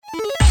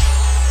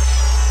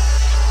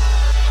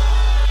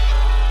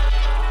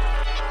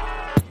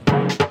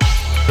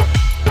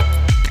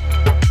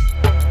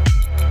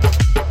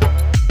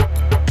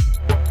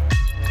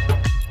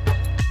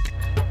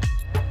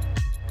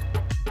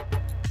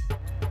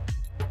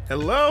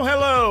Hello,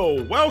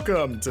 hello!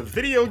 Welcome to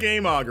Video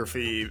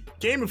Gameography,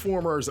 Game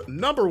Informer's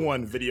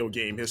 #1 video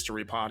game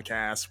history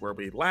podcast where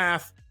we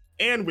laugh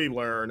and we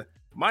learn.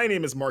 My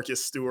name is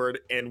Marcus Stewart,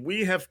 and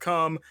we have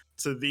come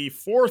to the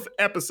 4th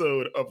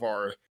episode of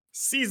our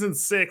Season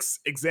 6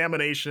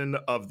 examination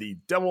of the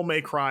Devil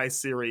May Cry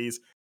series.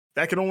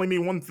 That can only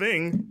mean one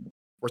thing.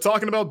 We're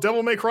talking about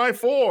Devil May Cry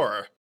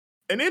 4.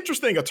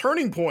 A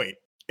turning point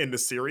in the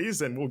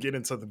series, and we'll get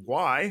into the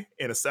why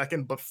in a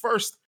second. But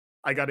first,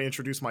 I got to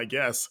introduce my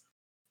guests.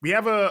 We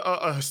have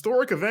a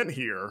historic event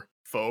here,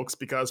 folks,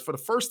 because for the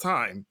first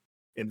time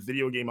in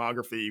video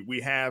gameography,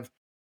 we have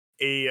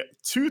a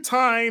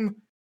two-time,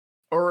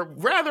 or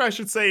rather, I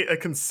should say, a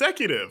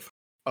consecutive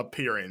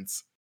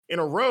appearance in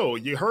a row.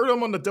 You heard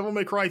him on the Devil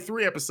May Cry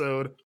 3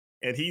 episode,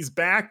 and he's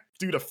back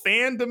due to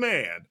fan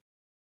demand.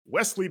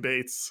 Wesley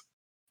Bates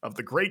of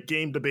the Great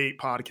Game Debate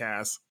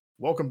podcast.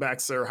 Welcome back,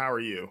 sir. How are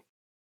you?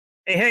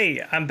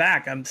 Hey, I'm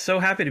back. I'm so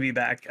happy to be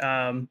back.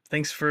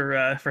 Thanks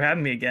for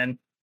having me again.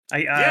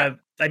 I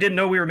didn't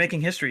know we were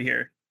making history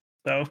here.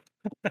 So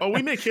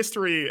we make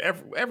history.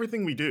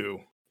 Everything we do,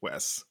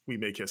 Wes, we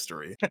make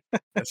history.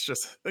 That's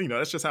just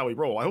how we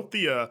roll. I hope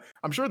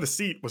I'm sure the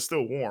seat was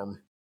still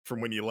warm from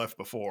when you left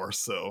before.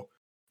 So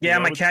yeah,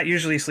 my cat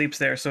usually sleeps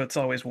there, so it's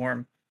always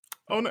warm.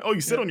 Oh no! Oh,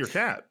 you sit on your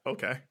cat.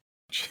 Okay.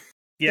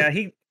 Yeah,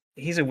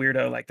 he's a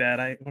weirdo like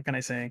that. What can I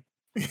say?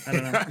 I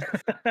don't know.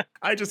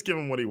 I just give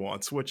him what he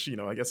wants, which,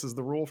 I guess is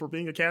the rule for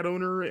being a cat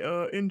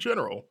owner in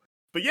general.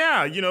 But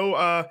yeah,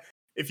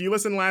 if you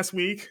listened last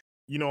week,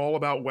 you know all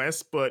about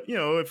Wes. But,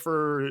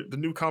 for the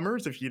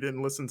newcomers, if you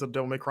didn't listen to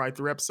Devil May Cry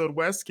 3 episode,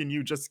 Wes, can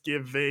you just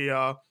give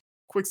a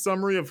quick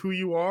summary of who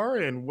you are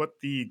and what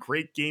the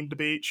Great Game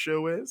Debate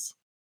show is?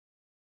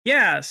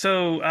 Yeah,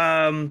 so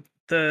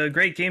the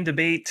Great Game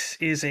Debate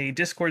is a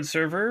Discord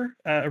server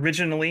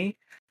originally.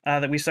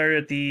 That we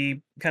started at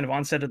the kind of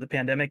onset of the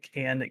pandemic,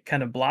 and it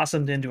kind of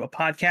blossomed into a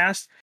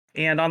podcast.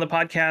 And on the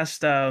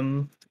podcast,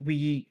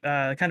 we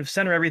kind of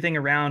center everything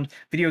around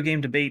video game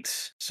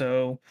debates.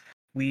 So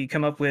we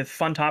come up with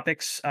fun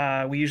topics.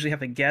 We usually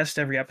have a guest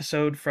every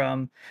episode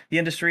from the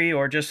industry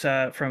or just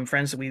from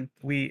friends that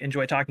we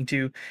enjoy talking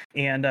to.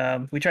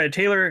 And we try to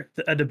tailor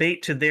a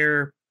debate to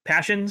their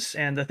passions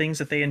and the things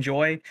that they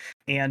enjoy.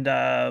 And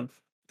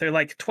they're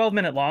like 12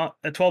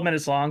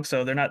 minutes long,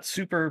 so they're not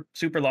super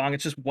long.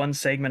 It's just one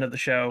segment of the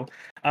show.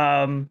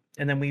 And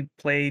then we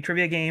play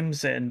trivia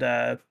games and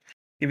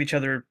give each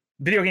other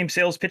video game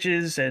sales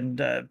pitches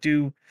and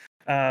do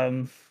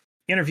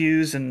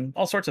interviews and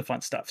all sorts of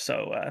fun stuff.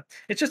 So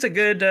it's just a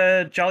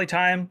good jolly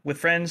time with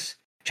friends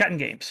chatting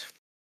games.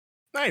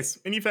 Nice.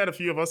 And you've had a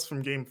few of us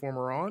from Game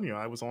Informer on.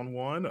 I was on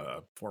one.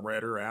 Former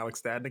editor Alex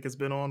Stadnick has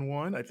been on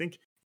one, I think.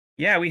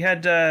 Yeah, we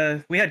had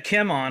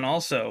Kim on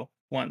also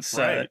once.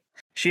 Right.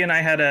 She and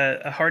I had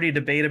a hearty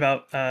debate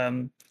about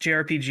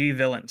JRPG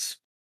villains.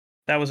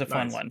 That was a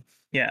fun one.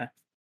 Yeah.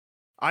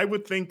 I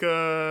would think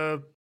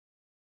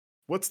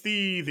what's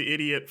the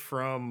idiot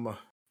from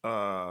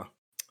oh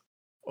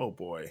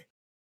boy.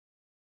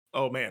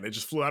 Oh man, it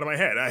just flew out of my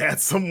head. I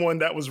had someone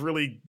that was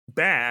really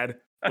bad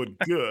but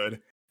good,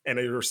 and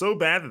they were so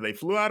bad that they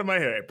flew out of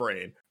my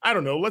brain. I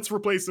don't know. Let's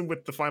replace him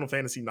with the Final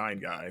Fantasy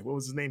IX guy. What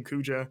was his name?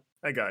 Kuja?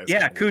 That guy.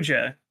 Yeah,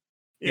 Kuja.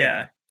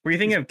 Yeah. Were you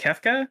thinking of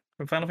Kefka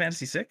from Final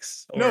Fantasy VI?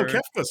 No,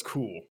 Kefka's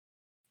cool.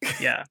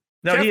 Yeah.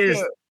 No,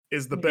 Kefka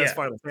is the best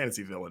Final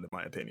Fantasy villain, in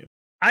my opinion.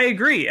 I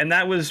agree. And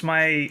that was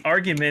my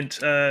argument,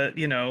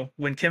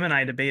 when Kim and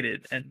I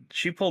debated. And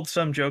she pulled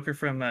some Joker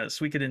from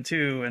Suikoden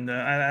 2. And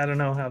I don't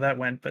know how that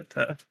went, but,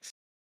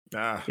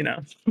 a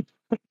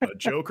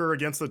Joker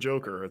against the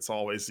Joker. It's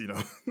always,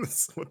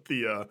 that's what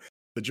the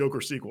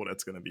Joker sequel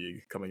that's going to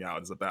be coming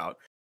out is about.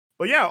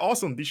 But yeah,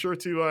 awesome. Be sure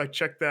to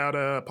check that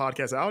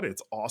podcast out.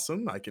 It's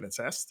awesome. I can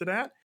attest to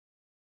that.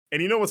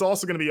 And what's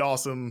also going to be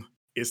awesome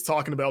is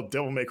talking about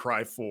Devil May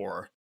Cry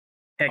 4.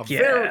 Heck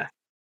yeah.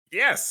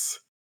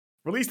 Yes.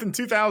 Released in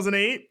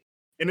 2008.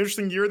 An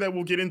interesting year that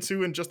we'll get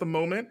into in just a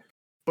moment.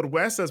 But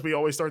Wes, as we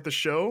always start the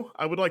show,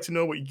 I would like to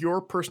know what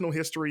your personal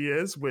history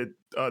is with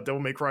Devil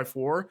May Cry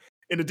 4.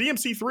 In the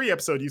DMC3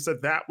 episode, you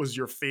said that was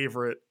your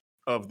favorite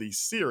of the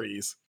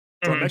series.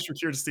 So I'm extra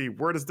curious to see,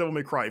 where does Devil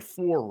May Cry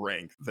 4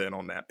 rank then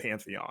on that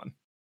pantheon?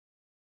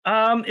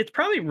 It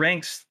probably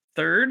ranks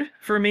 3rd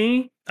for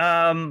me.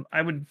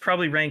 I would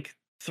probably rank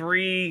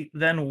 3,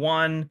 then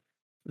 1,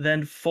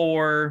 then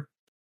 4,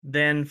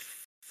 then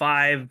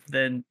 5,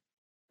 then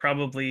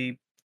probably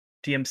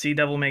DMC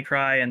Devil May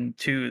Cry, and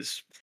 2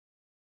 is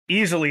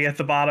easily at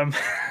the bottom.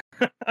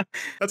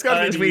 That's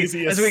got to be the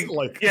easiest,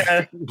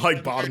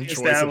 bottom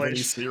choice of any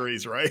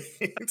series, right?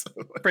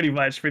 Pretty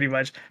much.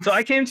 So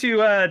I came to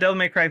Devil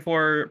May Cry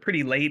 4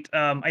 pretty late.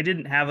 I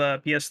didn't have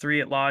a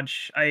PS3 at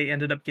launch. I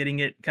ended up getting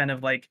it kind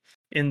of like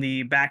in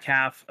the back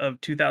half of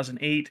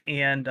 2008,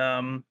 and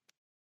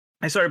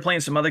I started playing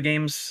some other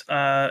games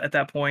at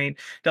that point.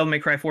 Devil May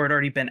Cry 4 had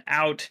already been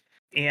out,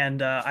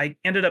 and I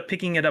ended up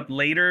picking it up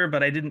later,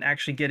 but I didn't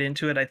actually get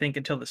into it, I think,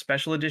 until the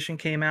special edition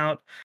came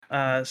out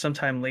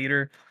sometime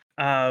later.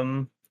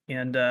 And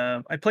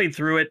I played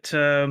through it.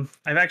 I've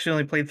actually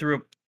only played through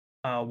it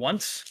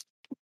once.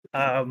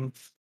 Um,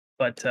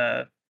 but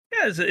yeah,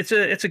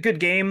 it's a good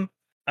game.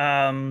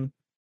 Um,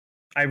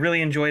 I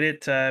really enjoyed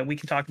it. We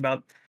can talk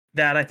about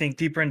that, I think,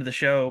 deeper into the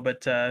show.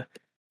 But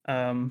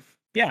um,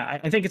 yeah,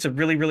 I think it's a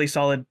really, really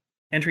solid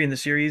entry in the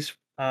series.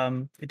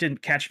 It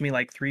didn't catch me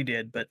like 3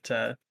 did, but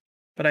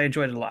I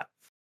enjoyed it a lot.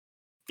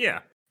 Yeah,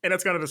 and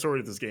that's kind of the story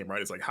of this game,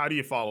 right? It's like, how do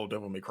you follow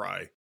Devil May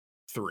Cry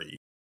 3?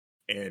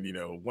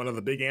 And one of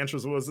the big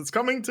answers was it's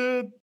coming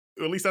to,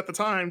 at least at the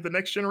time, the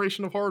next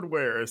generation of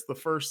hardware. It's the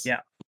first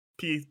Yeah,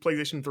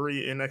 PlayStation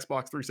 3 and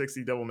Xbox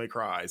 360 Devil May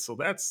Cry. So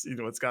that's,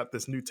 it's got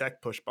this new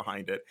tech push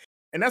behind it.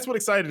 And that's what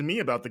excited me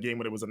about the game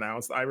when it was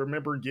announced. I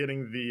remember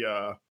getting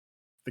the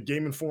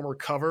Game Informer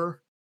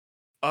cover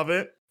of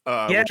it,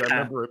 yeah, which I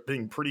remember it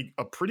being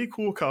a pretty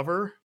cool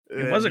cover.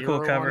 it was a cool Nero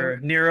on it. cover.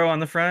 Nero on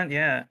the front.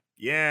 Yeah,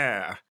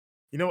 Yeah.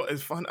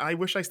 It's fun. I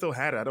wish I still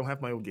had it. I don't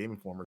have my old Game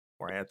Informer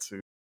anymore. I had to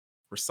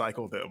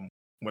recycle them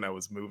when I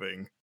was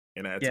moving,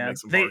 and I had to yeah. make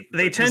some They hard.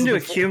 they This tend is to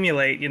before.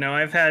 accumulate.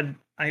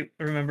 I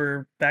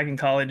remember back in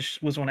college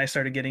was when I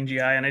started getting GI,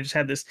 and I just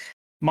had this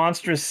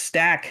monstrous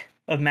stack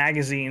of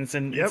magazines,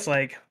 and Yep. it's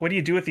like, what do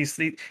you do with these?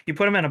 You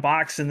put them in a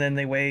box, and then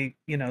they weigh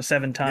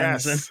 7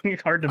 tons, Yes. and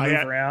hard to I move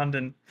had. around.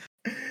 And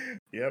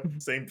Yep.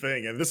 Same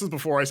thing. And this is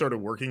before I started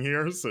working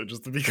here. So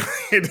just to be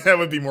clear, that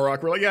would be more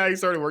awkward. Like, yeah, I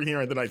started working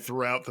here, and then I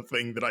threw out the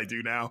thing that I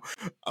do now.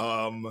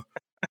 Um,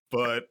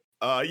 but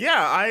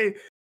yeah,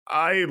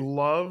 I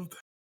loved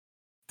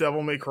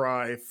Devil May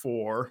Cry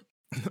 4.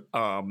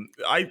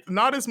 I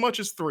not as much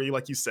as 3,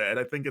 like you said.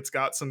 I think it's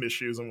got some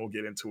issues, and we'll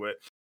get into it.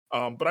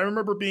 But I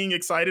remember being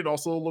excited,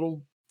 also a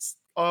little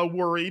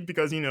worried,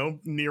 because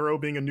Nero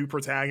being a new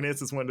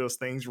protagonist is one of those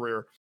things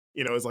where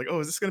it's like, oh,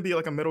 is this going to be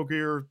like a Metal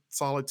Gear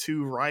Solid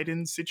 2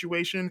 Raiden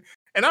situation?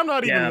 And I'm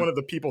not even yeah, one of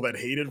the people that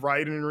hated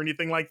Raiden or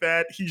anything like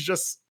that. He's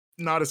just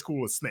not as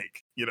cool as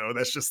Snake.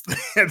 That's just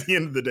at the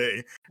end of the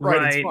day.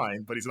 Raiden's right,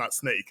 fine, but he's not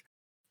Snake.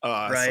 So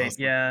right. it's like,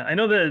 Yeah, I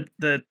know that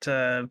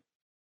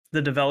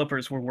the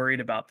developers were worried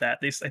about that.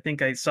 I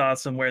think I saw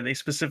somewhere they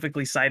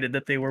specifically cited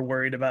that they were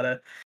worried about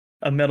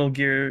a Metal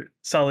Gear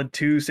Solid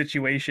 2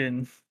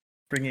 situation,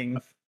 bringing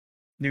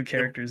new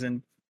characters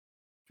in.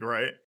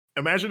 right.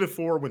 Imagine if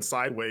 4 went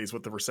sideways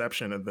with the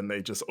reception, and then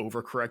they just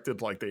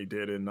overcorrected like they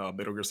did in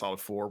Metal Gear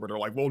Solid 4, where they're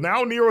like, well,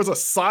 now Nero's a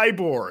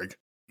cyborg.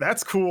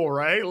 That's cool,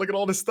 right? Look at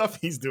all this stuff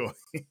he's doing.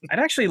 I'd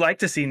actually like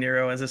to see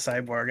Nero as a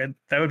cyborg.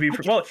 That would be I,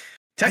 gu- well. I guess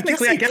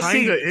Technically, I he guess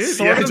kind of he is. Yeah,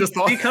 sort I of just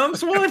thought.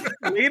 becomes one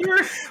later.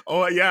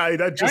 Oh, yeah,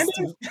 that Kind just,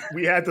 of.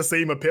 we had the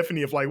same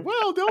epiphany of like,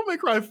 well, Devil May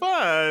Cry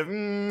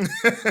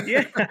 5.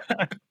 Yeah.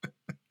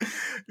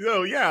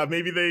 So, yeah,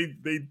 maybe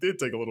they did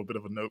take a little bit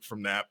of a note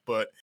from that.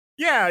 But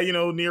yeah,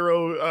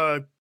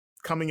 Nero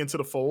coming into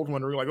the fold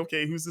when we're like,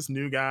 okay, who's this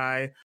new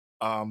guy?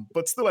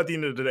 But still, at the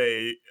end of the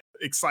day,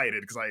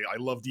 excited because I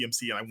love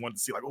DMC, and I wanted to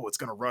see like, oh, it's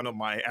gonna run on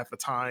my, at the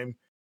time,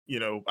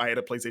 I had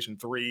a PlayStation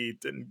 3,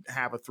 didn't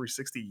have a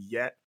 360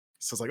 yet.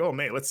 So it's like, oh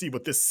man, let's see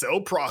what this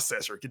cell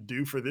processor can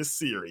do for this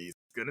series.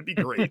 It's gonna be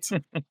great.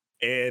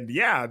 And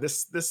yeah,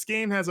 this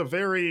game has a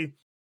very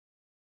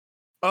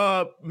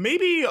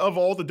maybe of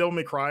all the Devil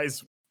May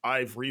Cries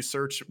I've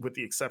researched, with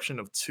the exception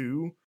of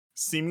 2,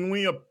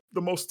 seemingly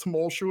the most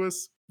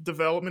tumultuous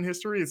development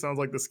history. It sounds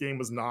like this game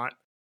was not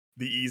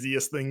the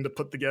easiest thing to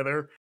put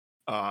together.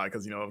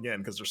 Because again,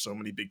 because there's so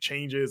many big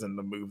changes and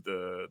the move,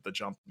 the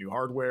jump new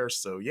hardware.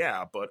 So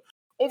yeah, but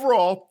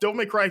overall, Devil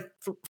May Cry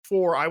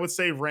 4, I would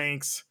say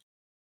ranks.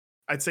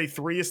 I'd say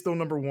 3 is still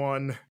number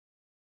 1.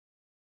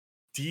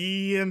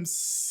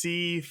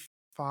 DMC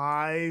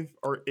 5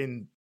 or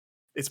in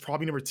it's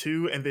probably number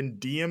 2, and then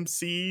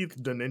DMC,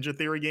 the Ninja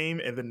Theory game,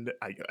 and then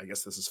I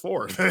guess this is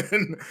 4.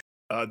 Then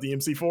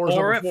DMC 4 is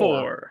 4 number at 4.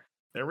 4.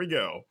 There we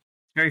go.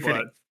 Very But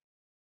fitting.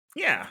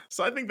 yeah,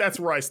 so I think that's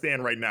where I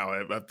stand right now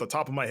at the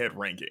top of my head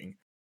ranking.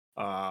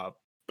 But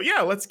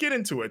yeah, let's get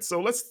into it.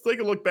 So let's take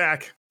a look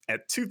back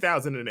at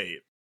 2008.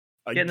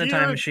 A Get in the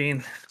time year,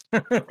 machine.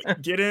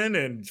 get in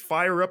and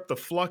fire up the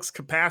flux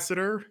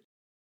capacitor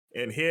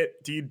and hit.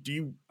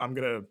 I'm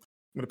gonna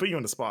put you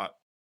on the spot,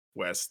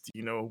 Wes. Do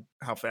you know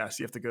how fast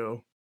you have to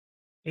go?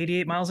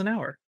 88 miles an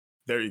hour.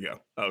 There you go.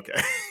 Okay.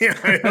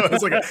 I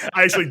was like,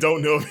 I actually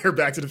don't know if you're a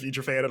Back to the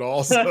Future fan at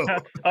all. So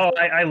Oh,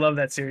 I love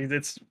that series.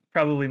 It's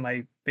probably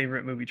my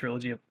favorite movie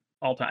trilogy of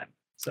all time.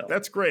 So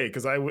that's great,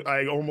 because I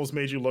almost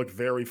made you look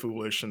very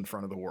foolish in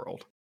front of the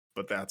world,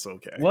 but that's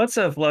okay. what's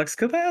a flux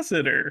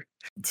capacitor?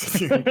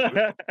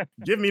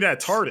 Give me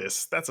that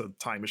TARDIS. That's a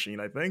time machine,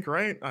 I think,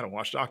 right? I don't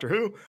watch Doctor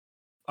Who.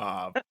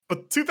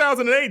 But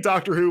 2008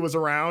 Doctor Who was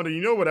around, and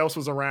you know what else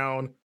was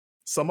around?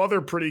 Some other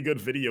pretty good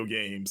video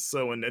games.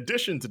 So in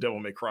addition to Devil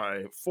May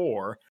Cry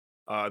 4,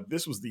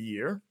 this was the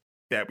year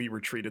that we were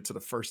treated to the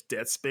first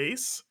Dead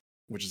Space,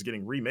 which is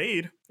getting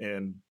remade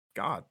in,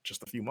 God,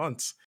 just a few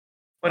months.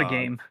 What a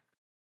game.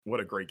 What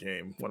a great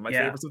game. One of my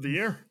Yeah. favorites of the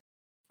year.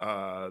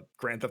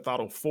 Grand Theft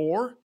Auto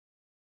 4,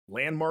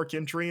 landmark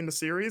entry in the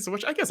series,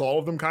 which I guess all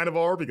of them kind of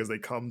are, because they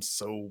come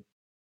so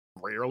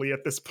rarely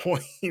at this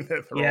point. That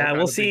they're all Yeah, kind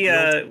we'll of big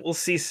deals. we'll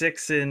see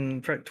 6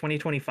 in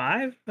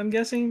 2025, I'm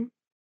guessing,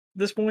 at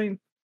this point.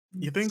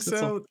 You think It's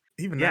all- so?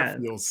 even that Yeah,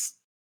 feels.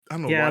 I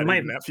don't know yeah, why it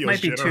even that feels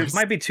generous.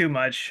 might be too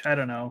much. I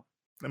don't know.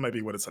 That might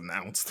be what it's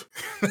announced.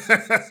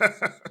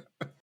 At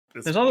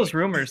this There's all point, those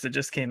rumors that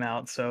just came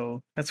out,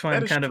 so that's why that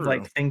I'm is kind of true.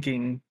 like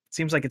thinking.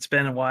 Seems like it's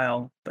been a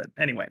while, but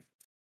anyway,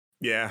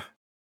 Yeah,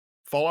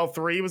 Fallout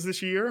 3 was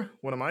this year.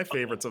 One of my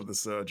favorites of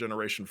this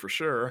generation for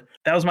sure.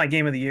 that was my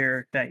game of the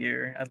year that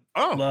year. I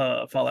Oh,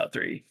 love Fallout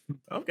 3.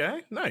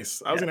 okay,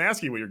 nice. I was Yeah, gonna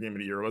ask you what your game of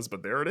the year was,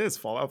 but there it is,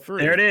 Fallout there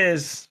 3. it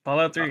is,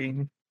 Fallout Uh,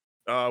 3.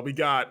 we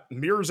got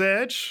Mirror's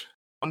Edge,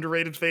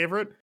 underrated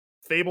favorite,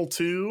 Fable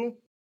 2,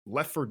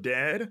 Left 4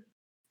 Dead,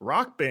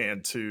 Rock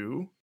Band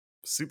 2,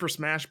 Super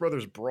Smash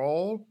Brothers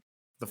Brawl,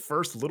 the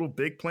first Little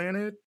Big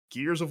Planet,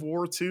 Gears of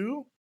War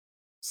 2.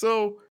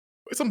 So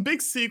some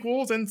big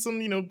sequels and some,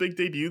 big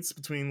debuts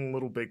between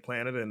Little Big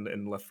Planet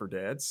and Left 4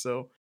 Dead.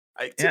 So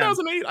Yeah,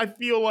 2008, I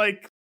feel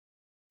like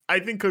I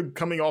think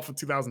coming off of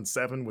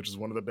 2007, which is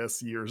one of the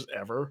best years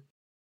ever,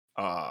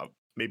 uh,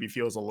 maybe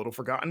feels a little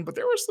forgotten. But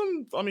there were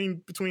some, I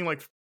mean, between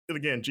like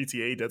again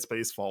GTA, Dead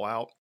Space,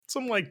 Fallout,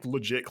 some like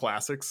legit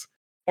classics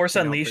Force came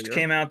out that Unleashed year.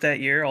 came out that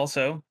year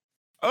also.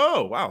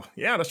 Oh wow,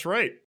 yeah, that's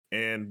right.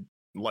 And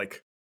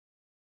like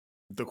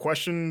the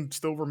question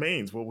still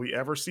remains: will we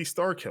ever see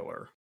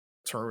Starkiller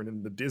turn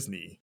into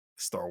Disney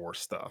Star Wars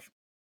stuff?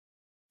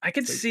 I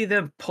could So, see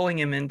them pulling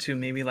him into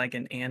maybe like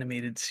an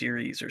animated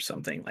series or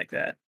something like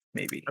that. I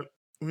Maybe.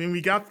 I mean,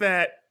 we got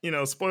that,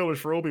 spoilers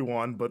for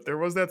Obi-Wan, but there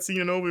was that scene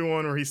in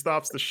Obi-Wan where he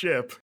stops the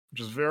ship, which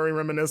is very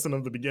reminiscent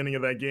of the beginning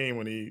of that game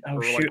when he, Oh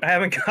or like shoot, I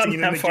haven't the gotten scene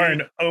in that the far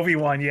game. in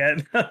Obi-Wan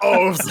yet.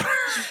 Oh, I'm sorry.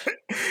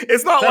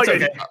 It's not That's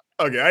like okay.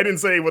 okay. I didn't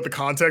say what the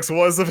context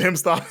was of him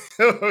stopping.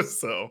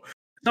 So,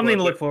 Something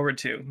but to look forward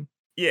to.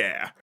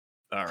 yeah.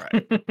 All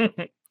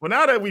right. Well,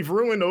 now that we've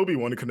ruined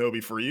Obi-Wan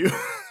Kenobi for you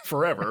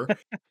forever,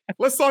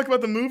 let's talk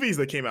about the movies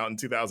that came out in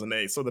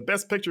 2008. So the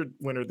Best Picture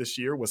winner this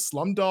year was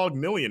Slumdog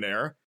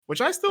Millionaire,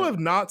 which I still have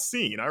not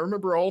seen. I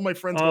remember all my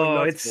friends going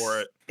Oh, nuts for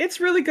it.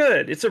 it's really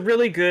good. It's a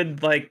really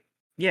good like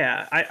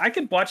yeah, I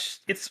could watch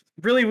it's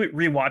really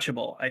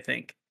rewatchable, I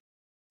think.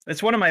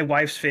 It's one of my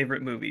wife's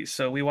favorite movies,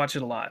 so we watch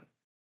it a lot.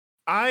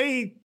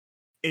 I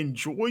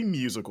enjoy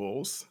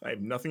musicals. I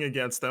have nothing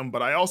against them,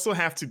 but I also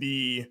have to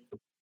be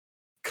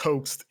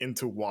coaxed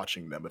into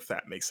watching them, if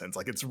that makes sense.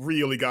 Like it's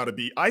really got to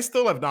be. I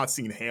still have not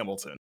seen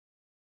Hamilton,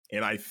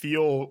 and I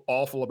feel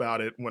awful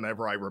about it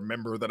whenever I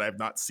remember that I've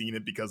not seen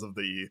it because of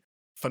the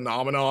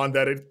phenomenon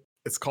that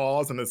it's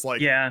caused. And it's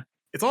like Yeah.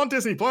 it's on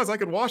Disney Plus. I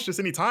could watch this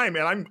anytime,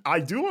 and I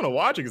do want to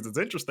watch it because it's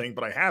interesting.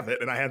 But I have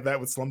it, and I had that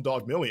with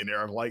Slumdog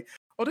Millionaire. I'm like,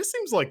 oh, this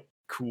seems like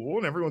cool,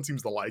 and everyone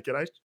seems to like it.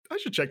 I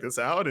should check this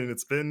out. And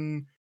it's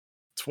been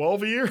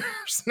 12 years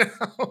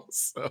now,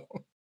 so.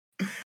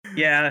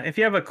 Yeah, if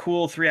you have a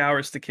cool 3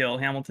 hours to kill,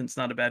 Hamilton's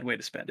not a bad way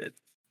to spend it.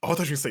 Oh, I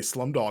thought you were gonna say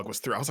Slumdog was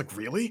 3. I was like,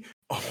 really?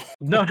 Oh.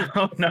 No,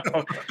 no, no,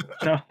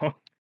 no,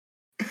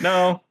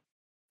 no,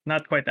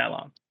 not quite that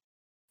long.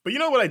 But you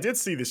know what I did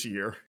see this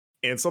year?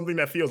 And something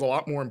that feels a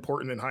lot more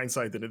important in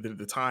hindsight than it did at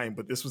the time,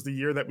 but this was the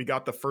year that we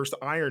got the first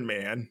Iron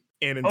Man,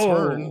 and in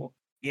turn, Oh,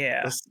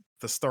 yeah.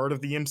 the start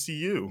of the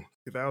MCU,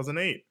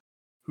 2008.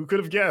 Who could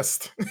have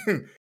guessed?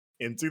 In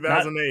Not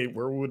 2008,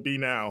 where we would be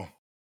now?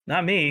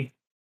 not me,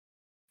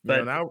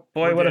 but Now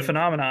boy, what a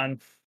phenomenon.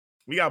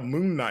 we got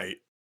Moon Knight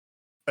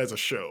as a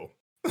show.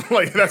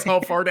 Like that's how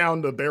far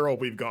down the barrel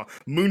we've gone.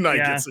 Moon Knight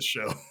Yeah. gets a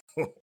show.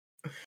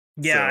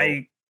 Yeah,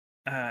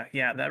 So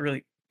yeah, that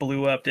really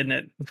blew up, didn't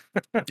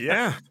it?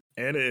 yeah,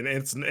 and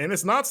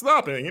it's not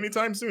stopping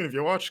anytime soon. If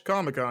you watch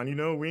Comic-Con,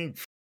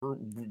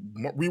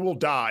 we will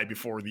die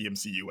before the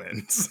MCU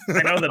ends.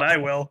 I know that I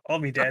will. I'll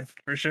be dead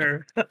for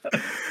sure.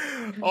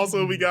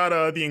 Also, we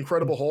got the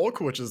Incredible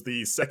Hulk, which is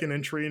the second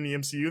entry in the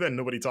MCU that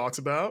nobody talks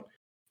about.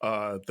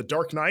 The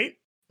Dark Knight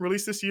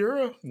released this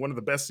year, one of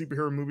the best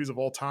superhero movies of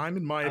all time,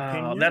 in my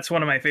opinion. That's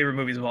one of my favorite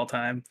movies of all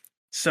time.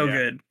 So Yeah,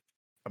 good.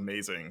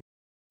 amazing.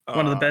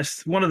 One of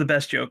the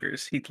best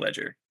Jokers, Heath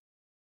Ledger.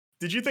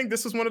 Did you think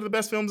this was one of the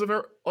best films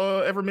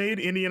ever made?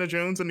 Indiana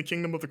Jones and the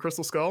Kingdom of the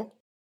Crystal Skull.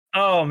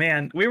 Oh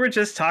man, we were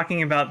just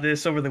talking about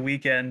this over the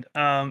weekend,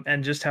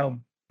 and just how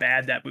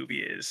bad that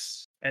movie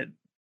is. And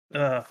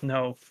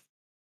no,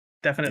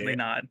 definitely Yeah.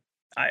 not.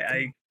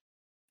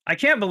 I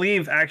can't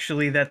believe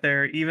actually that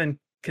they're even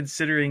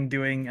considering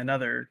doing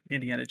another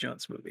Indiana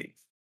Jones movie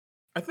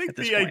I think at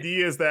this the point.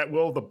 idea is that,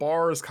 well, the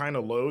bar is kind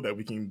of low that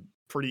we can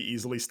pretty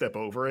easily step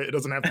over it. It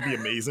doesn't have to be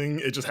amazing.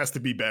 It just has to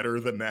be better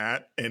than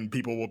that, and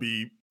people will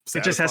be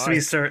It just has to be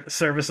satisfied.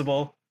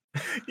 serviceable.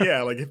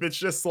 Yeah, like if it's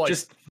just like,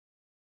 Just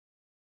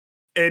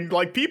and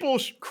like people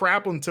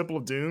crap on Temple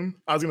of Doom.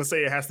 I was gonna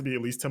say it has to be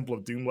at least Temple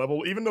of Doom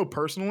level, even though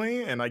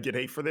personally, and I get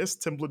hate for this,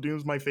 Temple of Doom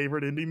is my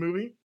favorite indie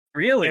movie, and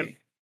really.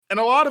 and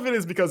a lot of it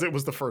is because it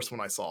was the first one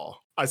I saw.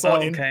 I saw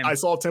Oh, okay. I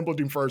saw Temple of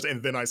Doom first,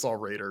 and then I saw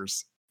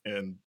Raiders,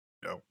 and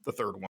the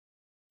third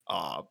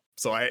one.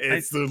 So I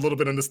it's a little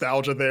bit of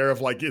nostalgia there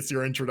of like it's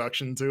your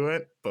introduction to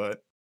it,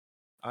 but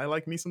I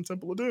like me some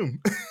Temple of Doom.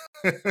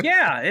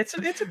 Yeah, it's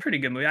a pretty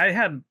good movie. I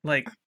had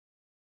like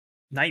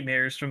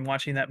nightmares from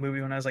watching that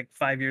movie when I was like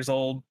 5 years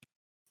old.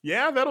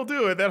 Yeah, that'll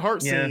do it. That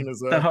heart Yeah, scene is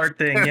the heart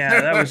thing.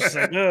 Yeah, that was just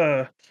like,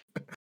 ugh.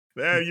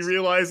 yeah, you It's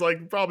realize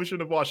like probably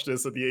shouldn't have watched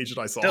this at the age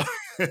that I saw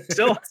still,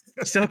 still,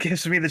 still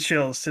gives me the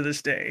chills to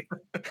this day.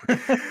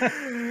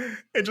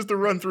 And just to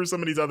run through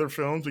some of these other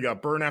films, we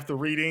got Burn After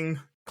Reading,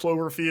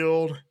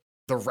 Cloverfield,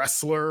 The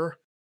Wrestler,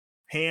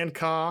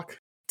 Hancock,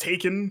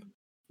 Taken,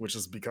 which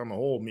has become a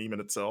whole meme in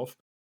itself,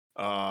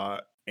 uh,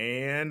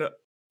 and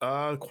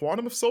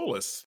Quantum of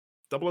Solace,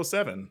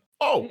 007.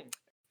 Oh, Mm.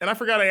 and I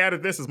forgot I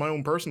added this as my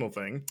own personal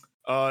thing.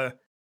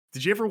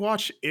 Did you ever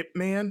watch Ip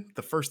Man,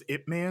 the first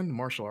Ip Man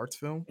martial arts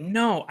film?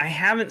 No, I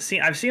haven't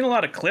seen. I've seen a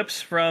lot of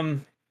clips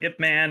from Ip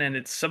Man and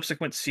its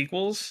subsequent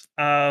sequels,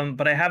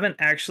 but I haven't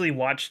actually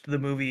watched the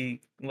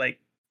movie like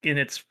in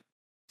its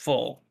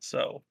full.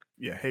 So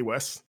Yeah. Hey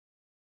Wes,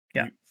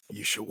 yeah,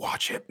 you should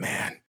watch Ip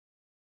Man.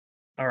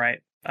 all right.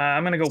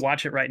 I'm gonna go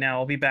watch it right now.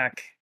 I'll be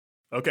back.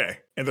 Okay,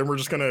 and then we're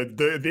just gonna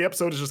the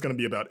episode is just gonna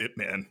be about Ip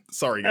Man.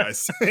 Sorry,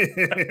 guys.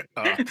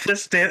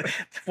 Just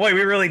boy,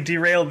 we really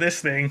derailed this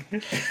thing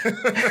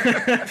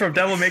from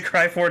Devil May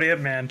Cry 4 to Ip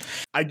Man.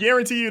 I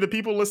guarantee you, the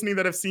people listening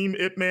that have seen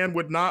Ip Man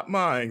would not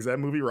mind 'cause that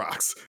movie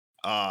rocks.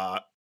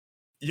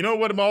 You know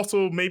what?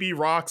 Also, maybe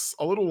rocks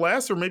a little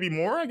less or maybe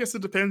more. I guess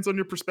it depends on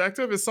your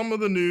perspective. Is some of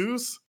the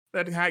news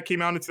that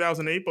came out in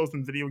 2008, both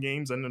in video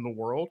games and in the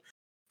world.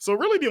 So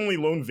really, the only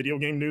lone video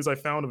game news I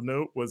found of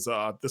note was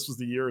this was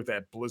the year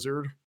that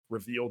Blizzard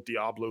revealed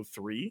Diablo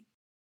 3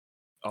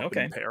 up in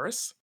Okay.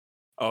 Paris,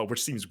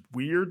 which seems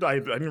weird. I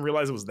didn't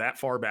realize it was that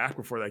far back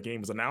before that game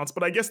was announced,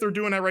 but I guess they're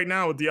doing that right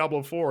now with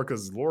Diablo 4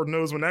 because Lord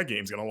knows when that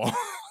game's going to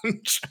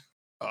launch.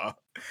 uh,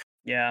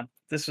 Yeah,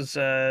 this was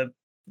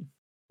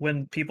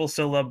when people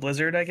still love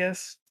Blizzard, I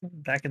guess,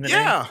 back in the day.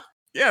 yeah,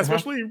 yeah, Uh-huh.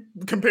 especially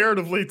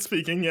comparatively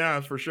speaking, yeah,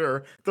 for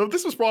sure. Though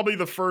this was probably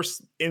the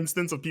first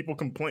instance of people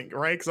complaining,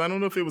 right? Because I don't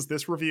know if it was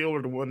this reveal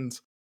or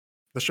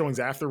the showings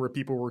after where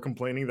people were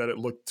complaining that it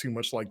looked too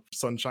much like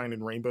sunshine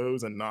and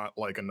rainbows and not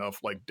like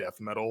enough like death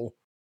metal.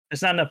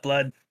 There's not enough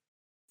blood,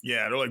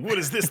 Yeah, they're like, what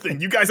is this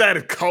thing? You guys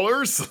added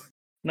colors?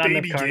 not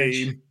enough Baby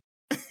carnage. game.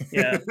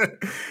 Yeah.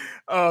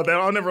 That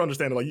I'll never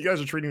understand it. Like, you guys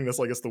are treating this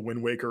like it's the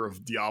Wind Waker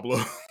of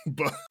Diablo,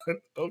 but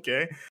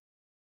okay.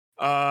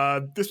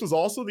 This was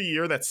also the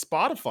year that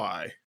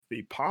Spotify,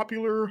 the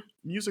popular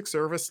music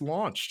service,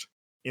 launched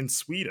in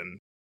Sweden,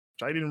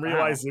 which I didn't Wow.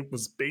 realize it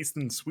was based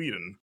in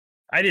Sweden.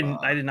 I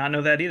Uh, did not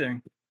know that either.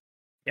 And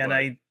but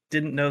I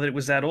didn't know that it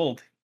was that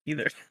old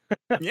either.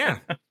 yeah.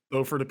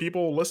 So for the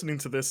people listening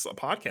to this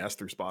podcast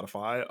through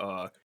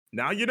Spotify,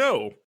 now you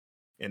know,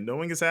 and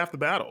knowing is half the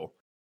battle.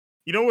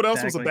 You know what else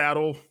was a Exactly.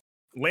 battle?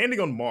 Landing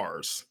on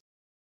Mars.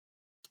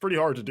 It's pretty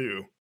hard to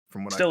do,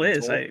 from what I've Still been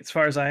is, told. as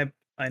far as I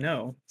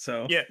know.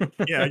 So Yeah,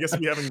 yeah. I guess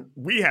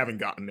we haven't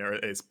gotten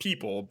there as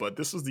people, but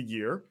this was the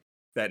year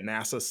that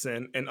NASA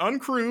sent an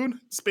uncrewed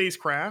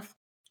spacecraft,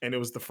 and it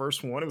was the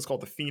first one. It was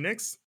called the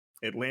Phoenix.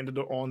 It landed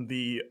on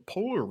the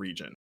polar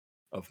region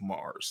of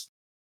Mars,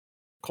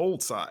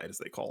 cold side, as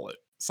they call it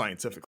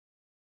scientifically.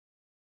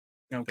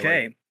 They're like,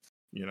 okay.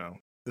 you know,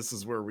 this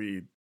is where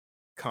we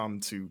come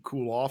to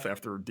cool off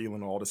after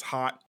dealing with all this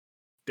hot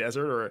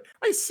desert. Or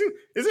I assume,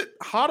 is it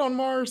hot on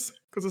Mars?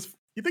 Because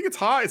you think it's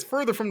hot. It's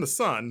further from the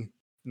sun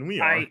than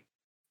we are.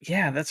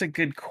 Yeah, that's a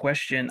good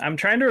question. I'm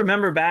trying to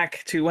remember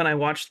back to when I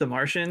watched The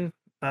Martian.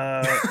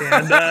 And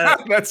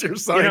That's your you know, if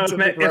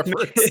scientific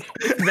reference.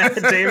 If Matt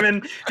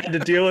Damon had to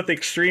deal with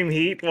extreme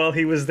heat while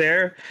he was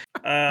there,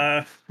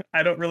 I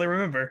don't really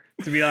remember,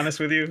 to be honest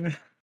with you.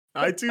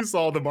 I too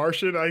saw The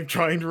Martian. I'm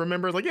trying to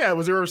remember. Like, yeah,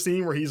 was there a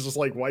scene where he's just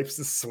like wipes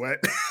his sweat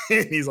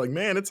and he's like,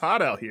 "Man, it's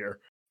hot out here."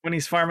 When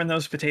he's farming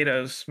those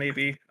potatoes,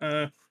 maybe.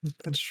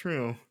 That's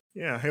true.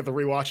 Yeah, I have to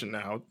rewatch it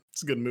now.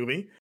 It's a good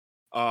movie.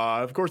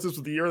 Of course, this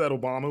was the year that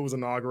Obama was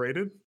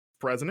inaugurated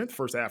president,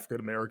 first African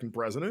American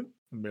president,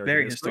 American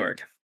Very history.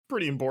 historic.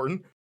 Pretty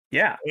important.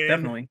 Yeah, And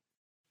definitely.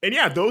 and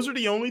yeah, those are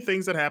the only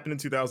things that happened in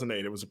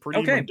 2008. It was a pretty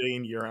Okay.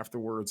 mundane year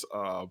afterwards.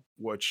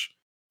 Which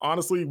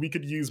honestly, we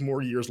could use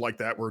more years like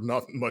that where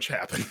not much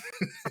happened.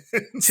 So,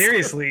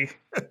 Seriously.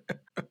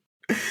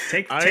 I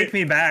Take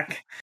me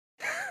back.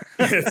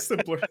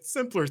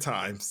 simpler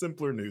time,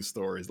 simpler news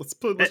stories. Let's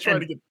try to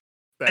and get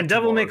back and to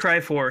Devil May Mars. Cry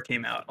 4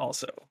 came out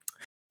also.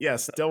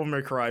 Yes, Devil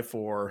May Cry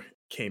 4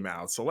 came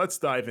out. So let's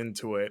dive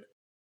into it.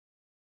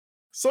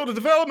 So the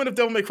development of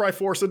Devil May Cry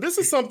 4. So this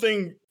is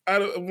something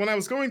when I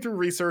was going through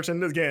research,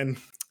 and again,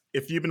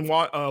 if you've been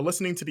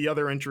listening to the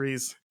other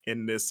entries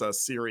in this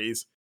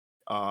series,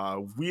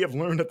 we have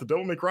learned that the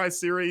Devil May Cry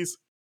series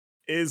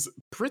is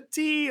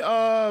pretty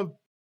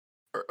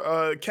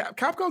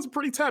Capcom's a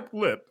pretty tapped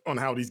lip on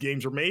how these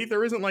games are made.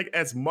 There isn't like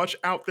as much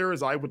out there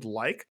as I would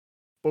like.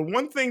 But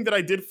one thing that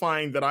I did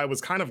find that I was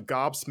kind of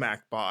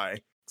gobsmacked by,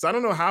 because I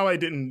don't know how I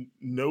didn't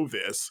know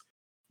this,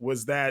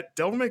 was that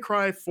Devil May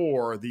Cry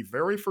 4, the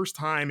very first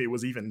time it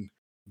was even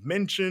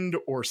mentioned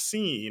or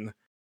seen,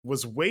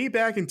 was way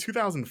back in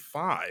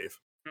 2005.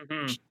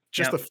 Mhm.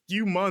 Just Yep. a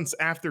few months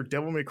after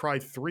Devil May Cry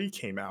 3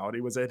 came out.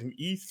 It was at an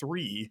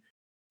E3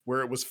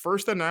 where it was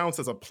first announced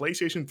as a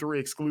PlayStation 3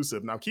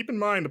 exclusive. Now, keep in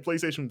mind, the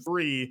PlayStation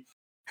 3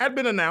 had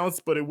been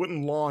announced, but it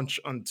wouldn't launch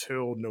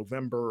until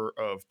November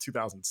of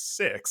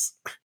 2006.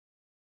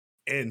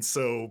 And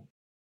so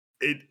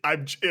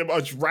I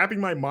was wrapping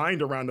my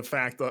mind around the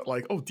fact that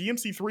like, oh,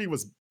 DMC3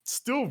 was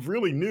still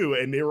really new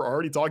and they were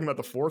already talking about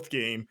the fourth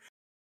game.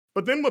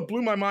 But then what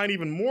blew my mind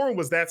even more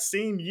was that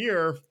same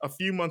year, a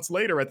few months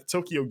later at the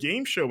Tokyo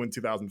Game Show in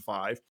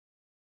 2005,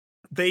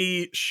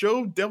 they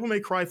showed Devil May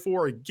Cry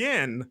 4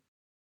 again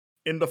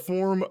in the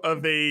form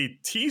of a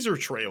teaser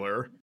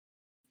trailer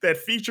that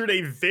featured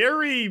a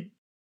very,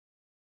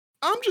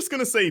 I'm just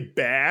gonna say,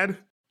 bad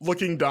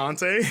looking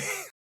Dante.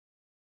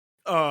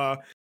 uh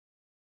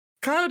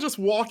Kind of just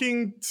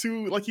walking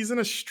to, like, he's in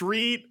a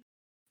street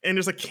and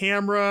there's a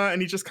camera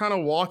and he just kind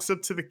of walks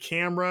up to the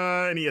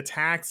camera and he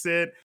attacks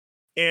it.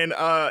 And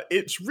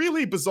it's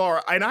really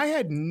bizarre. And I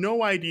had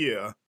no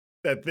idea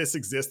that this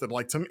existed.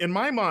 Like, in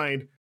my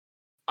mind,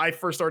 I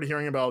first started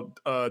hearing about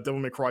Devil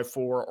May Cry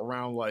 4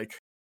 around like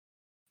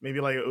maybe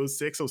like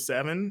 '06,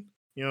 '07.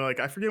 You know, like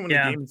I forget when the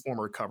Yeah. Game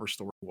Informer cover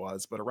story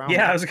was, but around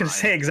Yeah, I that was gonna time.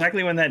 say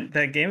exactly when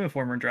that Game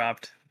Informer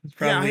dropped. That's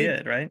Yeah, probably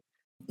it, right?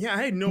 yeah,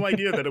 I had no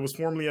idea that it was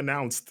formally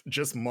announced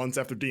just months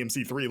after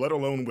DMC3, let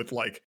alone with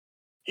like,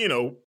 you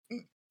know,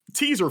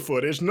 teaser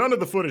footage. None of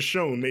the footage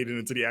shown made it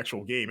into the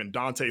actual game, and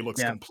Dante looks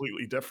Yeah.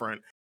 completely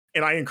different.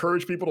 And I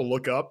encourage people to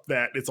look up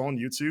that it's on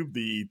YouTube,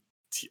 the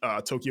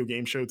Tokyo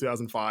Game Show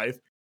 2005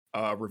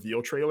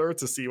 reveal trailer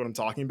to see what I'm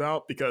talking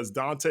about because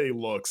Dante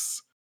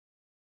looks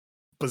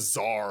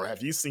bizarre.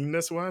 Have you seen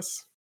this,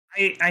 Wes?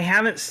 I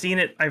haven't seen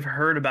it. I've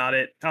heard about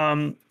it.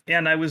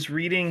 And I was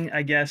reading,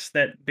 I guess,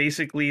 that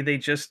basically they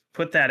just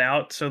put that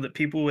out so that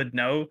people would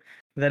know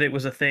that it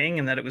was a thing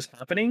and that it was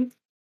happening.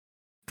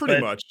 Pretty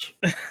But much.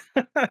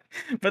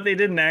 but they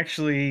didn't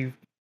actually,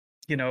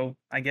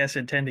 I guess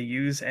intend to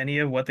use any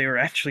of what they were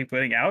actually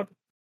putting out.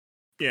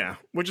 Yeah,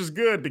 which is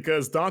good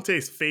because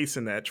Dante's face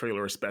in that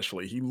trailer,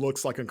 especially, he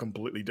looks like a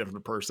completely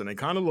different person. It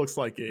kind of looks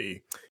like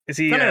a Is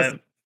he kind of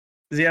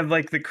does he have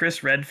like the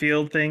Chris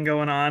Redfield thing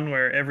going on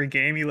where every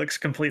game he looks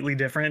completely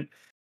different?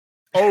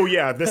 oh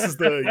yeah, this is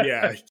the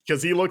yeah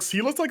because he looks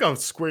like a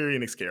Square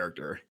Enix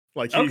character.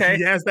 Like he Okay.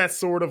 has that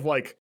sort of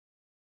like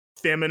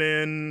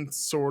feminine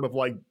sort of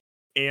like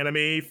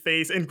anime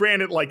face. And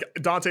granted, like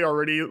Dante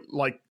already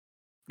like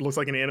looks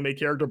like an anime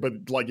character,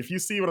 but like if you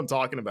see what I'm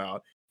talking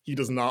about, he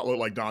does not look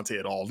like Dante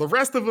at all. The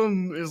rest of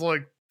him is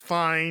like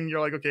fine. You're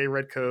like, okay,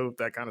 red coat,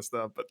 that kind of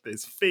stuff. But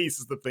his face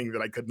is the thing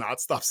that I could not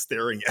stop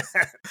staring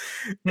at.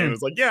 And it Hmm.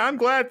 was like, yeah, I'm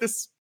glad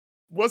this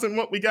wasn't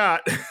what we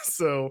got.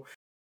 So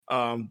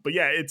but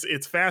yeah,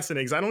 it's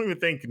fascinating because I don't even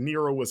think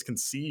Nero was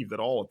conceived at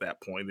all at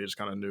that point. They just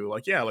kind of knew,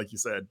 like, yeah, like you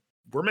said,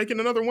 we're making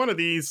another one of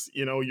these.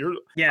 You know, I'm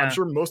Yeah.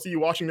 sure most of you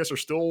watching this are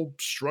still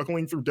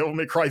struggling through Devil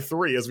May Cry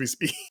 3 as we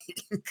speak.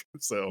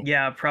 So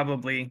Yeah,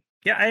 probably.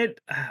 Yeah,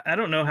 I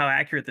don't know how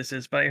accurate this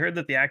is, but I heard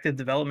that the active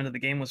development of the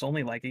game was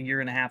only like a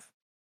year and a half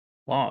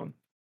long.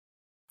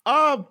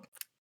 uh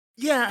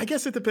yeah, I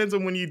guess it depends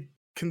on when you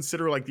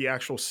consider like the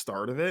actual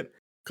start of it.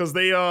 Because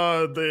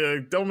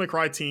the Devil May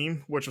Cry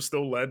team, which was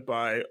still led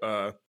by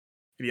Hideaki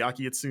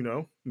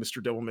Itsuno,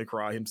 Mr. Devil May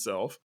Cry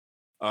himself.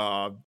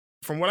 Uh,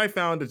 from what I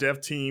found, the dev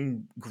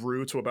team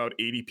grew to about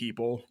 80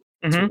 people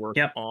to work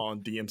Yep.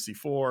 on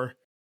DMC4.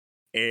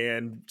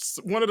 And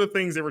one of the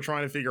things they were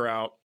trying to figure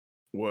out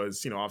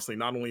was, obviously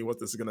not only what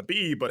this is going to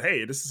be, but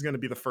hey, this is going to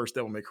be the first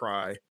Devil May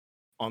Cry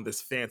on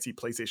this fancy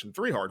PlayStation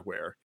 3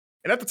 hardware.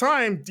 And at the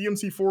time,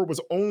 DMC4 was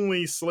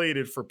only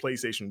slated for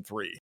PlayStation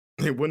 3.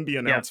 It wouldn't be Yeah.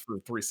 announced for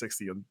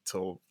 360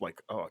 until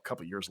like a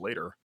couple years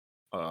later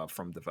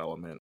from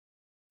development.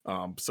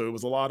 So it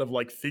was a lot of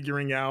like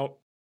figuring out,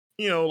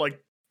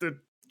 like the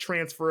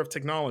transfer of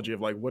technology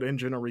of like what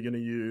engine are we going to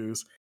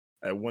use.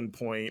 At one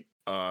point,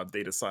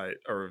 they decided,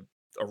 or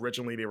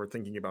originally they were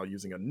thinking about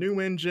using a new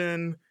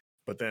engine,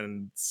 but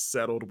then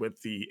settled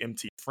with the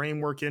MT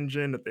Framework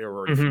engine that they were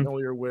already Hmm.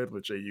 familiar with,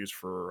 which they used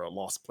for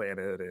Lost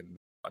Planet and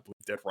I believe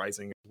Dead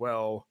Rising as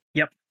well.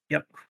 Yep.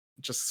 Yep.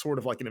 Just sort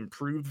of like an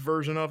improved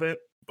version of it,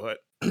 but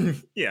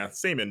yeah,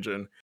 same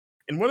engine.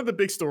 And one of the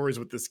big stories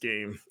with this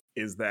game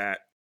is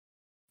that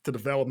the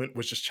development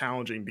was just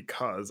challenging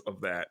because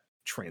of that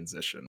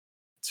transition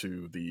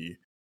to the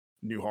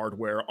new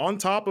hardware, on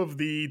top of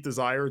the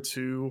desire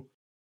to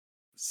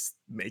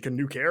make a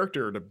new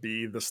character to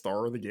be the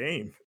star of the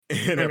game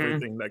and Hmm.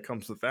 everything that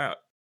comes with that.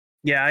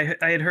 Yeah,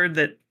 I had heard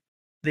that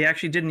they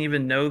actually didn't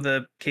even know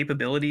the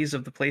capabilities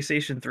of the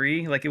PlayStation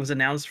 3. Like it was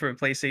announced for a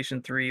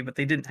PlayStation 3, but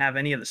they didn't have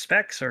any of the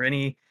specs or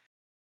any.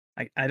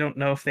 I don't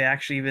know if they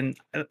actually even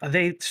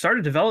they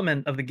started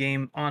development of the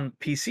game on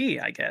PC,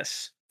 I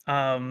guess.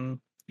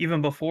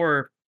 Even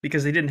before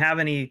because they didn't have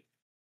any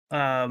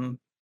um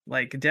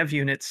like dev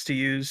units to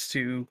use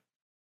to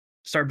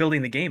start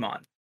building the game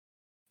on.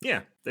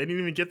 Yeah, they didn't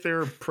even get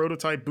their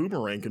prototype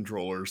boomerang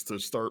controllers to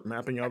start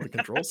mapping out the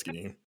control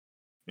scheme.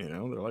 They're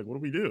like, what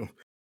do we do?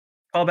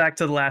 Call back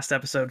to the last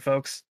episode,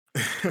 folks.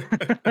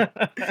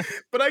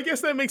 But I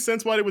guess that makes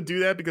sense why they would do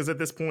that because at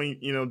this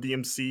point,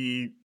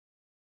 DMC,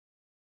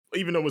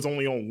 even though it was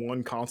only on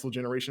one console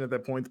generation at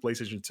that point, the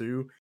PlayStation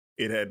 2,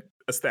 it had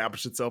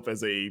established itself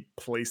as a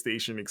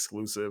PlayStation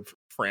exclusive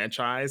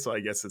franchise. So I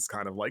guess it's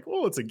kind of like,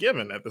 well, it's a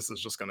given that this is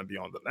just going to be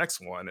on the next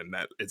one and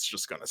that it's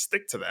just going to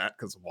stick to that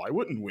because why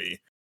wouldn't we?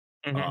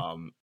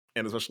 Hmm.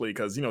 And especially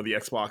because, the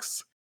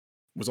Xbox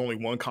was only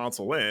one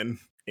console in,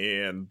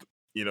 and,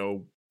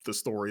 the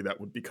story that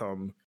would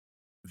become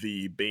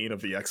the bane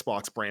of the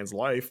Xbox brand's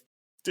life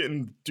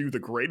didn't do the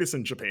greatest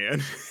in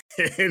Japan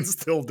and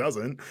still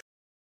doesn't.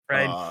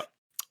 Right. Uh,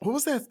 what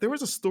was that? There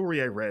was a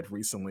story I read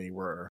recently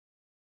where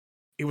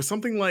it was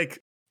something like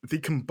the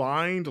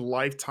combined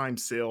lifetime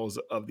sales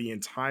of the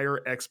entire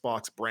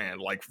Xbox brand,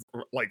 like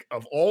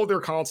of all their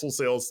console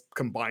sales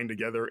combined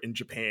together in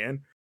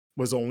Japan,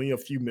 was only a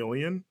few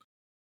million.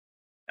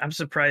 I'm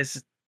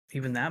surprised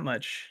even that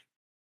much,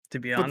 to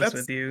be But honest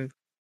that's with you.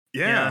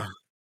 Yeah, yeah,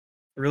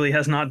 really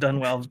has not done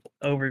well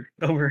over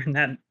in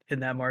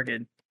that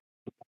market.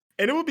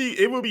 and it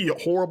would be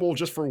horrible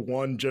just for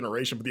one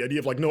generation. But the idea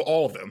of like no,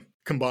 all of them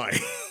combined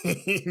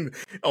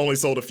only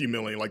sold a few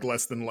million, like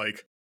less than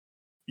like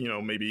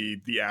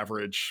maybe the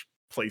average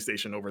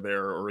PlayStation over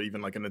there, or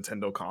even like a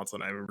Nintendo console.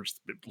 And I remember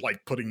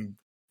like putting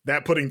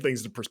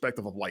things into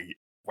perspective of like,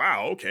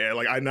 wow, okay,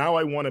 like I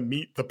want to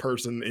meet the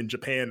person in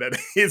Japan that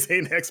is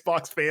an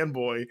Xbox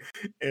fanboy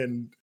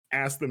and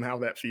ask them how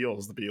that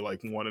feels to be like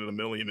one in a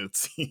million, it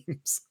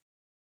seems.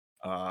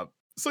 Uh,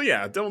 so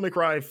yeah, Devil May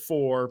Cry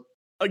 4,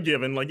 a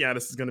given. Like, yeah,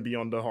 this is going to be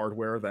on the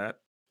hardware that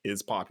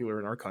is popular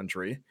in our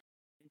country.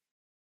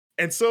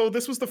 And so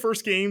this was the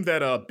first game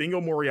that Bingo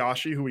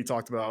Moriyashi, who we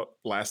talked about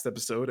last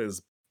episode,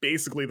 is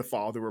basically the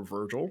father of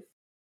Virgil,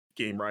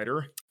 game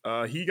writer.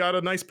 He got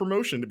a nice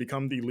promotion to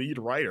become the lead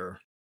writer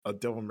of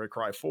Devil May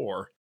Cry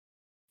 4.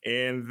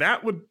 And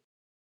that would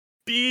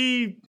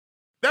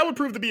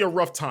prove to be a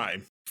rough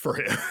time for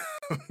him.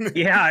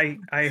 Yeah,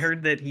 I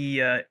heard that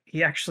he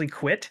actually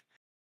quit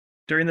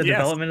during the Yes.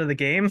 development of the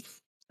game,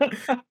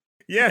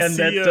 Yes,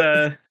 and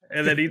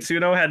that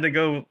Itsuno had to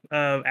go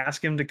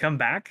ask him to come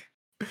back.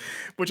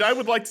 which I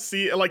would like to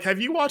see. Like, have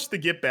you watched the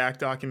Get Back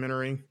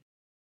documentary?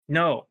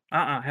 No,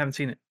 haven't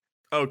seen it.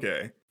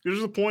 Okay.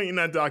 There's a point in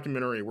that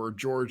documentary where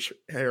George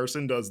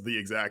Harrison does the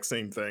exact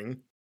same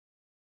thing.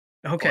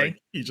 Okay, Like,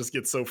 he just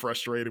gets so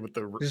frustrated with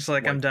just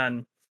like I'm like,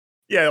 done.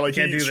 yeah, like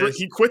Can't do this.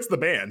 he quits the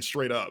band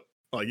straight up.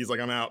 Like, he's like,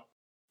 I'm out.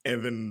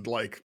 And then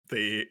like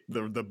the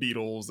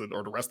Beatles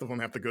or the rest of them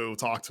have to go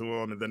talk to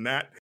him, and then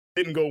that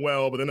didn't go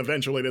well. But then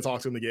eventually they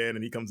talk to him again,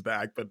 and he comes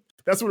back. But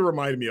that's what it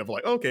reminded me of.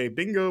 Like, okay,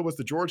 Bingo was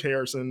the George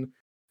Harrison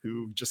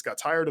who just got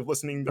tired of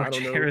listening. I George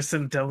don't know.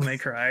 Harrison, Devil May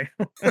Cry.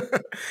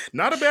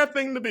 Not a bad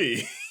thing to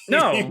be.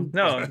 No,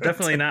 But-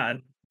 definitely not.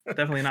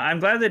 Definitely not. I'm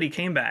glad that he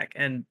came back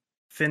and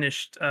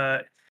finished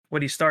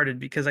what he started,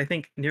 because I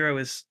think Nero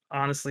is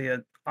honestly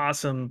an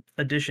awesome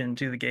addition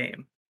to the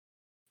game.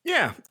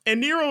 Yeah,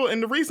 and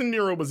the reason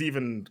Nero was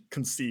even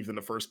conceived in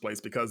the first place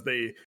because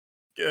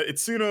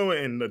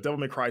Itsuno and the Devil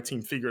May Cry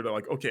team figured out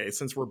like, okay,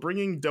 since we're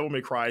bringing Devil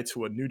May Cry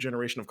to a new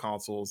generation of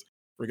consoles,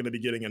 we're going to be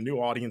getting a new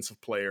audience of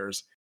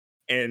players,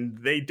 and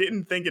they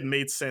didn't think it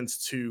made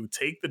sense to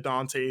take the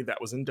Dante that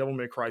was in Devil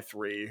May Cry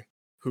 3,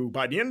 who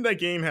by the end of that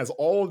game has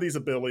all of these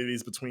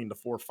abilities between the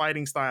 4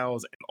 fighting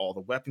styles and all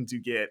the weapons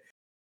you get.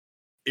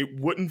 It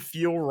wouldn't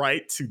feel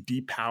right to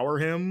depower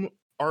him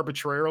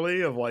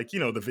arbitrarily of like,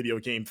 the video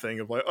game thing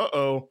of like,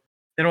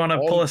 They don't want to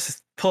all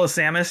pull a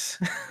Samus.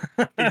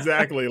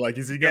 exactly. Like,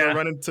 is he gonna Yeah.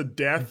 run into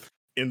death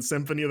in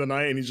Symphony of the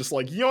Night and he's just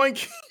like,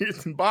 yoink,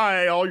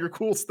 bye, all your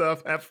cool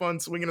stuff. Have fun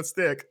swinging a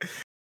stick.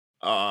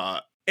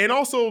 And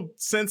also,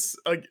 since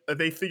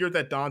they figured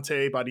that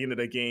Dante by the end of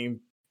the game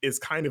is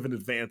kind of an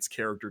advanced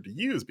character to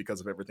use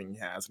because of everything he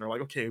has, and they're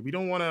like, okay, we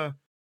don't want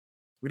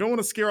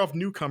to scare off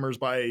newcomers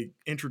by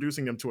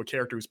introducing them to a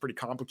character who's pretty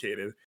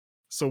complicated.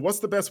 So what's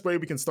the best way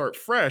we can start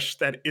fresh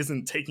that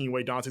isn't taking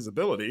away Dante's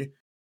ability?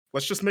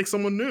 Let's just make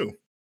someone new,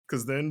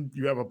 because then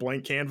you have a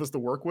blank canvas to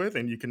work with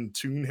and you can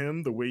tune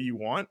him the way you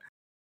want.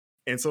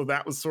 And so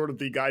that was sort of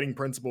the guiding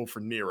principle for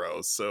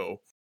Nero.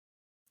 So,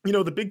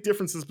 the big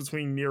differences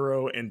between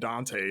Nero and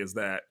Dante is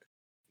that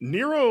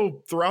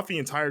Nero, throughout the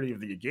entirety of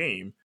the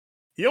game,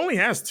 he only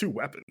has 2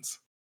 weapons.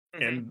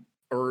 And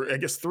or I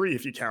guess 3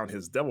 if you count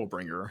his Devil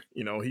Bringer.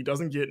 He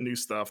doesn't get new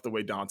stuff the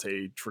way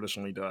Dante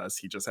traditionally does.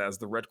 He just has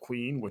the Red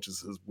Queen, which is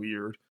his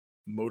weird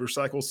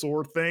motorcycle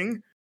sword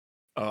thing,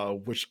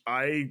 which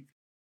I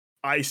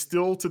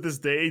still to this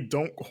day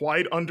don't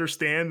quite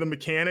understand the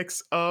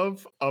mechanics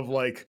of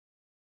like,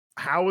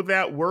 how would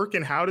that work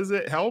and how does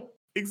it help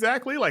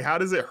exactly? Like, how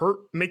does it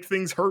make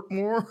things hurt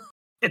more?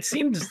 It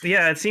seems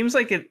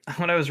like it,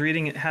 when I was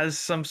reading, it has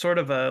some sort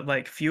of a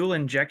like fuel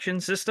injection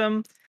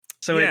system.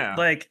 So Yeah. it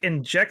like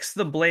injects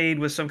the blade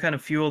with some kind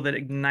of fuel that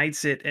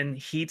ignites it and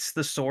heats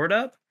the sword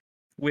up,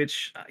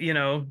 which,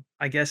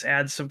 I guess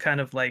adds some kind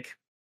of like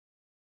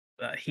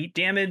heat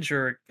damage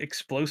or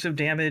explosive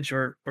damage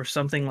or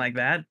something like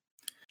that.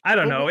 I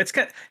don't know. It's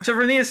so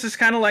for me, it's just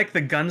kind of like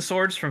the gun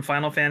swords from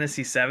Final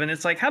Fantasy VII.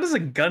 It's like, how does a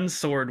gun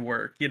sword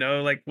work?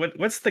 Like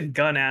what's the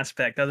gun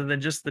aspect other than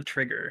just the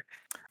trigger?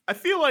 I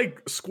feel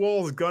like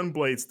Squall's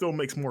Gunblade still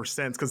makes more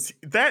sense because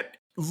that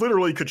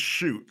literally could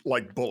shoot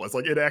like bullets.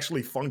 Like it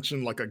actually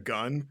functioned like a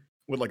gun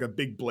with like a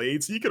big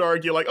blade. So you could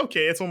argue like,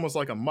 okay, it's almost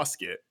like a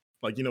musket,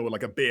 like with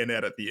like a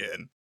bayonet at the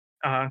end,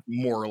 Uh,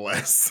 more or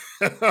less.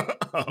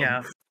 um,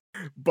 yeah.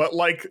 but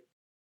like,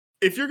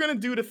 if you're gonna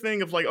do the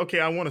thing of like, okay,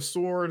 I want a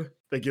sword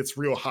that gets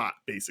real hot,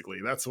 basically,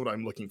 that's what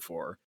I'm looking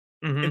for.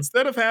 Hmm.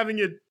 Instead of having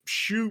it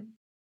shoot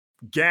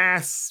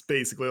gas,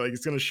 basically, like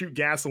it's gonna shoot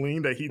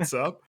gasoline that heats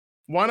up.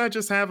 Why not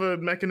just have a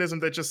mechanism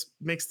that just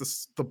makes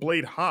the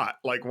blade hot?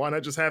 Like, why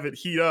not just have it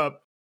heat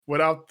up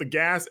without the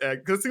gas?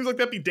 Because it seems like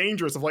that'd be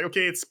dangerous. Of like,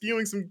 okay, it's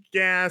spewing some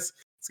gas,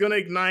 it's gonna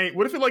ignite.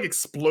 What if it like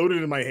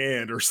exploded in my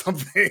hand or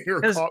something, or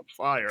Because caught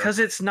fire? because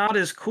it's not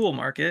as cool,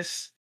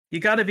 Marcus. You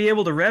got to be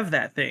able to rev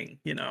that thing,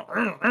 you know.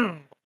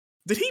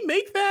 Did he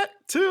make that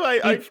too?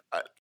 He,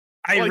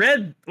 I Like,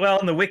 read well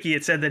in the wiki.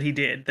 It said that he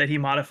did that. He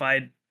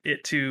modified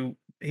it to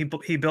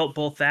he built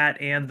both that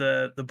and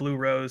the Blue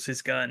Rose,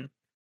 his gun.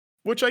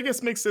 which I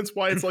guess makes sense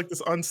why it's like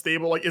this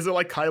unstable. Like, is it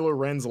like Kylo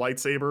Ren's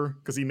lightsaber?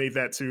 Because he made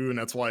that too, and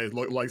that's why it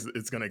looks like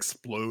it's gonna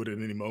explode at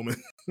any moment.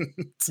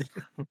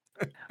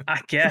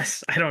 I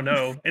guess I don't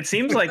know. It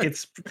seems like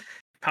it's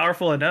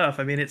powerful enough.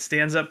 I mean, it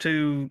stands up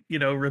to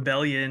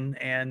rebellion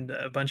and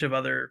a bunch of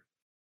other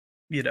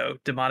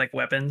demonic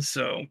weapons.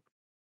 So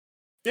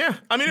Yeah,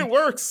 I mean it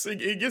works. It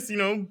gets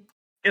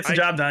gets the I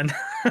job done.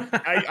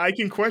 I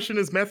can question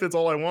his methods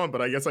all I want,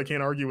 but I guess I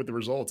can't argue with the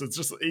results. It's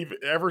just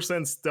ever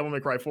since Devil May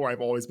Cry 4,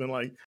 I've always been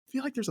like, I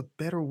feel like there's a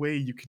better way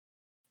you could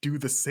do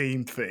the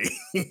same thing.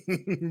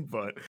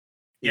 But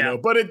Yeah,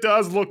 but it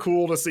does look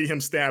cool to see him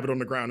stab it on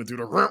the ground and do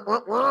the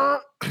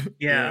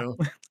yeah.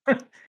 I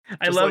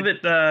just love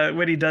like it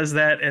when he does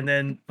that, and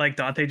then like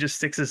Dante just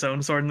sticks his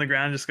own sword in the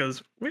ground, and just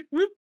goes whoop,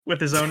 whoop, with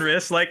his own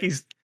wrist, like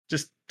he's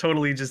just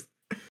totally just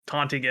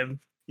taunting him.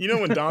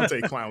 when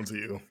Dante clowns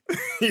you,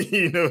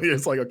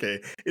 it's like,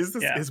 okay,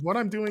 Yeah, is what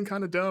I'm doing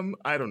kind of dumb?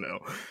 I don't know.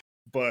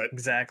 But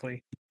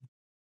exactly.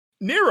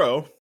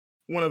 Nero,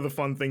 one of the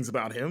fun things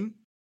about him,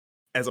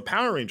 as a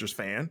Power Rangers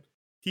fan,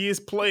 he is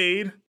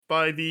played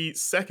by the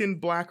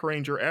second Black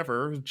Ranger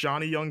ever,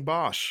 Johnny Young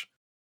Bosch,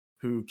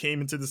 who came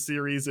into the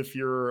series. If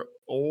you're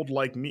old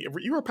like me, were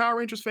you a Power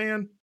Rangers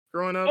fan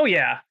growing Oh up?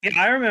 yeah, yeah.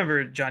 I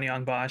remember Johnny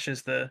Ong Bosch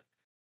as the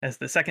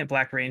second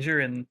Black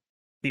Ranger in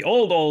the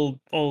old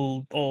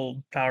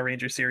Power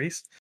Ranger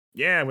series.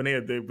 Yeah, when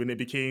they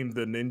became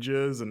the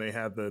ninjas and they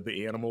had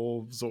the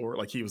animal Zord,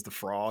 like he was the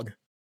frog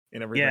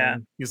and Yeah,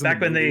 everything. He was in the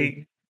back when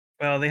movie,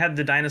 they had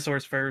the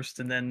dinosaurs first,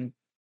 and then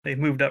they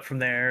moved up from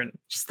there. And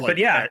just but like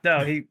yeah,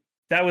 no,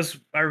 that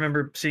was I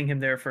remember seeing him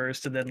there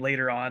first, and then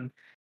later on,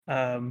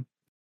 um,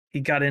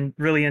 he got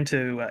really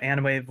into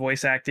anime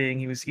voice acting.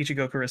 He was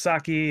Ichigo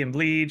Kurosaki in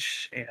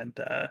Bleach, and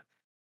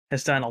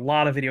has done a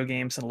lot of video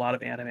games and a lot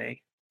of anime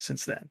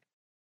since then.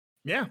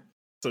 yeah.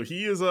 So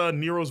he is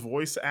Nero's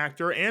voice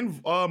actor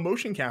and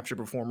motion capture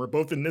performer,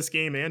 both in this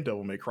game and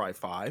Devil May Cry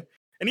 5.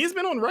 And he's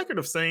been on record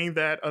of saying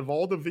that of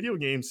all the video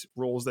games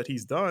roles that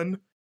he's done,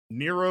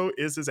 Nero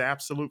is his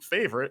absolute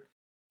favorite,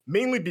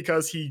 mainly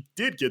because he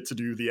did get to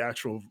do the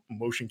actual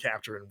motion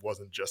capture and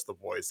wasn't just the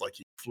voice. Like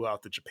he flew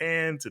out to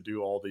Japan to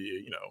do all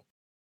the,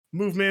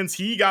 movements.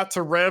 He got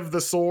to rev the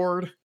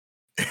sword,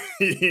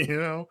 you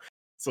know,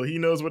 so he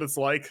knows what it's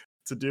like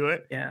to do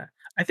it. Yeah.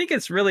 I think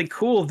it's really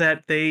cool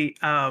that they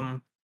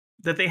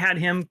had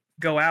him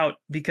go out,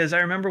 because I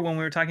remember when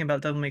we were talking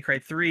about Devil May Cry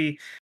 3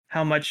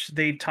 how much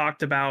they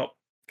talked about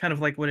kind of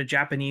like what a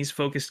Japanese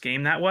focused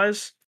game that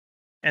was,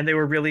 and they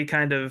were really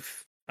kind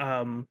of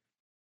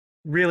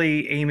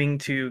really aiming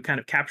to kind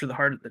of capture the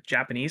heart of the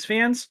Japanese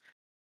fans.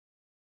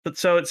 But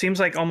so it seems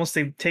like almost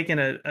they've taken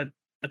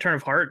a turn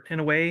of heart in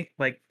a way,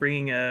 like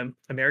bringing a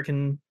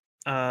American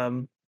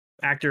um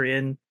actor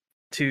in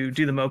to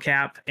do the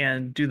mocap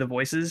and do the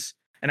voices.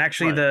 And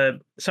actually,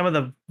 Right. some of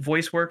the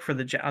voice work for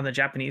on the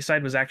Japanese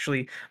side was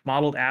actually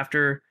modeled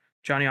after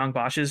Johnny Ong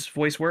Bosch's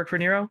voice work for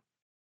Nero.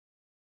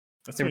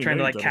 That's They when were you know trying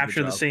to you've like done a good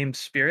capture the job. same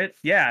spirit.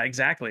 Yeah,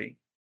 exactly.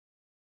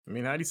 I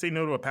mean, how do you say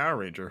no to a Power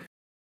Ranger?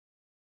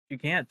 You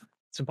can't.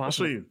 It's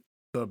impossible. Especially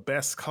the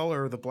best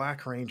color, the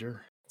Black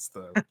Ranger. It's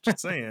the just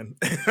saying.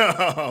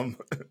 um,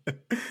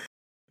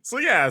 so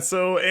yeah,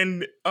 so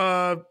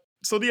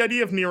the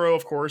idea of Nero,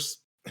 of course,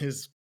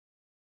 his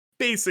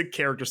basic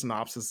character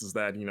synopsis is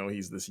that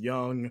he's this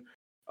young,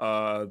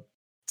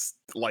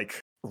 like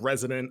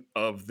resident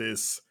of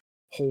this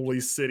holy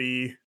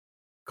city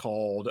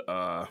called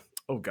oh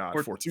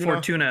god, Fortuna,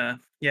 Fortuna.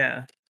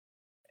 Yeah.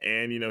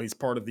 and he's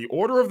part of the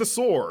Order of the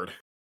Sword.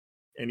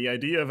 And the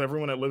idea of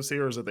everyone that lives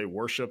here is that they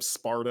worship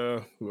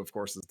Sparta, who of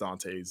course is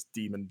Dante's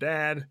demon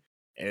dad,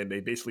 and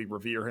they basically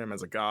revere him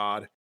as a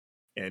god.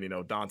 And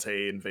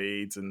Dante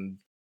invades, and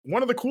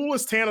one of the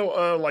coolest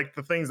like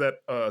the things that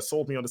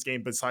sold me on this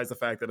game, besides the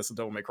fact that it's a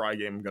Devil May Cry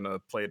game, I'm gonna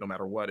play it no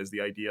matter what, is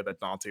the idea that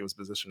Dante was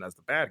positioned as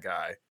the bad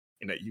guy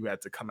and that you had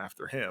to come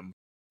after him.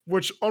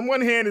 Which, on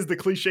one hand, is the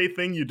cliche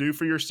thing you do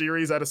for your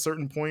series at a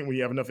certain point when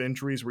you have enough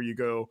entries where you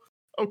go,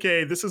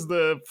 okay, this is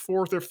the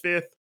fourth or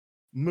fifth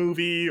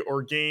movie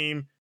or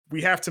game.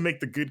 We have to make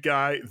the good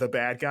guy the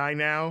bad guy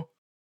now.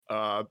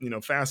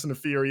 Fast and the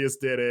Furious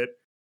did it.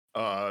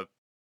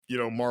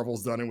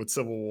 Marvel's done it with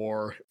Civil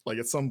War. Like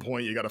at some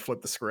point, you got to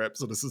flip the script.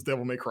 So this is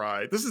Devil May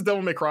Cry. This is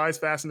Devil May Cry's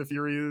Fast and the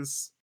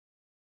Furious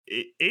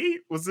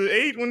eight. Was it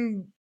eight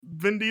when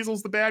Vin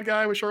Diesel's the bad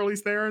guy with Charlize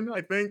Theron?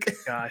 I think.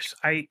 Gosh,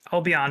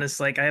 I'll be honest,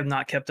 like I have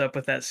not kept up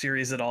with that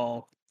series at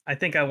all. I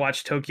think I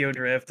watched Tokyo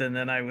Drift and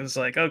then I was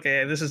like,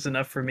 okay, this is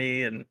enough for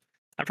me, and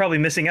I'm probably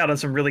missing out on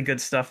some really good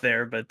stuff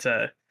there, but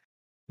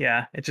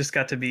yeah, it just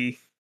got to be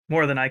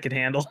more than I could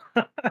handle.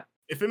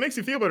 If it makes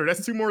you feel better,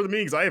 that's two more than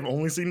me because I have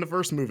only seen the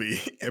first movie,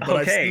 but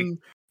I've Okay. seen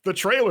the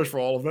trailers for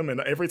all of them, and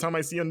every time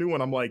I see a new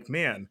one, I'm like,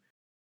 man,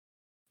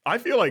 I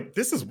feel like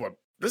this is what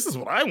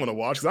I want to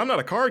watch because I'm not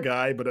a car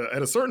guy, but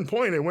at a certain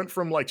point, it went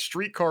from like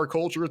streetcar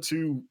culture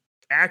to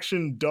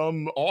action,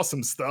 dumb,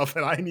 awesome stuff,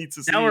 and I need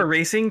to see. Now we're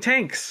racing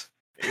tanks.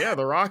 Yeah,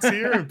 The Rock's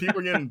here, and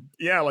people getting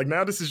like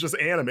now this is just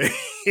anime.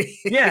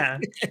 Yeah.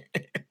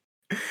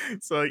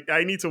 So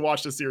I need to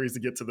watch the series to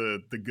get to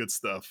the good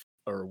stuff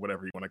or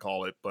whatever you want to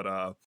call it, but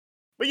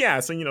yeah,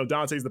 so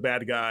Dante's the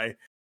bad guy.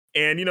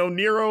 And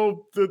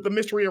Nero, the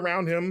mystery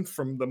around him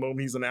from the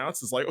moment he's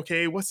announced is like,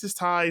 okay, what's his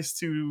ties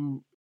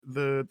to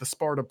the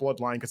Sparta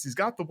bloodline? Because he's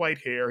got the white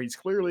hair, he's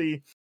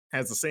clearly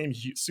has the same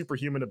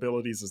superhuman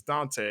abilities as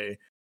Dante.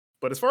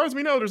 But as far as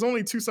we know, there's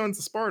only two sons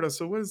of Sparta.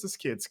 So what is this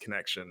kid's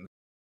connection?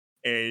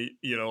 And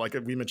like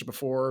we mentioned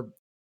before,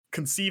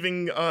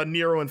 conceiving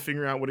Nero and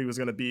figuring out what he was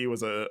going to be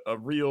was a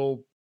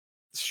real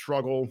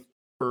struggle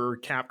for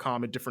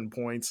Capcom at different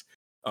points.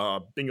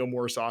 Bingo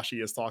Morisashi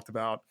has talked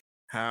about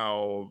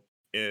how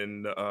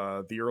in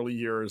the early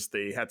years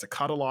they had to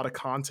cut a lot of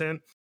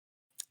content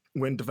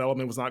when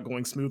development was not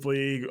going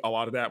smoothly. A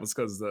lot of that was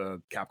because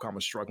the Capcom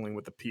was struggling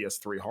with the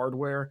PS3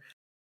 hardware,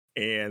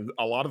 and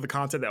a lot of the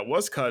content that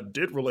was cut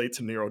did relate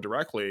to Nero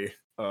directly.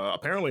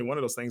 Apparently one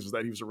of those things was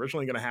that he was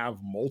originally going to have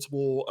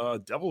multiple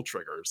devil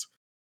triggers,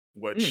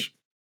 which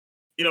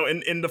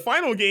in the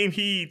final game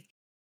he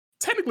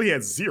technically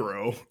had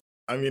zero.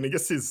 I mean, I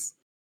guess his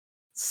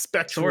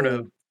spectral Sort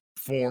of.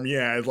 form,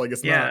 it's like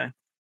it's not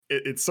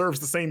it serves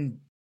the same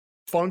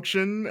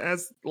function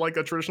as like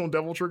a traditional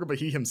devil trigger, but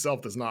he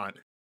himself does not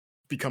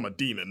become a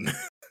demon.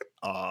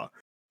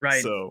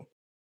 Right. So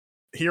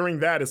hearing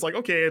that, it's like,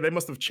 okay, they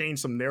must have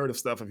changed some narrative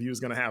stuff if he was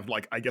going to have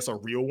like, I guess, a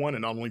real one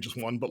and not only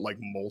just one, but like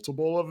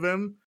multiple of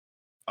them.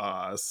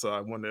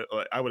 So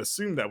I would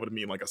assume that would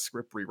mean like a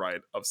script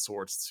rewrite of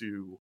sorts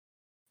to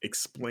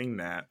explain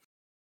that.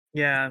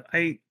 Yeah,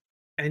 I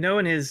know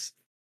in his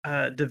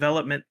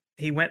development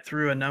he went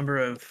through a number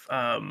of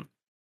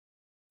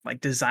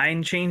like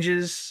design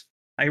changes.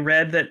 I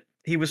read that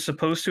he was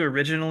supposed to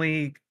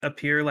originally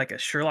appear like a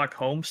Sherlock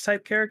Holmes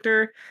type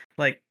character,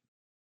 like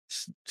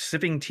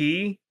sipping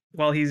tea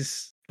while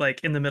he's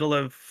like in the middle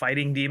of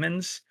fighting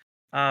demons.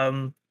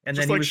 And Just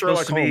then like he was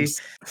Sherlock supposed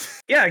to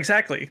Holmes. be Yeah,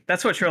 exactly.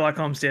 That's what Sherlock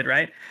Holmes did,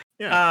 right?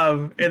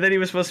 Yeah. And then he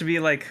was supposed to be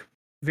like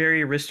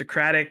very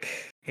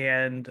aristocratic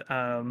and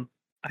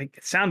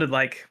it sounded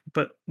like,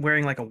 but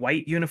wearing like a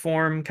white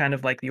uniform, kind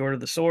of like the Order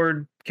of the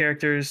Sword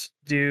characters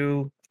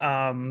do.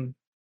 So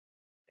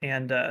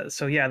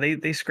yeah,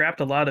 they scrapped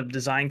a lot of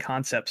design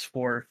concepts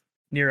for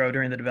Nero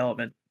during the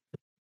development.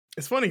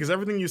 It's funny because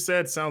everything you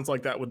said sounds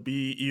like that would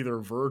be either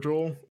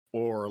Virgil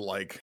or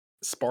like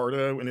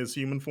Sparta in his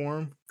human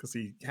form, because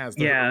he has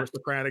the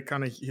aristocratic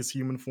kind of his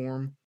human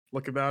form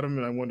look about him.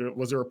 And I wonder,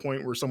 was there a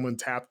point where someone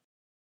tapped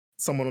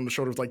someone on the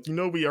shoulder, was like,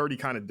 we already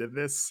kind of did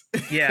this?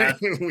 Yeah.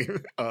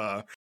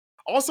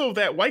 Also,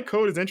 that white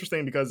coat is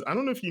interesting because I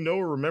don't know if you know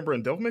or remember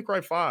in Devil May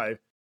Cry 5,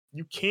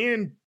 you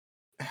can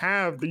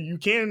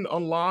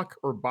unlock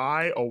or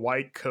buy a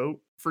white coat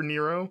for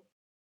Nero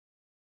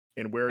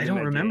and wear it. I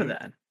don't remember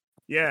that.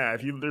 Yeah,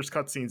 there's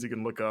cutscenes you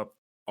can look up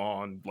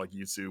on like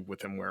YouTube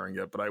with him wearing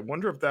it, but I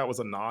wonder if that was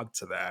a nod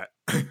to that.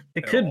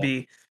 It could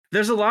be.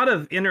 There's a lot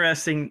of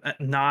interesting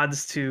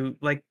nods to,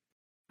 like,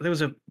 there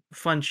was a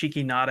fun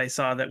cheeky nod I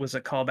saw that was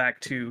a callback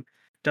to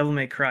Devil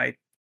May Cry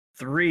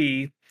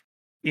 3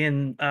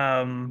 in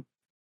the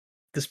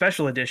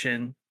special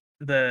edition.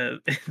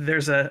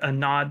 There's a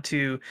nod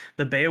to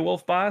the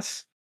Beowulf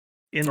boss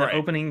in the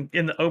opening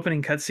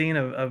cutscene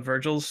of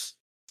Virgil's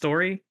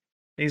story.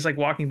 He's like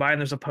walking by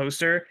and there's a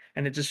poster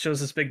and it just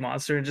shows this big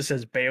monster and just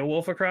says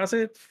Beowulf across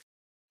it,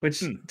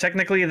 which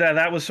technically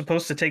that was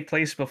supposed to take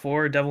place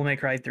before Devil May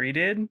Cry 3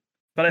 did.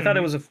 But I thought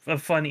it was a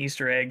fun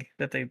Easter egg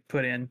that they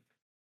put in.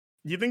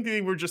 You think they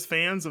were just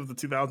fans of the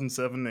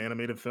 2007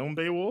 animated film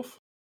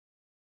Beowulf?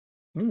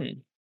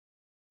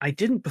 I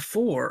didn't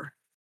before,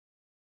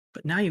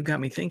 but now you've got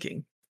me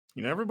thinking.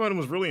 Everybody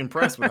was really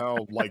impressed with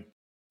how like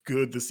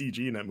good the CG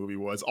in that movie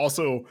was.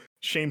 Also,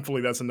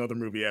 shamefully, that's another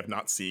movie I've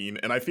not seen,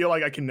 and I feel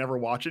like I can never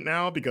watch it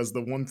now because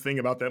the one thing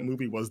about that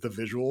movie was the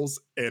visuals,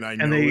 and I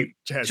know they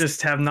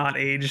just have not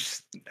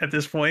aged at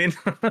this point.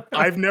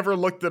 I've never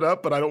looked it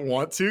up, but I don't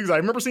want to because I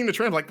remember seeing the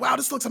trailer, like, wow,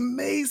 this looks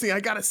amazing. I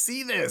gotta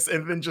see this,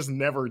 and then just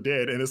never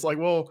did. And it's like,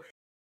 well,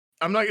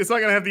 it's not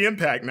gonna have the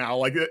impact now.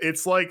 Like,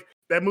 it's like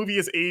that movie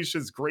has aged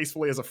as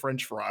gracefully as a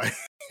French fry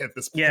at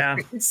this point. Yeah.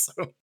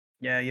 So.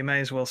 Yeah, you might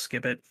as well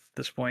skip it at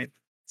this point.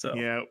 So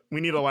yeah,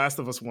 we need a Last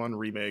of Us 1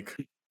 remake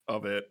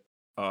of it,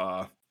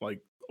 like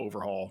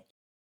overhaul.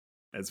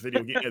 as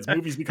movies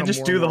And become just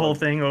more do and the more whole like,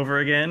 thing over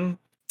again.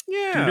 Due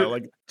yeah, to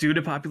like due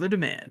to popular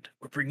demand,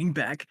 we're bringing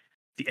back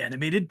the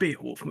animated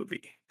Beowulf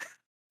movie.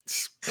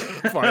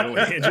 finally,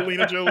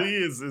 Angelina Jolie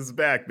is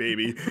back,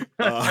 baby.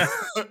 Uh,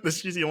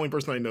 she's the only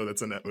person I know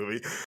that's in that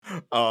movie.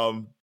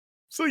 Um,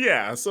 so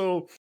yeah,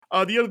 so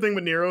the other thing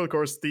with Nero, of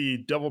course, the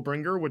Devil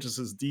Bringer, which is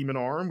his demon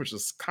arm, which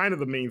is kind of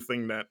the main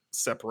thing that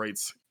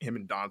separates him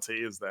and Dante,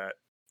 is that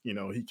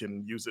he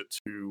can use it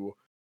to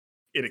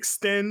it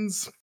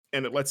extends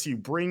and it lets you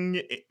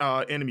bring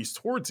enemies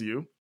towards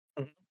you,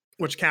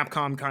 which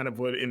Capcom kind of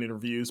would in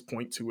interviews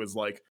point to as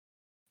like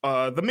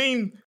the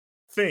main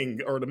thing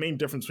or the main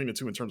difference between the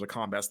two in terms of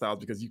combat styles,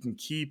 because you can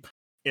keep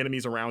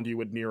enemies around you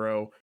with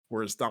Nero,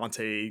 whereas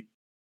Dante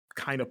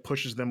kind of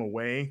pushes them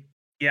away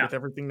Yeah, with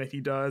everything that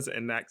he does,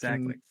 and that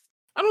exactly. can,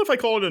 I don't know if I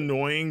call it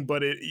annoying,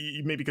 but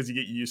maybe because you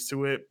get used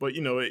to it. But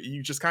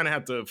you just kind of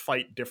have to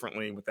fight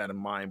differently with that in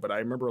mind. But I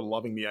remember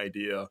loving the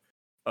idea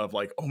of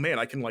like, oh man,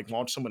 I can like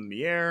launch someone in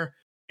the air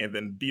and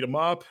then beat them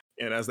up,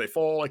 and as they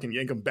fall, I can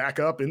yank them back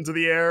up into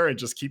the air and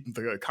just keep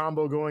the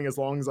combo going as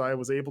long as I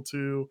was able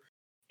to.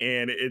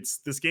 And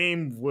this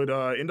game would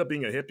end up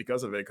being a hit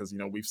because of it, because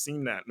we've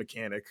seen that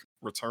mechanic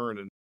return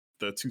in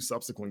the two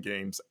subsequent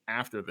games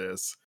after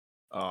this.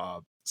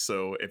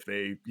 So if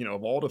they,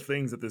 of all the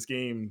things that this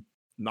game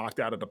knocked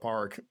out of the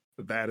park,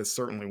 that is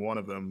certainly one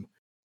of them.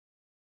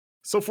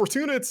 So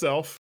Fortuna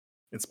itself,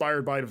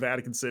 inspired by the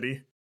Vatican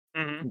City,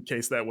 Hmm. in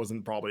case that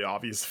wasn't probably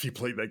obvious if you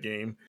played that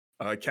game,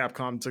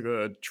 Capcom took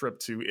a trip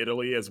to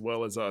Italy as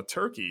well as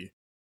Turkey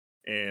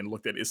and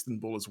looked at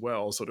Istanbul as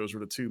well. So those were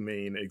the two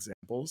main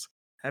examples.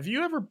 Have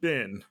you ever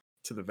been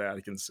to the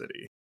Vatican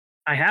City?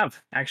 I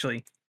have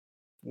actually.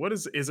 What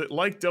is it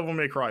like Devil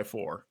May Cry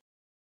 4?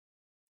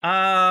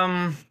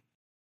 Um,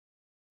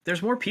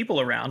 there's more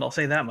people around. I'll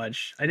say that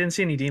much. I didn't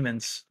see any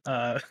demons.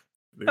 At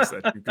least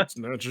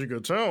that you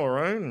could tell,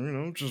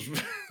 right?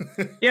 Just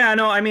Yeah,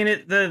 no, I mean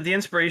the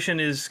inspiration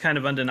is kind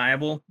of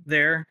undeniable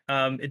there.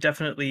 It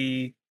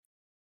definitely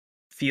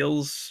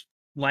feels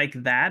like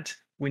that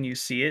when you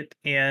see it,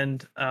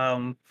 and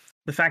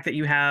the fact that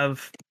you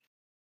have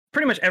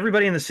pretty much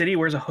everybody in the city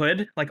wears a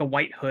hood, like a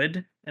white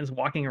hood, and is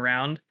walking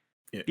around,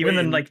 yeah. even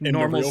Wait, than like in the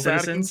normal real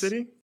Vatican citizens.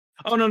 City?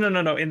 Oh no,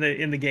 in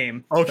the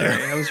game. Okay.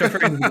 Sorry, I was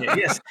referring to the game.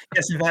 Yes,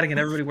 yes, in Vatican,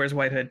 everybody wears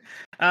white hood.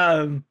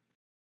 Um,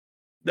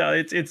 no,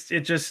 it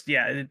just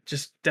yeah, it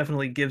just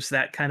definitely gives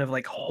that kind of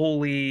like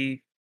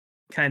holy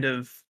kind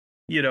of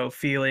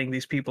feeling.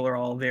 These people are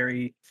all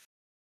very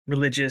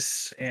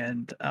religious,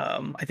 and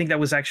I think that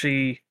was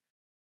actually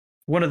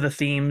one of the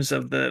themes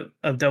of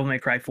Devil May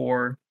Cry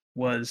 4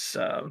 was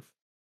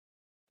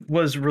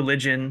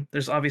religion.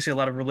 There's obviously a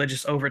lot of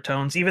religious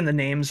overtones. Even the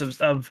names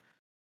of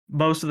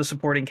most of the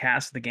supporting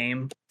cast of the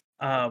game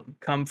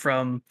come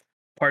from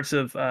parts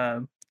of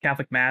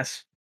Catholic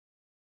Mass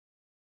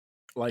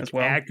as Like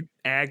well.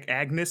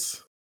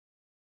 Agnes,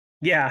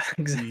 Yeah,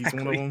 he's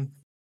one of exactly. them.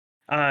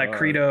 Uh,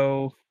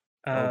 Credo, oh,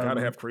 gotta um,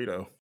 have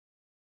Credo.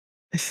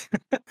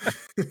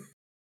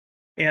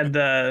 and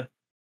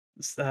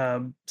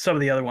some of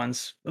the other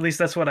ones. At least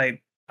that's what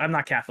I'm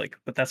not Catholic,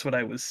 but that's what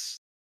I was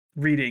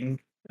reading.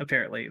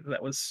 Apparently,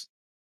 that was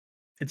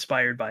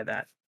inspired by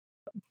that.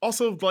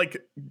 Also, like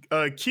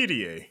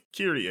Kyrie,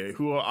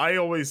 who I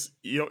always,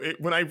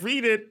 when I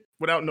read it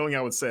without knowing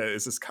I would say it,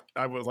 it's just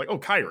I was like, oh,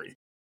 Kyrie.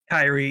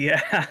 Kyrie,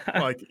 yeah.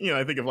 Like,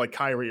 I think of like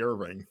Kyrie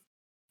Irving.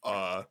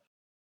 Uh,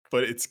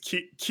 but it's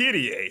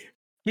Kyrie.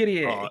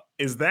 Kyrie.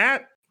 Is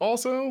that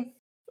also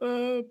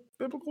a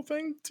biblical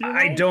thing to your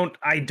I knowledge? don't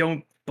I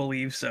don't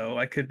believe so.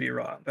 I could be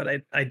wrong, but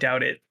I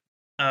doubt it.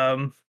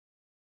 Um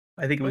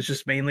I think it was Okay.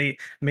 just mainly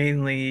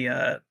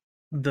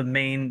the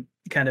main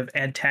kind of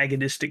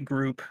antagonistic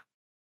group,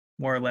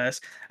 more or less.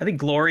 I think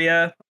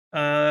Gloria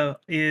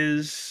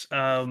is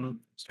I was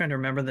trying to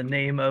remember the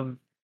name of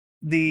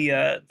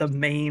the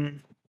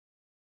main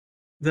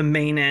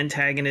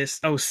antagonist.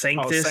 Oh, Oh,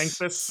 Sanctus.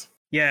 Sanctus.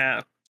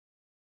 Yeah,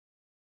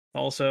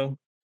 also.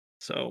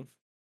 So,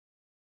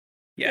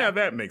 Yeah, yeah.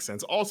 that makes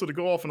sense. Also, to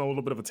go off on a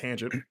little bit of a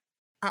tangent,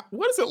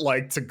 what is it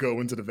like to go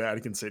into the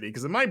Vatican City?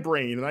 Because in my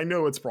brain, and I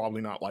know it's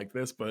probably not like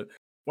this, but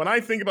when I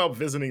think about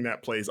visiting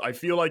that place, I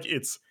feel like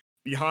it's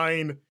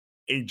behind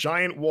a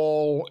giant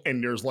wall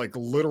and there's like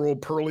literal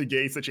pearly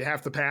gates that you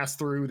have to pass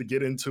through to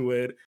get into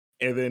it.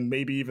 And then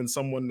maybe even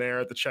someone there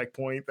at the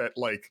checkpoint that,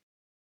 like,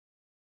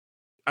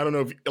 I don't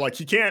know if, like,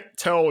 he can't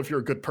tell if you're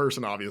a good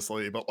person,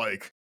 obviously, but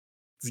like,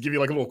 to give you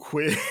like a little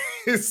quiz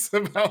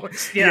about,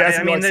 he Yeah, asks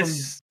I you mean like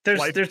some there's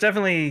life. there's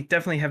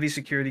definitely heavy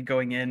security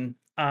going in.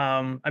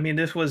 I mean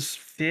this was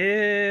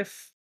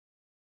fifth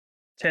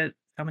 10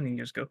 how many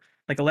years ago?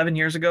 Like 11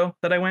 years ago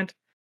that I went.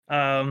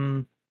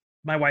 Um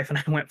my wife and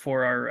I went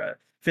for our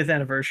 5th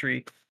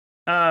anniversary.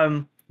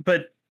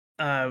 But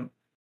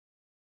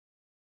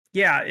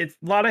yeah, it's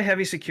a lot of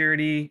heavy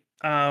security.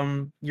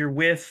 You're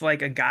with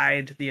like a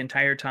guide the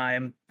entire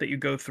time that you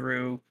go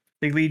through.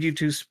 They lead you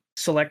to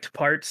select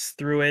parts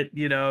through it.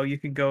 You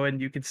could go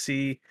and you could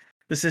see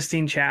the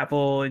Sistine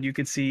Chapel, and you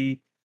could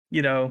see,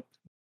 some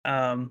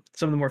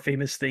of the more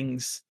famous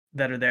things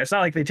that are there. It's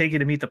not like they take you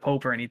to meet the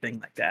Pope or anything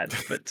like that.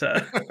 But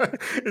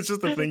It's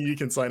just a thing you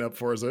can sign up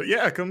for. So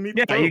yeah, come meet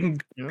the yeah, you Pope. can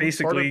Part of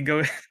basically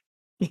go.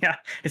 Yeah,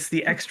 it's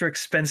the extra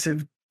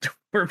expensive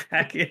tour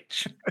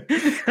package.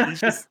 he's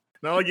just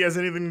not like he has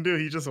anything to do.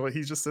 He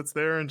just sits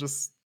there and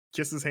just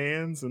kisses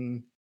hands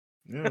and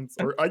yeah,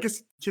 or I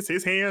guess kiss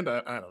his hand.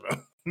 I don't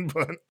know,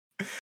 but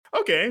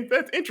okay,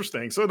 that's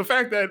interesting. So the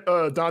fact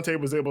that Dante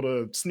was able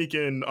to sneak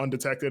in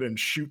undetected and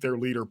shoot their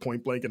leader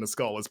point blank in the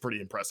skull is pretty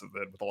impressive.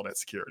 Then with all that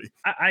security.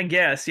 I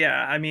guess,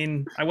 yeah. I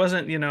mean, I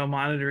wasn't,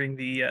 monitoring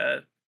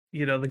the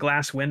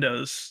glass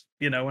windows,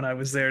 when I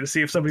was there to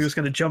see if somebody was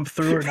going to jump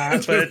through or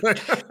not. But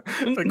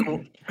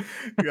cool.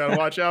 You gotta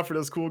watch out for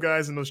those cool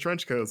guys in those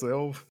trench coats.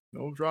 They'll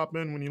drop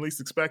in when you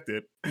least expect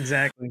it.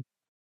 Exactly.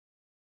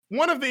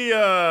 One of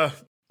the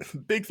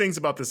big things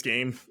about this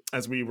game,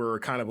 as we were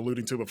kind of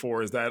alluding to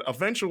before, is that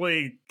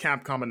eventually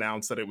Capcom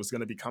announced that it was going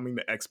to be coming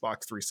to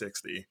Xbox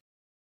 360.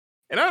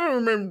 And I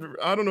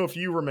don't know if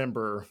you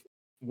remember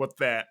what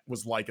that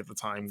was like at the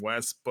time,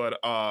 Wes, but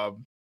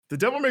the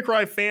Devil May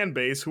Cry fan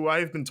base, who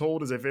I've been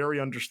told is a very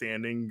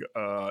understanding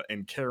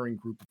and caring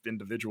group of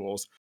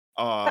individuals,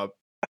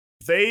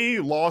 they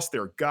lost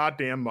their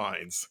goddamn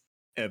minds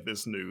at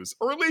this news.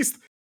 Or at least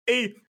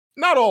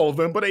not all of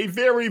them, but a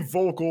very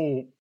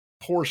vocal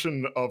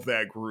portion of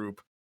that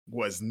group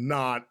was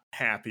not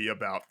happy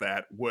about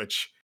that,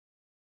 which,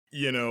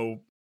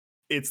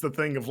 it's the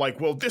thing of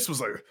like, well,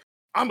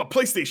 I'm a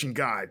PlayStation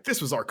guy.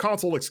 This was our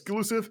console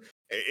exclusive,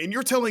 and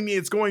you're telling me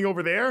it's going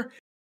over there?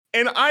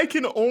 And I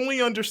can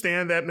only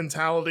understand that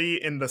mentality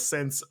in the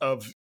sense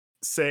of,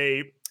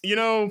 say,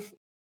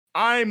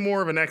 I'm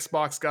more of an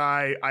Xbox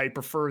guy. I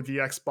prefer the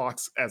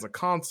Xbox as a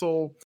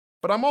console,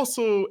 but I'm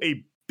also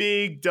a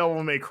big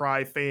Devil May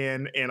Cry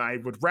fan, and I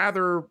would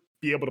rather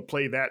be able to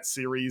play that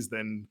series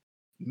than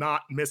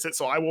not miss it.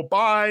 So I will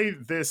buy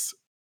this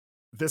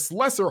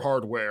lesser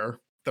hardware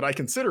that I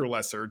consider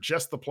lesser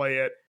just to play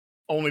it,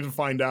 only to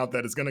find out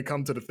that it's going to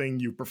come to the thing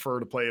you prefer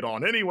to play it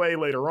on anyway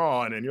later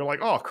on. And you're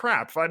like, oh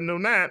crap, if I'd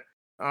known that,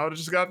 I would have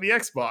just got the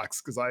Xbox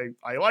because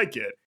I like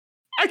it.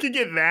 I could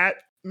get that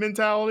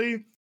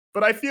mentality,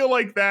 but I feel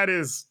like that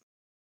is,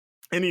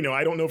 and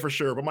I don't know for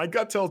sure, but my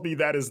gut tells me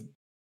that is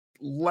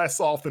less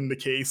often the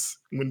case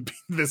when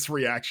this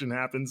reaction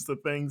happens to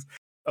things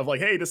of like,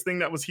 hey, this thing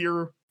that was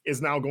here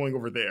is now going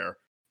over there.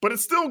 But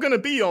it's still going to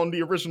be on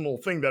the original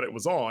thing that it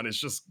was on. It's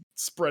just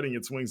spreading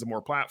its wings to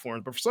more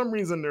platforms. But for some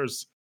reason,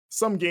 there's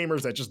some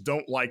gamers that just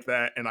don't like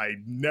that. And I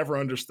never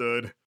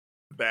understood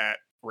that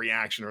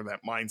reaction or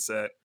that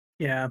mindset.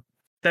 Yeah.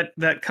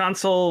 That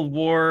console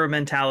war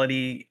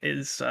mentality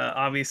is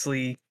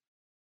obviously,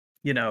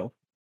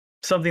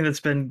 something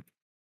that's been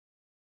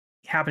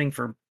happening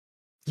for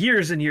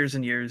years and years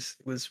and years.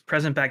 It was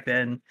present back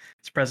then.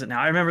 It's present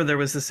now. I remember there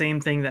was the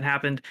same thing that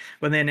happened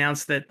when they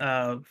announced that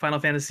Final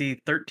Fantasy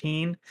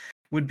 13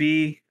 would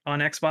be on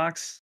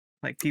Xbox.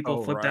 Like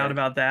people flipped out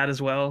about that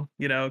as well,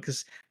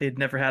 because they'd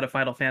never had a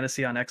Final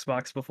Fantasy on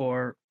Xbox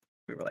before.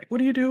 We were like,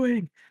 what are you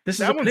doing? This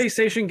is a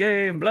PlayStation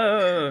game,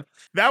 blah.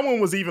 That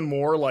one was even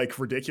more like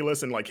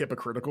ridiculous and like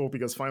hypocritical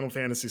because Final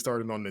Fantasy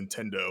started on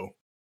Nintendo.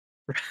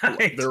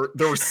 Right.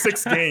 There were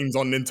 6 games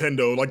on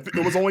Nintendo. Like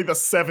it was only the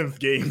 7th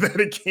game that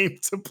it came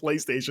to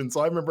PlayStation.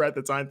 So I remember at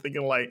the time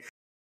thinking like,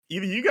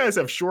 either you guys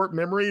have short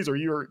memories or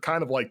you're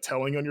kind of like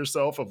telling on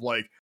yourself of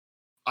like,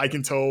 I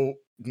can tell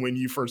when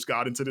you first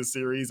got into this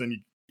series and you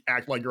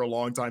act like you're a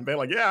long time fan.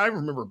 Like, yeah, I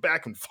remember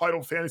back in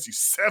Final Fantasy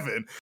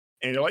 7.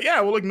 And you're like, yeah,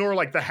 we'll ignore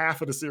like the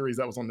half of the series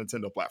that was on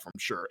Nintendo platform,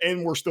 sure.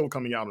 And we're still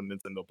coming out on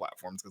Nintendo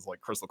platforms because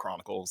like Crystal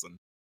Chronicles and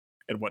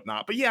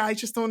whatnot. But yeah, I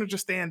just don't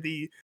understand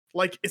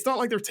it's not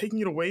like they're taking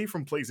it away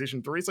from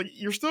PlayStation 3. It's like,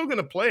 you're still going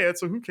to play it.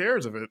 So who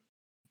cares if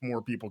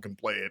more people can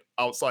play it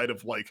outside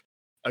of like,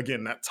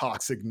 again, that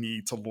toxic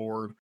need to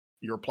lord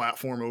your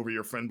platform over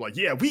your friend. Like,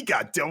 yeah, we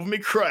got Devil May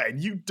Cry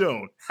and you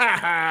don't. Ha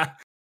ha.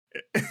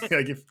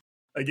 Like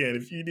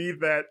if you need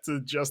that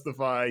to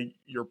justify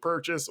your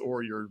purchase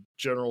or your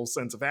general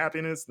sense of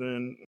happiness,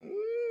 then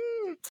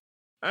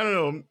I don't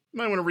know,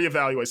 might want to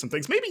reevaluate some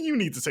things. Maybe you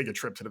need to take a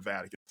trip to the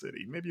Vatican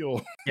City. Maybe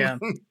you'll... Yeah.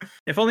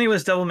 If only it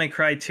was Devil May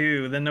Cry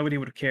 2, then nobody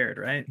would have cared,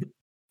 right?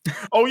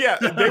 Oh, yeah.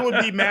 They would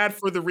be mad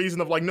for the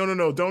reason of like,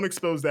 no, don't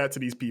expose that to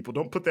these people.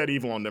 Don't put that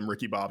evil on them,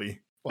 Ricky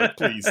Bobby. Like,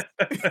 please.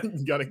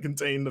 You got to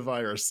contain the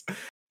virus.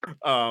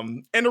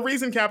 And the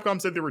reason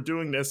Capcom said they were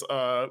doing this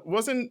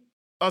wasn't,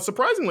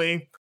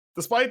 surprisingly,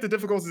 despite the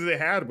difficulties they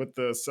had with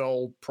the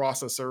cell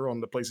processor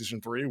on the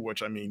PlayStation 3,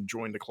 which, I mean,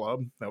 joined the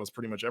club. That was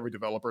pretty much every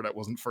developer that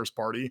wasn't first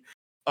party.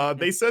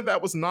 They said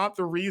that was not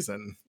the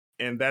reason,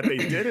 and that they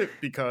did it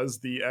because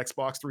the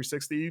Xbox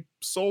 360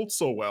 sold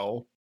so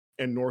well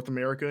in North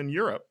America and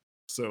Europe.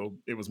 So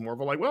it was more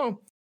of a like,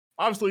 well,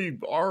 obviously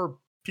our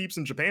peeps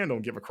in Japan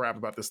don't give a crap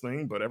about this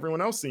thing, but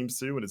everyone else seems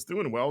to, and it's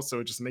doing well,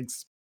 so it just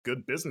makes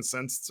good business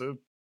sense to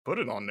put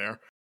it on there.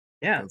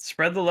 Yeah,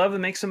 spread the love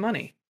and make some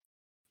money.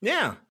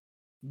 Yeah.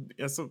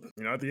 Yeah, so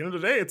at the end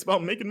of the day, it's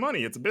about making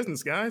money. It's a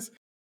business, guys.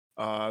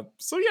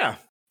 So yeah,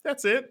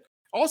 that's it.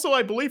 Also,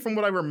 I believe from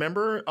what I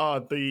remember,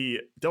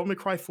 the Devil May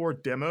Cry 4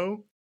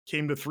 demo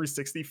came to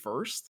 360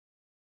 first,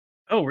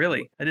 Oh,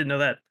 really? I didn't know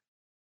that.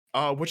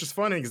 which is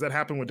funny because that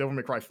happened with Devil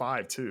May Cry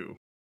 5 too.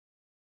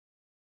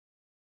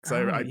 Because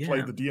Oh, I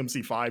played yeah. the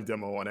DMC5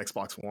 demo on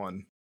Xbox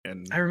One,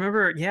 and I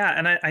remember, yeah,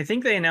 and I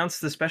think they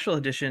announced the special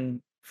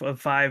edition of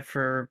 5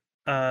 for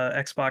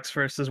Xbox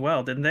first as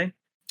well, didn't they?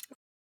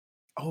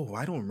 oh,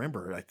 I don't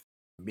remember.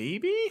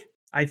 Maybe.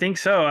 I think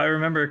so. I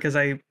remember because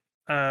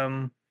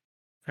um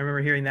I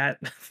remember hearing that,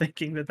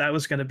 thinking that that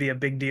was going to be a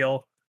big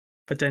deal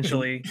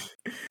potentially.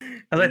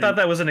 Because I were thought you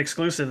that was an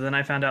exclusive, then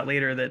I found out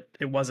later that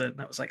it wasn't.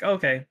 And I was like, "Oh,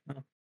 okay,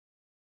 well,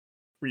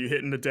 were you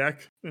hitting the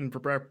deck in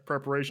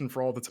preparation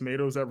for all the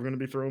tomatoes that were going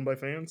to be thrown by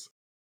fans?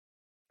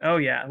 oh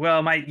yeah."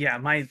 Well, my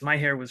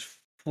hair was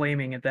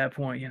flaming at that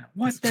point.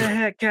 What the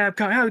heck,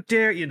 Capcom? How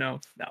dare no,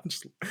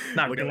 Just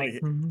not looking really.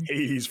 like Mhm.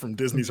 Hades from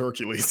Disney's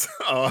Hercules.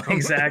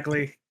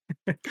 Exactly.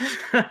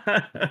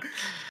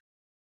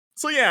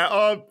 So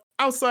yeah,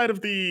 outside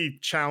of the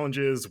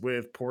challenges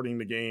with porting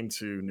the game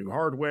to new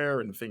hardware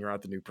and figuring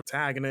out the new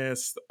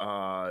protagonist,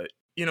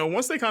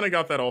 once they kind of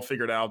got that all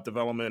figured out,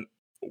 development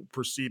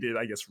proceeded,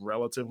 I guess,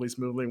 relatively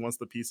smoothly once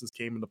the pieces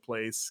came into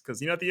place.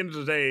 Because at the end of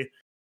the day,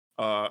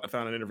 I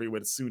found an interview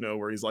with Suno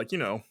where he's like,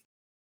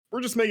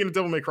 we're just making a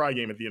Devil May Cry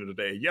game at the end of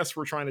the day. Yes,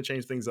 we're trying to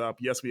change things up.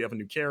 Yes, we have a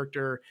new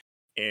character,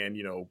 and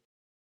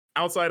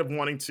outside of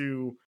wanting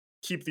to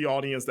keep the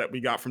audience that we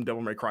got from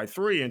Devil May Cry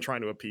 3 and trying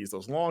to appease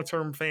those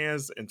long-term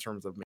fans in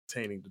terms of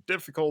maintaining the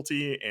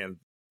difficulty and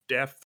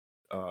depth,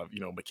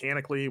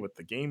 mechanically with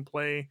the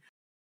gameplay,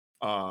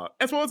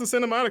 as well as the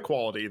cinematic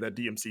quality that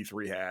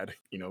DMC3 had,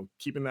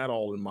 keeping that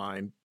all in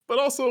mind. But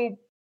also,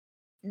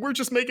 we're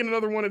just making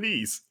another one of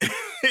these.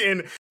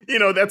 And,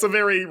 that's a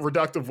very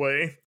reductive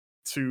way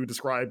to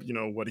describe,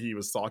 what he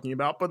was talking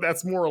about. But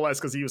that's more or less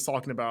because he was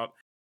talking about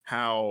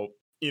how,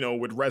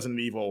 with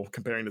Resident Evil,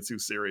 comparing the two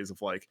series of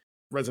like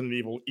Resident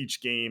Evil,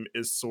 each game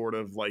is sort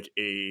of like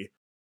a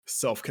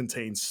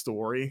self-contained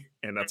story,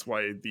 and that's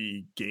why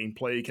the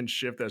gameplay can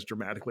shift as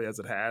dramatically as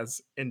it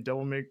has in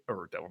Devil May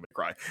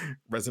Cry,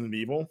 Resident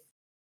Evil.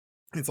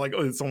 It's like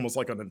it's almost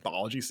like an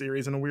anthology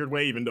series in a weird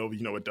way, even though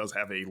it does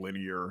have a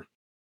linear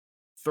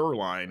through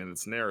line in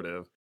its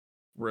narrative.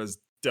 Whereas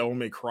Devil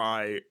May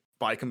Cry,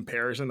 by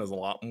comparison, is a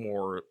lot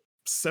more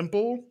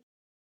simple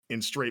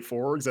and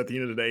straightforward. Because at the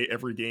end of the day,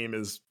 every game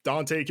is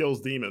Dante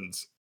kills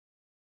demons.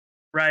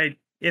 Right.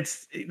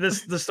 It's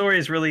this the story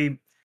is really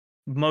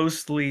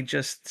mostly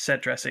just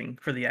set dressing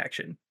for the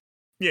action.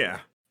 Yeah,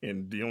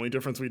 and the only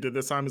difference we did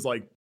this time is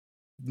like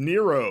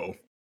Nero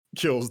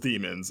kills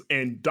demons,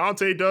 and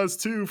Dante does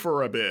too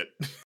for a bit.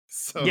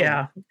 So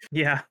Yeah.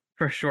 Yeah,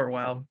 for a short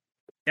while.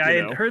 Yeah, I you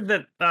had know, heard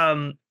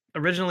that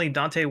originally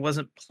Dante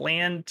wasn't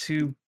planned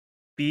to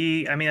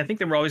be, I mean, I think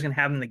they were always going to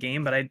have him in the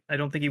game, but I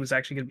don't think he was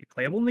actually going to be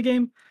playable in the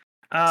game.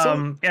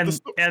 so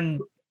the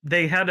And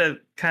they had to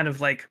kind of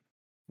like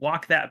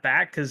walk that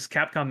back cuz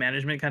Capcom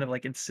management kind of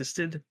like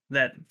insisted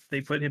that they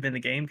put him in the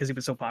game because he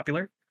was so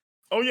popular.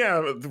 oh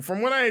yeah,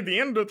 from the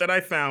end that I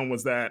found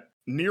was that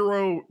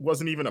Nero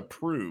wasn't even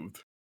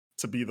approved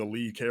to be the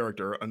lead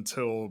character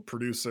until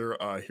producer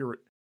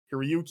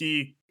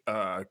Hiroyuki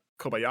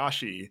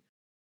Kobayashi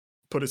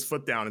put his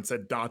foot down and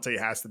said Dante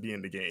has to be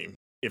in the game.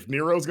 If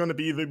Nero's going to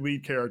be the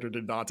lead character,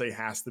 then Dante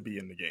has to be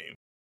in the game.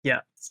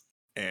 Yeah.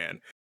 And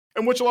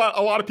which a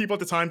lot of people at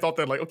the time thought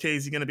that like, okay,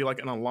 is he going to be like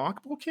an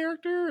unlockable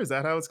character? Is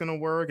that how it's going to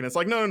work? And it's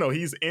like, no,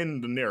 he's in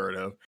the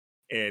narrative.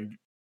 And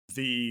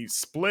the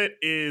split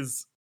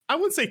is, I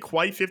wouldn't say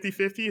quite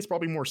 50-50. It's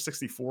probably more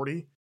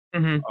 60-40.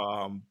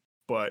 Mhm.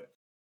 But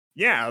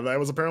yeah, that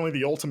was apparently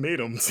the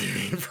ultimatum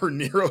for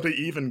Nero to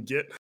even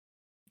get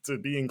to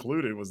be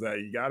included, was that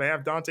you got to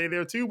have Dante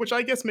there too, which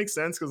I guess makes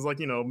sense because like,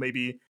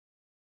 maybe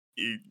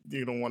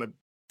you don't want it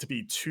to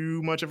be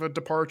too much of a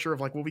departure of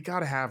like, well, we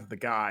got to have the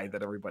guy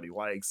that everybody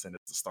likes and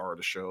it's the star of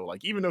the show.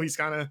 Like, even though he's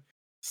kind of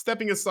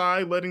stepping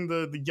aside, letting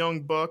the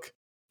young buck,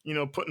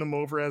 putting him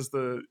over as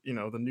the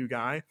the new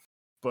guy,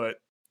 but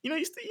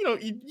you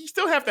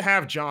still have to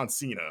have John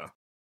Cena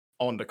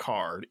on the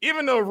card,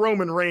 even though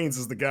Roman Reigns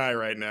is the guy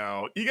right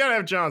now. You got to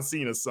have John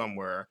Cena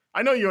somewhere.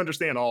 I know you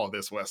understand all of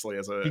this, Wesley,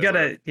 as You a got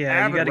to you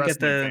avid got to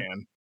get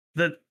wrestling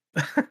fan.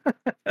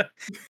 the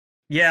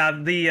yeah,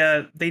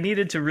 they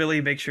needed to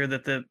really make sure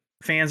that the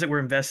fans that were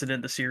invested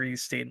in the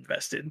series stayed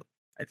invested,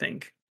 I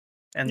think.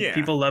 And Yeah.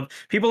 people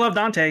love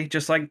Dante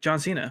just like John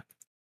Cena,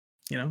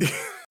 you know?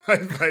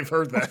 I've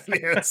heard that.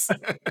 Yes,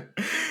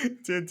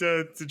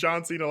 to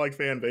John Cena like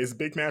fan base,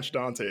 Big Match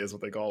Dante is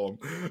what they call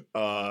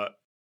him.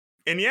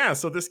 And yeah,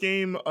 so this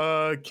game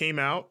came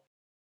out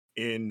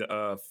in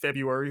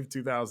February of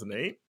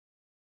 2008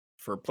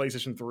 for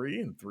PlayStation 3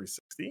 and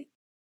 360.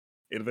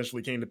 It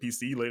eventually came to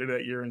PC later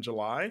that year in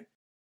July,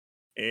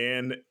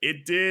 and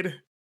it did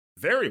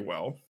very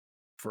well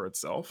for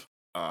itself.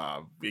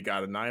 We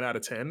got a 9 out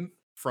of 10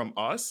 from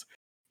us.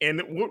 And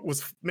what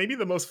was maybe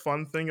the most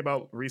fun thing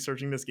about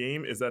researching this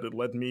game is that it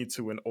led me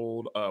to an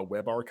old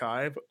web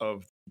archive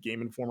of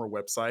Game Informer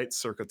website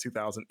circa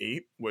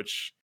 2008,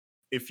 which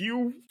if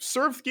you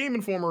surfed Game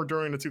Informer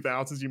during the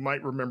 2000s, you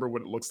might remember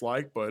what it looks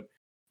like. But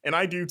and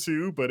I do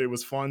too, but it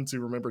was fun to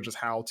remember just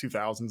how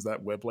 2000s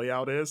that web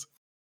layout is.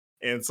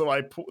 And so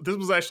this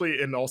was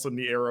actually and also in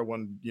the era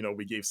when,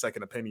 we gave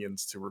second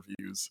opinions to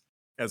reviews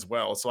as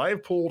well. So I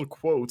have pulled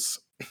quotes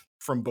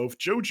from both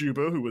Joe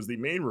Juba, who was the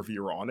main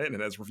reviewer on it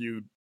and has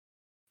reviewed,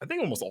 I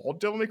think, almost all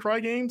Devil May Cry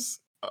games,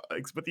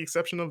 with the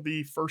exception of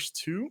the first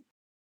two.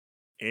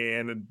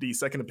 And the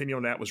second opinion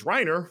on that was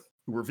Reiner,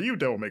 who reviewed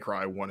Devil May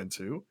Cry 1 and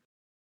 2.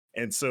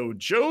 And so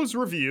Joe's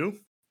review,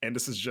 and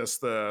this is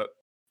just an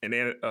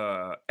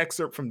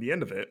excerpt from the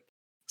end of it,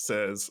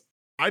 says,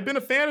 I've been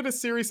a fan of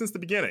this series since the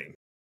beginning,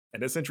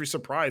 and this entry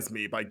surprised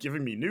me by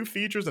giving me new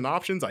features and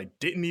options I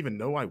didn't even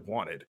know I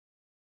wanted.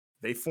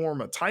 They form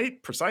a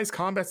tight, precise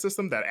combat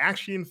system that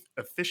action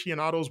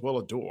aficionados will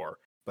adore,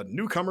 but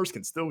newcomers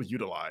can still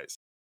utilize.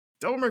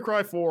 Devil May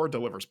Cry 4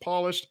 delivers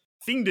polished,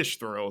 fiendish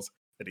thrills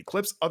that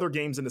eclipse other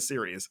games in the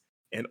series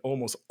and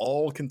almost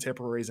all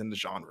contemporaries in the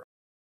genre.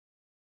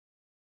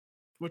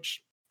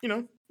 Which,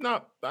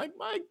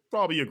 I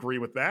probably agree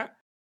with that.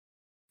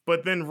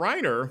 But then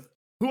Reiner,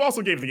 who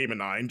also gave the game a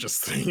 9,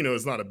 just,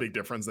 it's not a big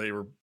difference. They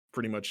were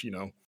pretty much,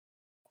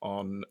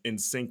 in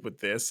sync with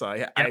this.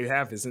 I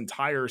have his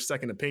entire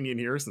second opinion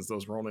here, since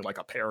those were only like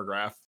a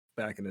paragraph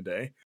back in the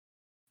day.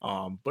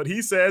 But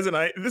he says, and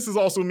this is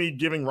also me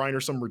giving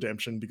Reiner some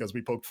redemption because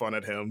we poked fun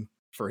at him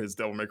for his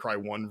Devil May Cry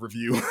 1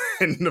 review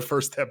in the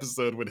first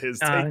episode with his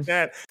Take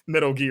That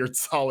Metal Gear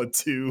Solid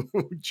 2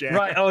 jam.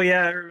 Right. Oh,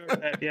 yeah. I remember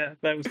that. Yeah,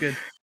 that was good.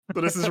 So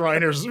this is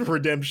Reiner's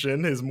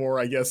redemption, his more,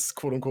 I guess,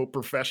 quote-unquote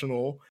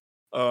professional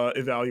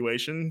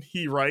evaluation.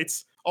 He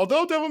writes,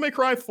 although Devil May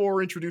Cry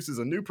 4 introduces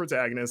a new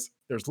protagonist,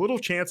 there's little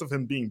chance of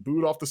him being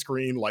booed off the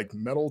screen like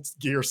Metal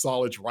Gear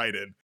Solid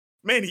Raiden.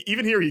 Man,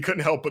 even here, he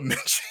couldn't help but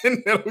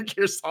mention Metal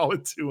Gear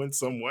Solid 2 in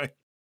some way.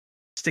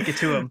 Stick it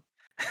to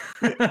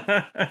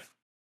him.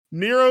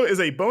 Nero is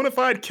a bona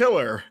fide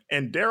killer,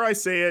 and dare I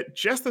say it,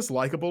 just as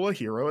likable a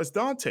hero as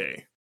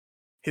Dante.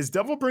 His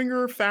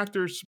Devilbringer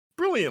factors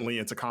brilliantly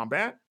into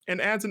combat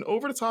and adds an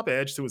over-the-top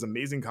edge to his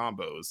amazing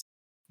combos.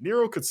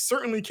 Nero could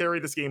certainly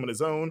carry this game on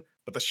his own,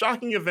 but the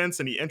shocking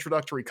events in the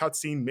introductory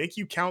cutscene make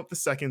you count the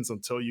seconds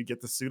until you get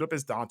to suit up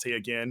as Dante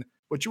again,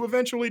 which you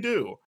eventually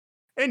do.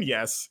 And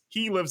yes,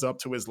 he lives up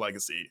to his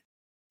legacy.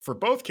 For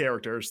both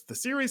characters, the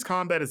series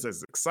combat is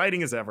as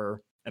exciting as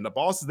ever, and the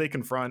bosses they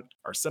confront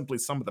are simply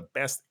some of the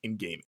best in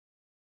gaming.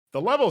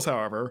 The levels,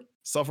 however,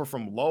 suffer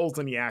from lulls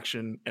in the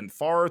action and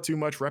far too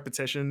much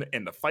repetition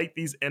and to fight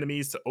these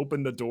enemies to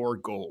open the door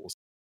goals.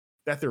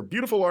 That their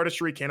beautiful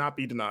artistry cannot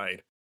be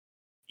denied.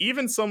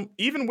 Even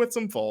with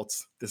some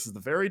faults, this is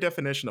the very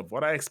definition of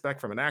what I expect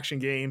from an action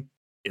game.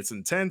 It's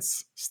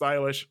intense,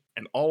 stylish,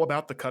 and all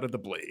about the cut of the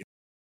blade.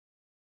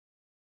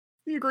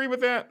 Do you agree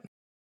with that?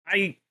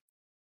 I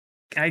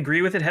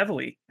agree with it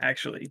heavily,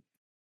 actually.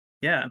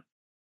 Yeah.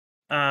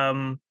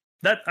 I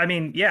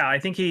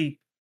think he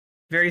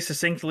very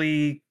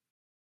succinctly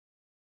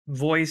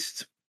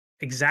voiced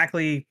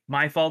exactly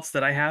my faults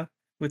that I have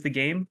with the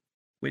game,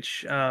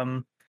 which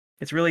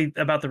it's really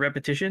about the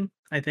repetition,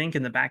 I think,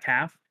 in the back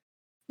half.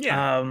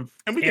 Yeah.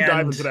 And we can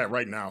dive into that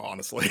right now,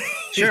 honestly.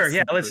 Sure,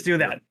 yeah, let's do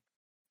that.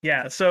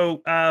 Yeah,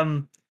 so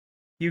I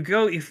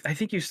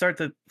think you start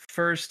the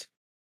first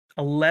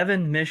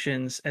 11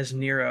 missions as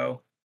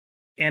Nero,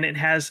 and it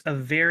has a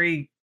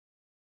very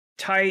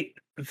tight,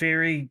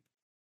 very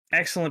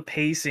excellent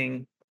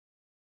pacing.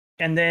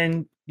 And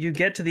then you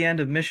get to the end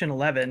of mission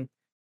 11,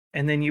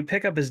 and then you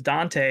pick up as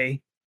Dante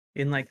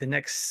in like the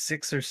next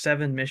 6 or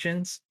 7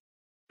 missions,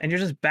 and you're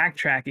just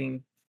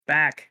backtracking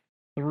back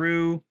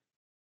through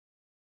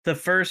the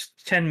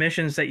first 10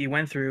 missions that you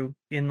went through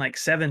in like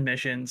 7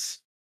 missions,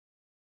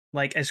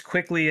 like as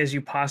quickly as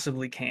you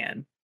possibly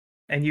can.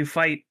 And you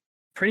fight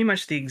pretty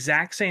much the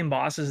exact same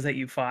bosses that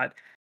you fought,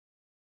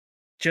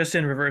 just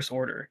in reverse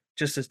order,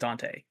 just as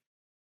Dante.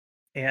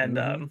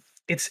 And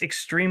it's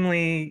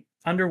extremely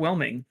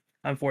underwhelming,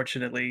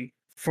 unfortunately,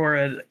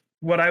 for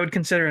what I would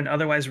consider an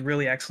otherwise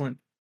really excellent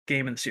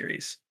game in the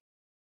series.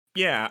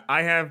 Yeah,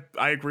 I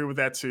agree with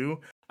that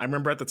too. I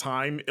remember at the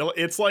time,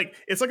 it's like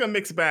a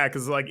mixed bag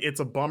because like it's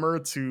a bummer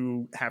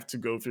to have to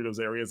go through those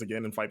areas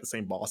again and fight the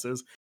same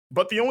bosses.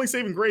 But the only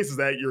saving grace is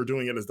that you're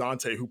doing it as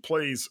Dante, who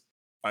plays,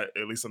 at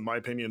least in my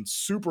opinion,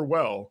 super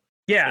well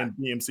in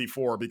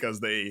DMC4 because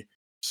they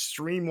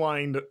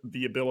streamlined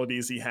the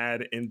abilities he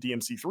had in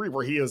DMC3,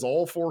 where he has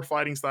all 4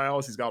 fighting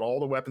styles. He's got all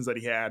the weapons that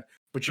he had,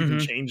 but you can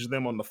change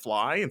them on the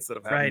fly instead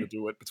of having to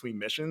do it between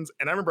missions.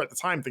 And I remember at the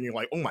time thinking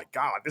like, oh my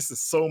God, this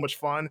is so much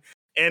fun.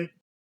 And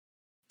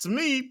to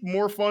me,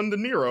 more fun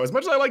than Nero. As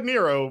much as I like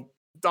Nero,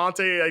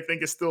 Dante, I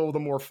think, is still the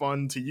more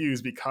fun to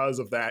use because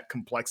of that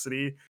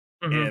complexity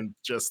and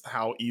just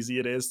how easy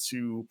it is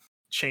to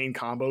chain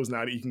combos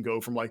now that you can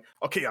go from like,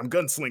 okay, I'm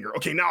gunslinger,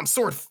 okay, now I'm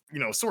sword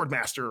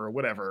master or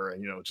whatever,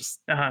 and just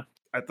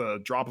at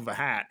the drop of a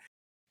hat.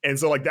 And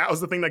so like that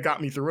was the thing that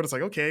got me through it. It's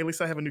like, okay, at least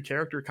I have a new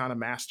character kind of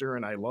master,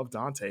 and I love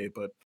Dante,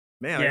 but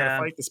man, I gotta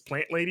fight this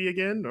plant lady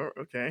again.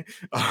 Okay.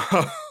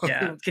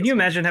 Yeah. Can you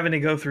imagine having to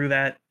go through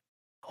that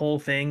whole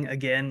thing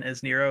again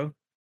as Nero?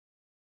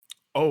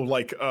 Oh,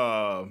 like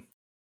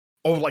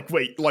Oh, like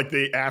wait, like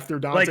the after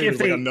Like Dante, if there's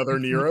like they another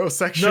Nero no,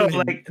 section.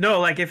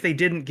 like if they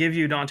didn't give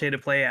you Dante to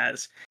play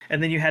as,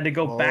 and then you had to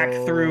go back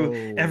through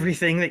Oh,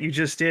 everything that you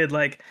just did,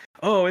 like,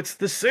 oh, it's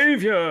the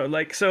savior.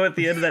 Like, so at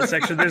the end of that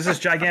section, there's this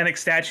gigantic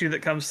statue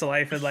that comes to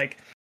life and like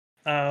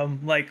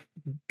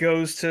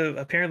goes to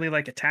apparently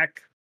like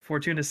attack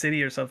Fortuna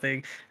City or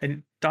something.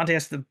 And Dante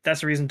has to,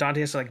 that's the reason Dante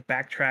has to like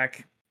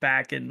backtrack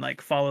back and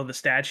like follow the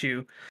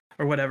statue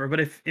or whatever. But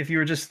if you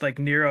were just like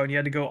Nero and you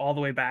had to go all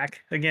the way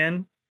back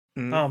again,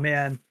 mhm. oh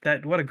man,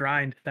 that what a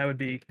grind that would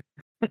be.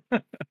 Do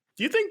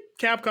you think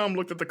Capcom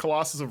looked at the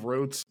Colossus of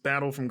Rhodes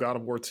battle from God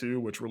of War 2,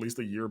 which released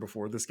a year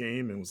before this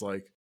game, and was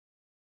like,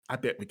 I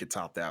bet we could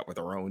top that with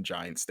our own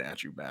giant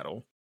statue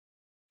battle?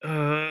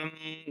 Um,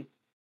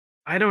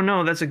 I don't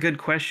know. That's a good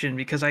question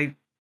because I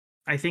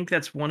think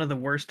that's one of the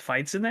worst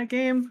fights in that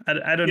game.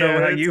 I don't know Yeah,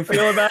 how it's you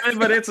feel about it,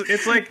 but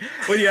it's like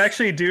when you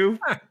actually do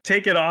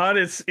take it on,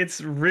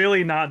 it's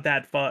really not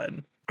that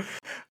fun.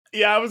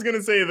 yeah, I was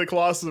gonna say the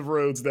Colossus of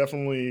Rhodes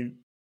definitely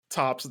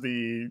tops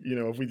the,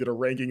 if we did a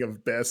ranking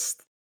of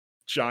best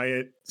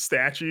giant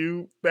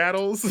statue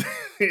battles,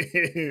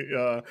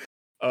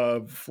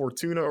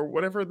 Fortuna or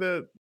whatever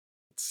the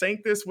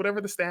Sanctus,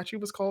 whatever the statue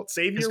was called, It's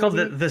Savior called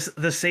was it?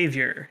 the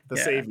Savior. The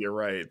Yeah. Savior,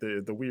 right?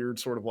 The weird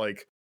sort of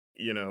like,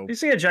 you know, You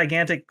see a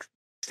gigantic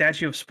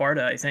statue of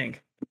Sparta, I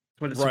think.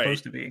 That's what it's right,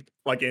 supposed to be.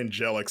 like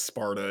angelic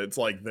Sparta. It's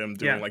like them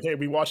doing Yeah. like, hey,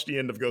 we watched the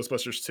end of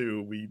Ghostbusters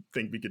 2. We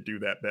think we could do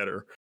that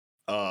better.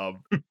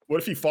 What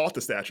if he fought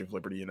the Statue of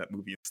Liberty in that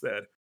movie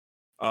instead?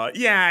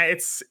 Yeah,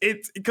 it's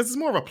because it's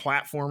more of a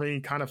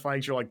platforming kind of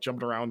fight. You're like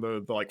jumping around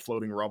the like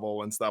floating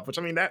rubble and stuff, which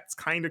I mean that's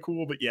kind of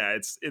cool, but yeah,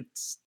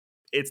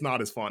 it's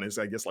not as fun as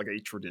I guess like a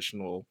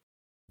traditional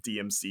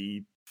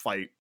DMC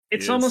fight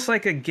It's is. almost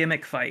like a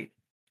gimmick fight.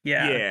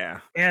 Yeah. Yeah,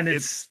 And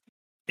it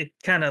it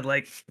kind of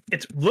like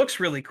it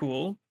looks really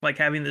cool, like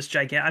having this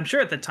gigantic. I'm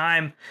sure at the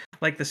time,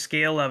 like the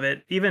scale of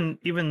it, even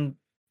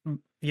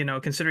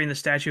considering the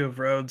Statue of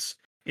Rhodes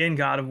in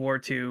God of War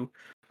 2,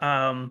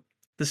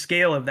 the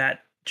scale of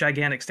that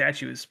gigantic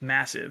statue is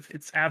massive.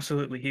 It's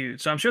absolutely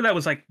huge. So I'm sure that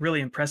was like really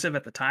impressive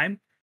at the time.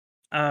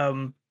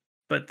 Um,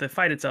 but the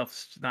fight itself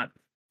is not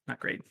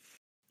great.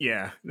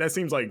 that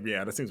seems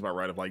about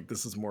right. Of like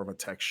this is more of a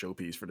tech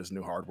showpiece for this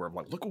new hardware. Of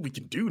like, look what we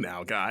can do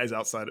now, guys.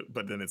 Outside,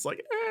 but then it's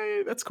like,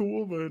 hey, that's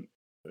cool, but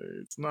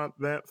it's not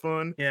that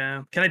fun.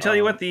 Yeah. Can I tell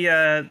you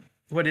Um,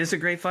 what is a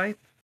great fight?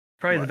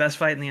 Probably the what? best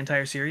fight in the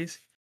entire series.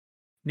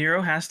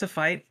 Nero has to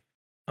fight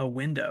a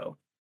window.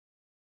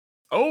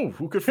 Oh,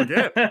 who could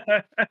forget?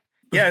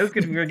 Yeah, who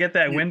could forget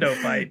that You- window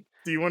fight?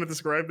 do you want to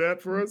describe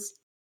that for us?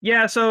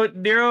 Yeah, so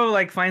Nero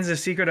like finds a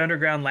secret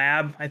underground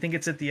lab. I think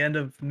it's at the end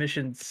of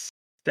mission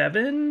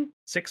 7,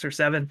 6 or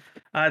 7.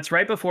 It's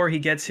right before he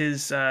gets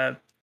his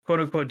quote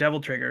unquote devil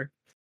trigger.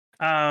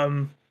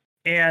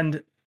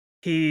 And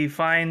he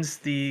finds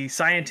the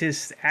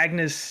scientist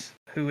Agnes,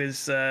 who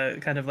is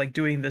kind of like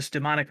doing this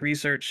demonic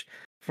research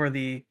for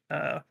the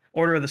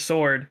Order of the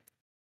Sword.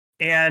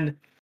 And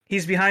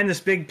he's behind this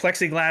big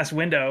plexiglass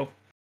window,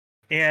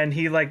 and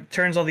he like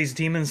turns all these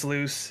demons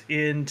loose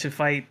in to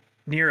fight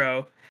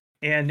Nero.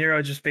 And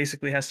Nero just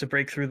basically has to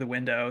break through the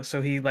window.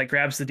 So he like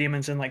grabs the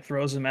demons and like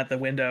throws them at the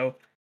window,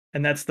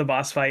 and that's the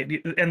boss fight.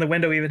 And the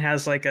window even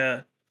has like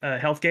a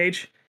health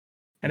gauge,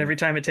 and every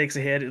time it takes a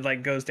hit, it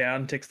like goes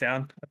down, ticks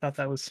down. I thought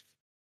that was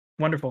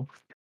wonderful.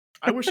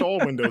 I wish all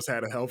windows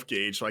had a health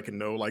gauge so I can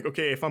know, like,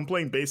 okay, if I'm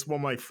playing baseball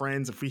with my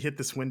friends, if we hit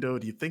this window,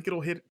 do you think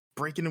it'll hit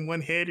breaking in one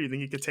hit, or do you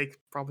think it could take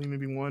probably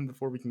maybe one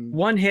before we can?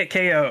 One hit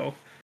KO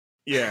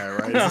Yeah,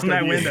 right. Is this on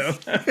gonna that be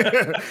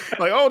window.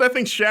 like, oh, that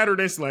thing shattered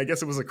instantly. I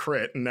guess it was a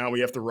crit, and now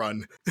we have to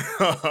run.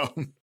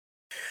 um,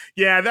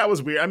 yeah, that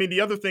was weird. I mean,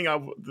 the other thing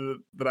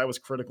that I was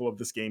critical of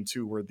this game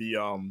too were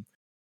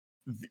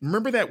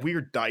remember that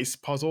weird dice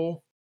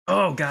puzzle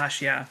Oh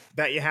gosh, yeah.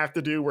 that you have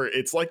to do where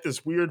it's like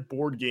this weird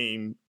board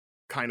game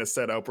kind of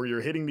setup where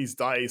you're hitting these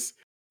dice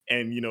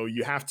and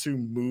you have to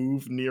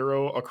move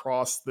Nero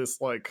across this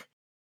like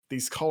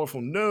these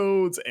colorful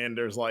nodes, and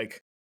there's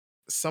like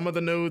some of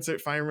the nodes,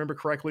 if I remember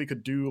correctly,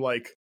 could do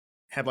like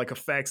had like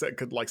effects that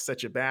could like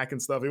set you back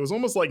and stuff. It was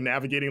almost like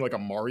navigating like a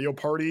Mario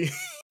Party sort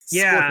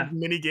Yeah. of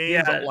mini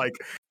game, but Yeah. like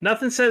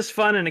Nothing says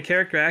fun in a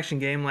character action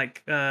game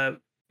like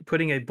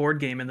putting a board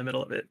game in the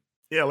middle of it.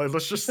 yeah, like,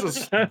 let's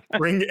just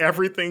bring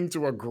everything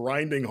to a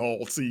grinding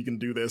halt so you can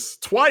do this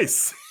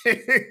twice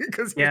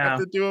because you have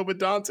Yeah. to do it with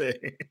Dante.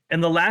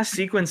 And the last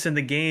sequence in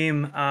the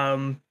game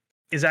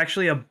is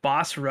actually a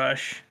boss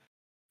rush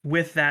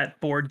with that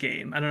board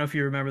game. I don't know if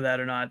you remember that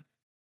or not,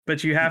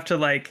 but you have to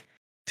like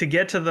to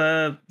get to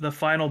the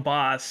final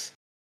boss.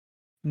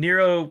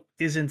 Nero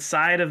is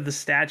inside of the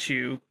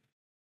statue,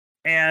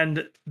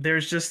 and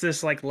there's just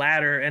this like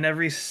ladder, and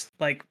every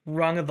like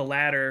rung of the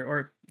ladder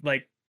or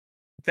like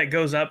that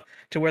goes up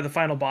to where the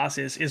final boss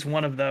is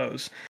one of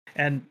those.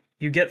 And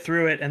you get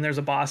through it, and there's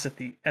a boss at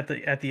the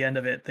end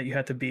of it that you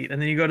have to beat,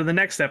 and then you go to the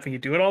next step and you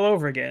do it all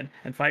over again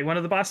and fight one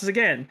of the bosses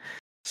again.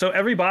 So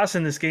every boss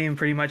in this game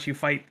pretty much you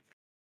fight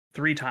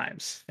 3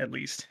 times at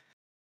least.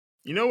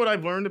 You know what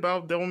I've learned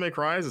about Devil May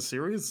Cry as a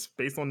series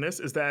based on this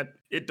is that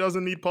it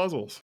doesn't need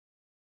puzzles.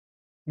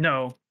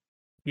 No,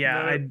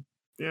 yeah, No,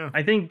 yeah,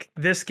 I think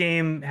this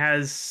game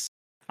has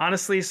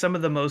honestly some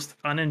of the most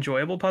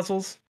unenjoyable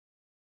puzzles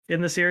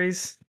in the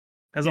series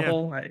as a yeah.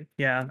 whole.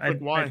 Yeah, Like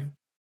why?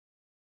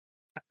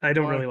 I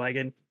don't Why? really like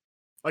it.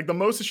 Like the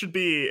most it should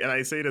be, and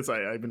I say this,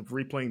 I've been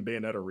replaying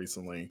Bayonetta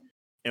recently,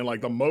 and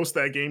like the most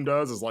that game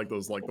does is like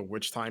those like the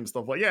witch time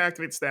stuff. Like, yeah,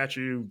 activate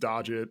statue,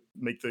 dodge it,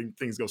 make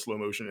things go slow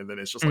motion, and then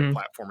it's just like Mhm,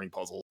 platforming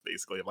puzzle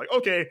basically. Of like,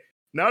 okay,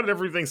 now that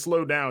everything's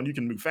slowed down, you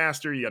can move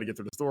faster. You got to get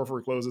through the store before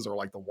it closes, or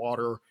like the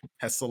water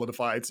has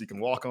solidified, so you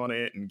can walk on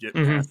it and get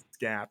mhm, past this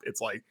gap.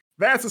 It's like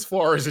that's as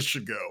far as it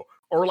should go.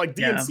 Or like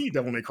yeah, DMC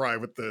Devil May Cry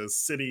with the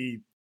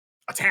city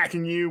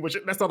attacking you, which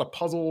that's not a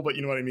puzzle, but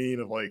you know what I mean.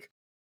 Of like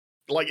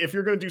if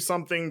you're going to do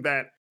something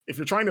that if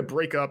you're trying to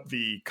break up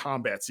the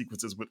combat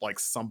sequences with like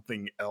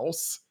something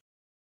else,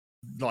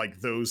 like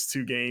those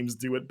two games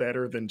do it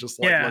better than just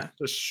like let's yeah,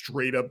 just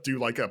straight up do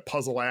like a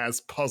puzzle ass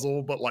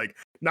puzzle, but like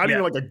not even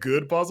yeah. like a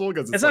good puzzle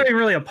because It's it's not like even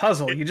really a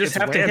puzzle. You just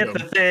it's have to hit the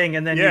random. thing,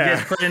 and then you Yeah.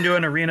 get put into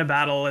an arena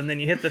battle, and then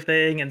you hit the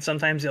thing, and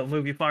sometimes it'll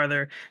move you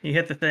farther. You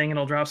hit the thing, and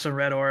it'll drop some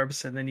red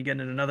orbs, and then you get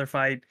in another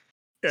fight.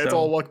 Yeah, it's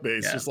all So, luck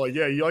based. yeah, Just like,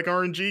 yeah, you like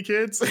RNG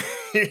kids?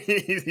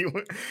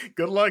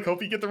 Good luck.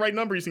 Hope you get the right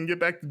numbers. You can get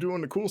back to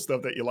doing the cool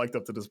stuff that you liked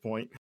up to this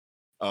point.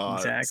 Uh,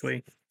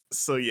 exactly.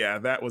 so yeah,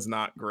 that was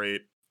not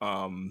great.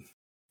 Um,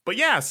 but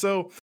yeah,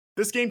 so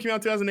this game came out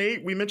in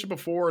 2008. We mentioned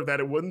before that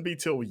it wouldn't be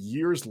till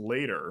years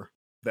later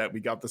that we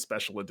got the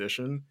special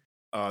edition.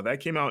 That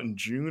came out in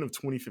June of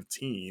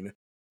 2015,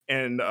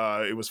 and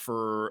it was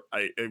for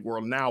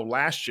well now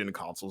last gen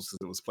consoles because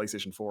it was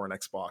PlayStation 4 and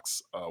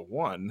Xbox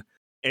One.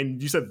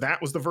 And you said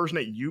that was the version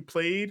that you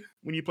played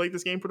when you played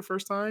this game for the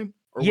first time,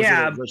 or was it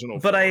Yeah, original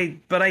but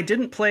 4? I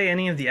didn't play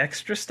any of the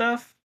extra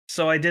stuff.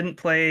 So I didn't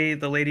play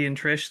the Lady and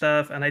Trish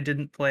stuff, and I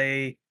didn't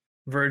play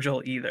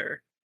Virgil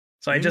either.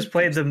 So I just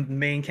played the Interesting.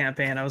 main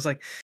campaign. I was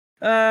like,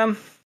 um,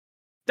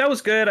 that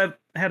was good. I've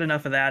had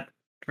enough of that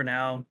for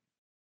now.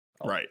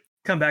 I'll Right.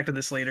 come back to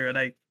this later, and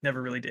I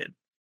never really did.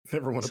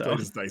 Never want to play So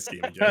this dice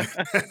game again.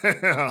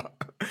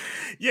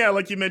 Yeah,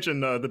 like you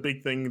mentioned, the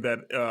big thing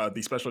that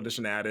the special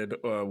edition added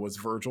was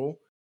Virgil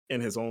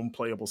in his own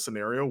playable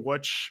scenario,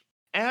 which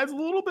adds a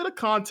little bit of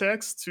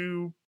context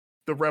to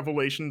the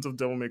revelations of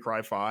Devil May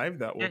Cry 5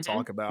 that we'll Mhm.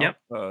 talk about, Yep.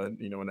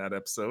 in that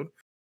episode.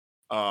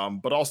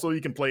 But also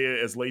you can play it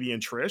as Lady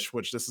and Trish,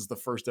 which this is the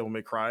first Devil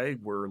May Cry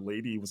where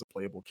Lady was a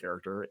playable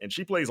character, and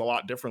she plays a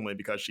lot differently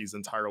because she's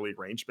entirely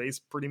range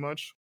based, pretty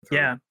much, with her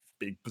Yeah.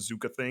 big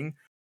bazooka thing.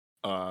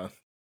 Uh,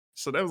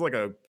 so that was like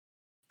a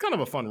kind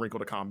of a fun wrinkle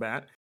to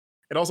combat.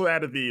 It also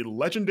added the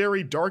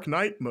legendary Dark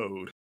Knight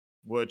mode,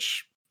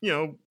 which,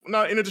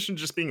 not in addition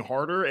to just being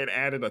harder, it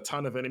added a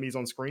ton of enemies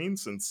on screen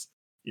since,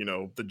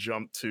 the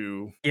jump to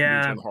new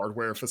Yeah. gen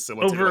hardware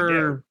facilitated, like,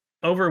 yeah,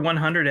 Over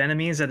 100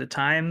 enemies at a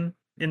time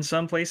in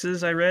some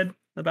places I read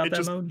about it that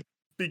just mode.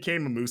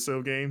 became a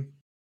Muso game.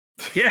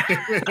 Yeah.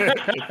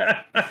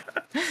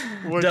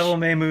 Devil Which,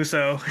 May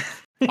Muso.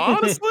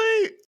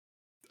 honestly,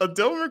 a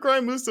Devil May Cry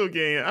Muso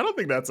game, I don't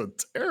think that's a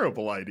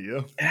terrible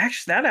idea.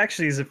 Actually, that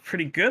actually is a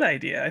pretty good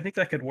idea. I think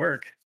that could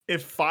work.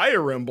 If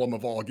Fire Emblem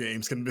of all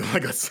games can be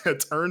like a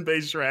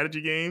turn-based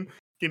strategy game,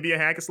 can be a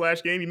hack and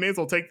slash game, you may as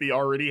well take the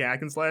already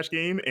hack and slash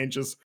game and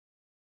just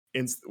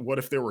what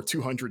if there were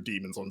 200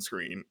 demons on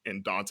screen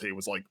and Dante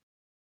was like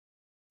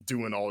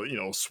doing all,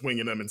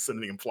 swinging them and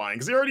sending them flying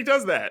because he already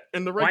does that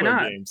in the Why regular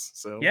not? games.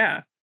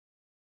 Yeah.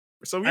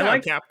 So I yeah,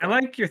 like I Capcom.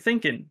 like your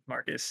thinking,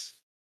 Marcus.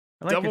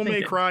 I like your Devil May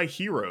thinking. Cry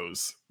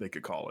Heroes, they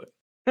could call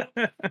it.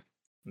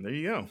 And there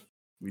you go.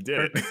 We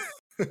did Perfect.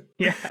 it.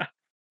 Yeah.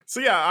 So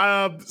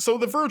yeah, so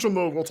the Virgil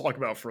mode we'll talk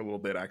about for a little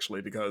bit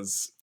actually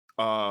because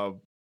well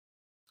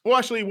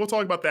actually we'll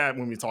talk about that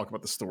when we talk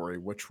about the story,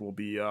 which will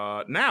be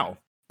now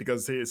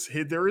because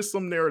there is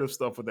some narrative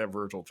stuff with that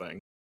Virgil thing.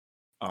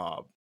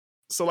 Uh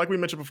so like we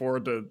mentioned before,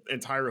 the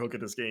entire hook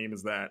of this game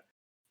is that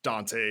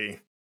Dante,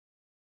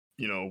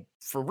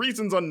 for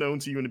reasons unknown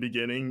to you in the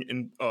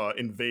beginning,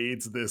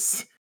 invades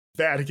this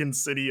Vatican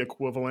City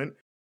equivalent.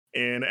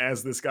 And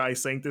as this guy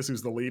Sanctus,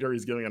 who's the leader,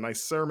 he's giving a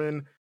nice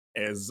sermon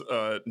as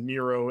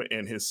Nero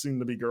and his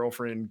soon-to-be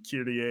girlfriend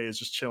Kyrie is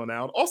just chilling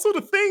out. Also,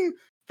 the thing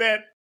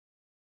that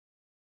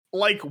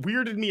like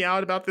weirded me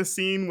out about this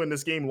scene when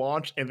this game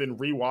launched, and then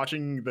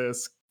rewatching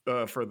this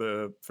for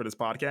this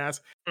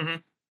podcast,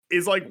 Mhm.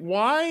 is like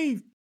why.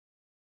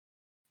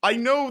 I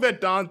know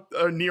that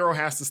Nero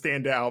has to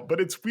stand out,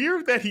 but it's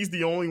weird that he's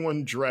the only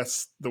one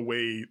dressed the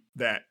way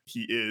that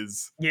he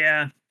is.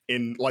 Yeah.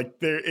 In like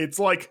there, it's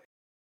like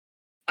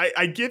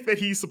I get that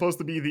he's supposed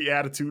to be the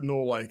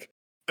attitudinal, like,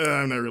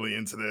 I'm not really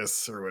into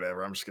this or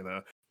whatever. I'm just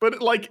gonna,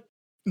 but like,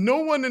 no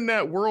one in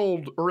that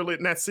world or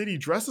in that city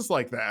dresses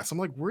like that. So I'm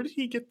like, where did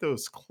he get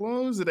those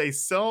clothes? Did they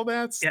sell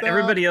that Yeah, stuff?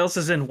 everybody else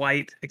is in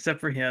white except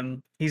for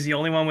him. He's the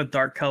only one with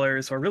dark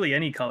colors or really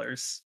any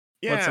colors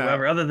Yeah,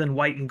 whatsoever other than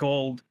white and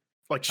gold.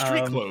 like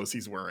street Um clothes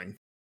he's wearing,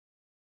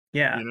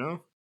 yeah. you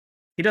know?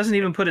 He doesn't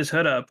even put his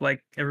hood up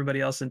like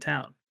everybody else in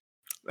town.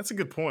 That's a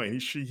good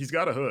point. He's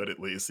got a hood at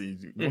least. He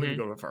won't even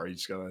Hmm. go that far. He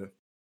just gotta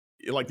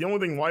like the only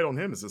thing white on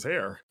him is his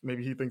hair.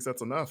 Maybe he thinks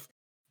that's enough,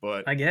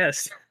 but I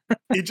guess.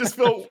 it just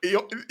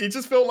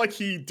felt like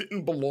he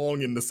didn't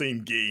belong in the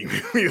same game.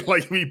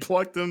 Like we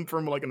plucked him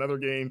from like another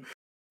game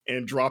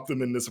and dropped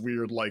him in this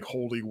weird like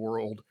holy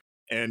world.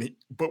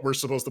 But we're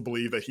supposed to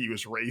believe that he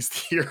was raised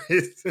here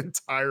his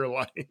entire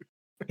life.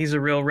 He's a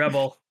real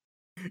rebel.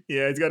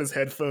 Yeah, he's got his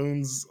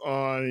headphones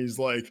on. He's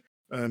like,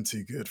 I'm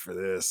too good for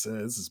this.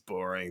 This is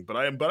boring. But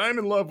I'm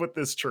in love with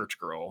this church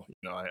girl.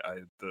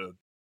 Kyrie,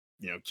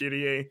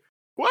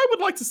 who I would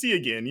like to see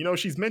again.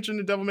 She's mentioned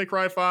in Devil May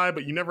Cry 5,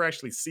 but you never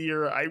actually see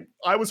her.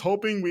 I was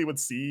hoping we would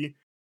see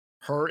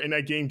her in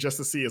that game just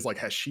to see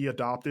has she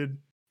adopted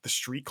the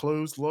street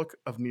clothes look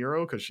of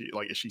Nero? Because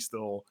is she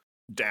still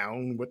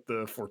down with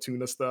the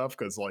Fortuna stuff?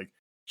 Because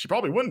she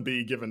probably wouldn't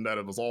be, given that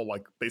it was all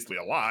basically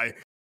a lie.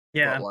 But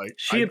Yeah.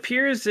 She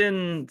appears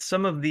in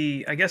some of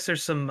I guess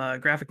there's some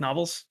graphic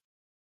novels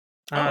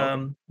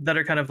okay. that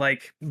are kind of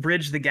like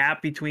bridge the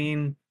gap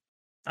between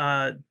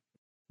uh,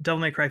 Devil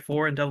May Cry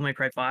 4 and Devil May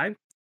Cry 5.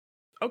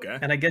 Okay.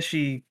 And I guess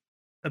she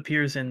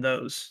appears in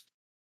those.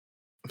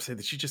 I'm saying,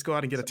 did she just go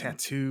out and get a So,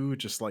 tattoo?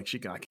 Just like I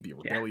can be yeah.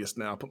 rebellious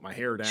now, put my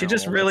hair down, She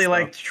just all that really stuff.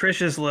 liked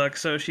Trish's look,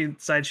 so she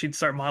decided she'd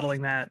start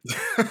modeling that.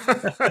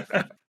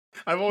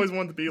 I've always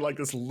wanted to be like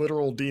this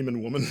literal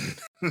demon woman,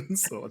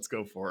 so let's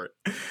go for it.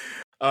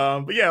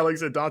 But yeah, like I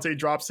said, Dante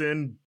drops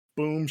in,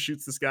 boom,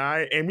 shoots this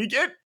guy, and we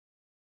get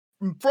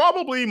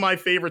probably my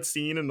favorite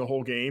scene in the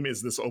whole game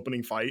is this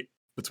opening fight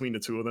between the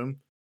two of them.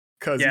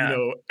 Because Yeah.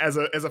 as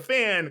a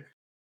fan,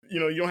 you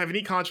don't have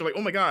any conscience, like,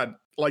 oh my god,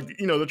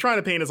 they're trying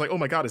to paint as like, oh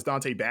my god, is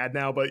Dante bad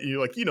now? But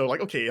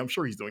okay, I'm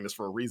sure he's doing this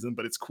for a reason,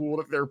 but it's cool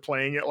that they're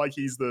playing it like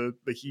he's the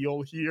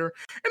heel here.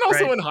 And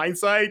also Right. in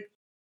hindsight,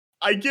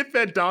 I get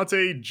that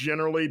Dante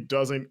generally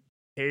doesn't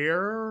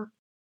care,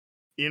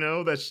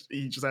 that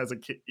he just has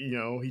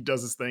he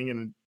does his thing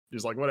and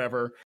just like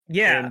whatever.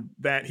 Yeah. And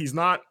that he's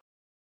not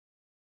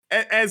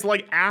as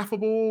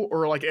affable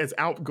or as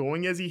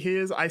outgoing as he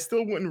is. I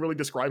still wouldn't really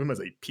describe him as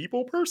a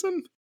people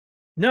person.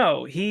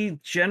 No, he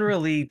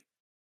generally,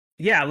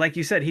 yeah, like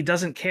you said, he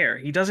doesn't care.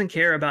 He doesn't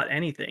care about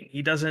anything.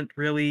 He doesn't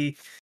really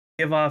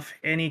give off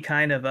any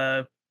kind of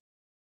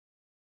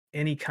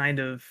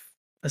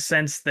a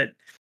sense that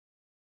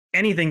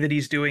anything that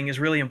he's doing is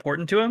really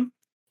important to him.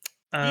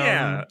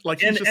 Yeah,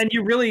 And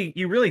you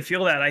really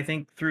feel that, I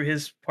think, through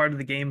his part of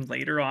the game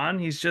later on.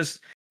 He's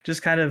just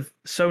kind of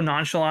so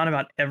nonchalant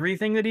about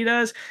everything that he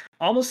does,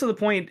 almost to the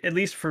point, at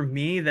least for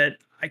me, that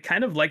I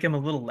kind of like him a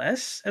little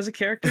less as a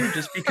character,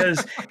 just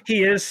because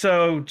he is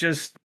so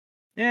just,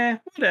 yeah,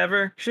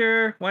 whatever,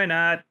 sure, why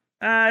not?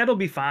 It'll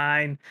be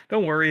fine.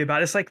 Don't worry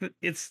about it. It's like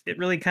it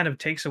really kind of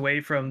takes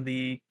away from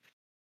the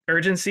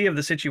urgency of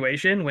the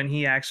situation when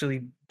he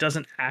actually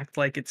doesn't act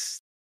like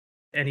it's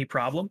any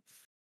problem.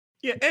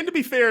 Yeah, and to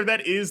be fair,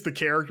 that is the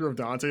character of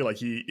Dante.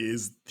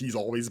 He's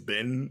always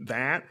been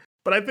that.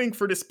 But I think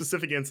for this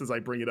specific instance, I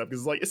bring it up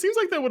because it seems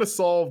like that would have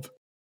solved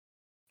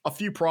a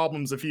few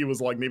problems if he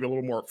was maybe a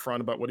little more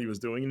upfront about what he was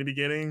doing in the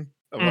beginning.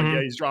 Of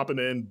yeah, he's dropping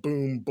in,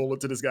 boom,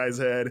 bullet to this guy's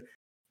head,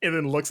 and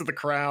then looks at the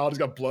crowd. He's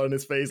got blood in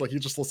his face, he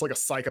just looks like a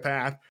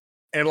psychopath.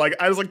 And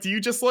I was like, do you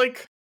just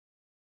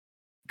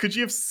could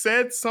you have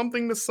said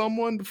something to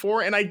someone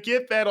before? And I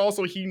get that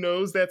also he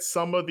knows that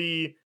some of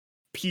the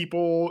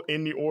people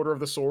in the Order of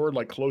the Sword,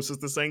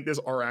 closest to Sanctus,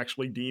 are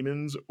actually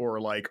demons or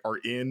are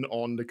in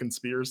on the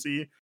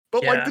conspiracy.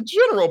 But Yeah. the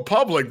general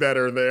public that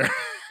are there,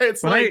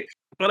 it's when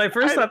I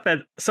first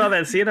saw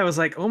that scene, I was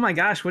like, oh my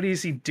gosh, what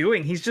is he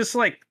doing? He's just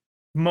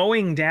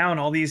mowing down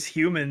all these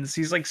humans.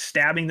 He's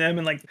stabbing them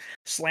and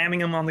slamming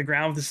them on the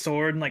ground with his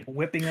sword and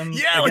whipping them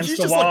against he's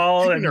the just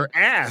wall and their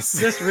ass.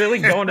 just really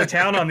going to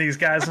town on these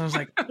guys. And I was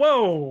like,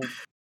 whoa.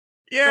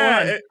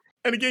 Yeah.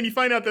 And again, you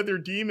find out that they're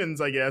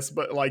demons, I guess.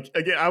 But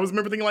again, I was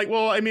remember thinking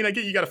well, I mean, I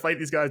get you got to fight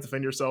these guys,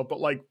 defend yourself, but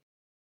you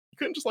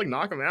couldn't just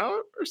knock them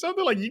out or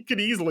something. You could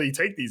easily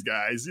take these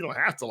guys. You don't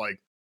have to like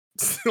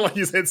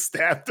you said,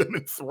 stab them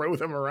and throw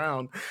them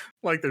around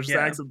like they're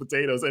sacks of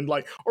potatoes. And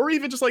or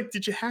even just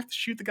did you have to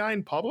shoot the guy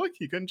in public?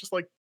 You couldn't just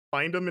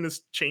find him in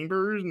his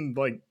chambers and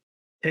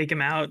take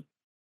him out.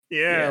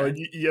 Yeah,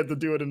 you had to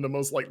do it in the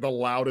most the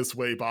loudest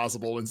way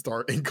possible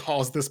and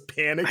cause this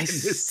panic. I in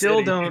this still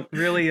city. don't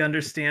really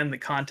understand the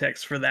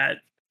context for that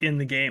in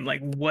the game,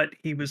 what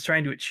he was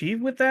trying to achieve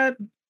with that.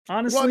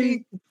 Honestly, well, I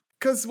mean,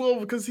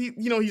 because he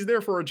he's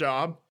there for a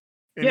job,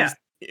 and yeah,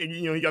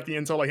 he got the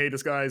intel hey,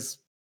 this guy's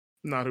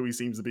not who he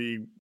seems to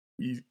be.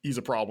 He's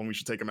a problem. We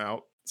should take him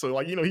out. So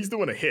he's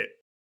doing a hit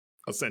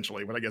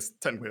essentially, but I guess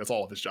technically that's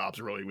all of his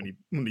jobs really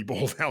when he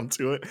boils down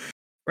to it.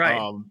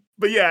 right.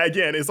 But yeah,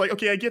 again, it's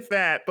okay, I get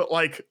that, but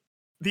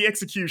the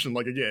execution,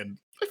 again,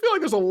 I feel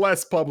there's a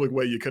less public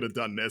way you could have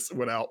done this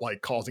without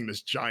causing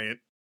this giant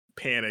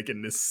panic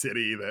in this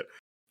city that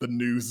the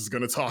news is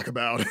going to talk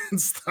about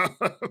and stuff.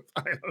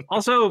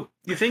 Also,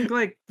 you think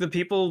the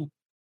people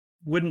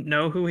wouldn't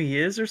know who he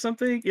is or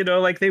something?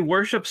 They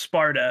worship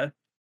Sparta.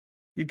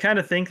 You kind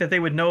of think that they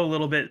would know a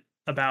little bit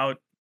about,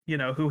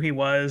 who he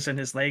was and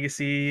his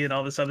legacy and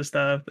all this other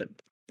stuff, but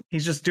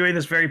He's just doing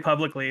this very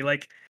publicly.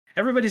 Like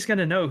everybody's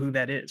gonna know who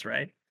that is,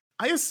 right?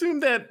 I assume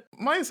that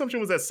my assumption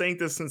was that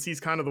Sanctus, since he's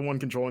kind of the one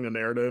controlling the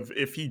narrative,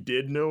 if he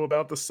did know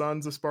about the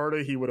Sons of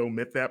Sparta, he would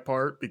omit that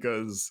part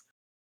because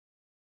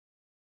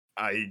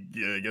I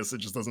guess it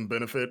just doesn't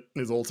benefit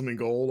his ultimate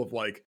goal of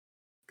like.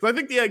 Because I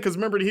think because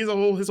remember his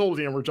whole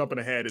thing. We're jumping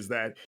ahead is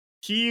that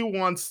he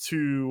wants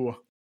to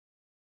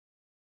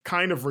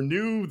kind of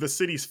renew the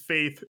city's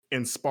faith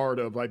in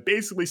Sparta by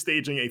basically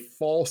staging a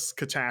false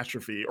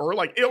catastrophe, or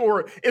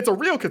it's a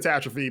real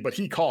catastrophe, but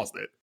he caused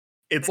it.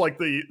 It's like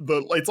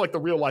it's like the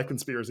real life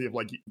conspiracy of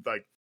like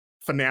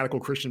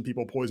fanatical Christian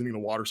people poisoning the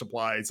water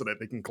supply so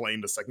that they can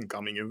claim the second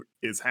coming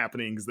is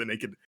happening, because then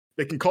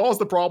they can cause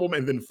the problem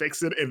and then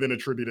fix it and then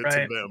attribute it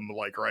to them,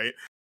 like, right?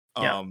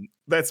 Yeah.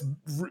 That's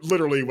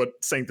literally what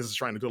Sanctus is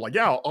trying to do. Like,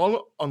 yeah,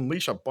 I'll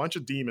unleash a bunch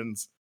of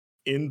demons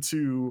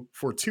into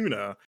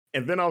Fortuna,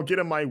 and then I'll get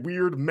in my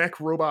weird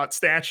mech robot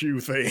statue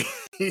thing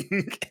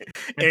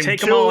and take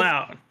them all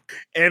out.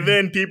 And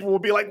then people will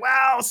be like,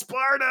 wow,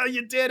 Sparta,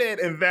 you did it.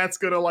 And that's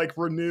going to like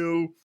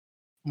renew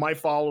my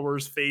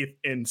followers' faith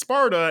in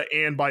Sparta,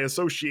 and by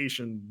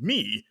association,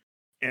 me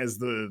as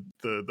the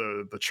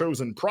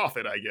chosen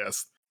prophet, I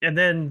guess. And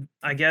then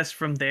I guess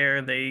from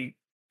there they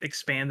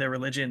expand their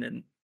religion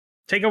and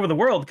take over the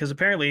world, because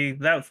apparently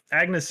that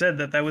Agnes said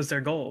that was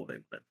their goal. They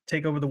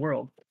take over the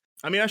world.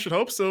 I mean, I should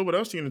hope so. What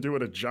else are you going to do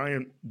with a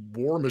giant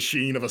war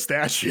machine of a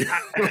statue?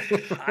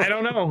 I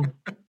don't know.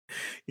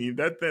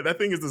 That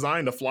thing is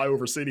designed to fly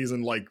over cities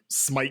and like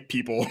smite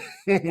people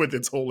with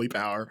its holy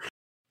power.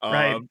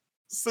 Right.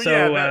 So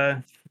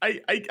yeah,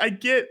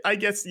 I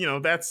guess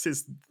that's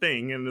his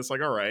thing, and it's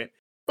like, all right.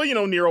 But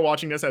Nero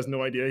watching this has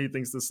no idea. He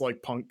thinks this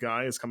like punk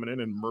guy is coming in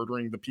and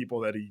murdering the people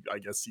that I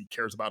guess he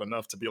cares about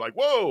enough to be like,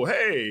 whoa,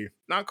 hey,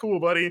 not cool,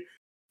 buddy.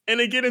 And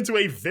they get into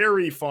a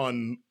very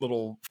fun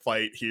little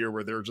fight here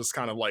where they're just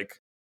kind of like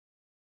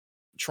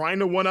trying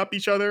to one up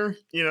each other,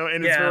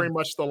 and it's very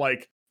much the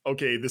like,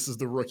 okay, this is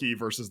the rookie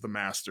versus the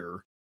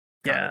master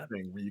kind of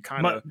thing, where you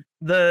kind of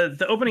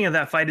the opening of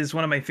that fight is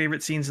one of my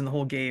favorite scenes in the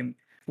whole game,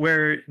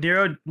 where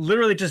Nero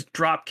literally just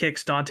drop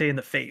kicks Dante in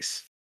the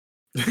face.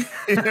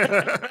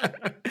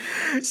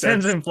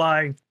 Sends him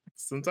flying.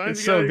 Sometimes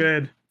it's so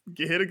good.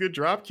 You hit a good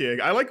drop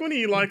kick. I like when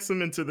he likes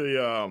him into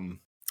the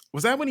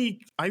was that when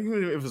I don't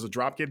know if it was a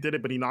drop kick did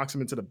it, but he knocks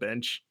him into the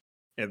bench,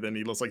 and then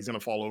he looks like he's gonna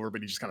fall over,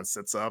 but he just kind of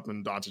sits up,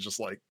 and Dante's just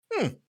like,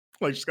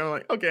 like just kind of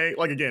like, okay,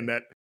 like again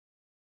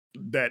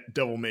that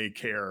devil may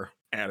care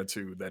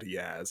attitude that he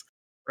has,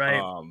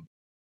 right?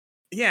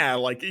 Yeah,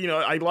 like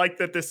I like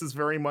that this is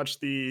very much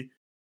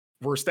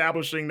we're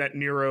establishing that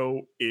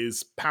Nero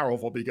is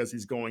powerful because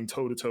he's going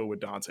toe to toe with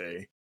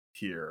Dante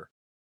here.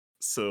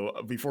 So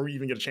before you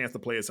even get a chance to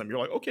play as him, you're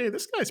like, okay,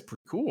 this guy's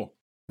pretty cool,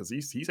 because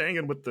he's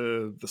hanging with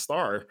the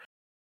star.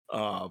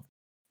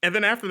 And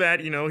then after that,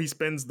 he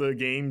spends the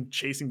game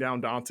chasing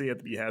down Dante at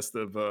the behest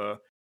of the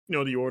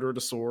Order of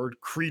the Sword,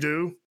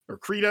 Credo,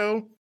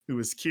 who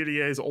is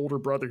Kyrie's older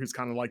brother, who's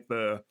kind of like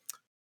the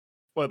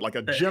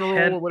general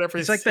head, or whatever.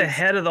 He's like the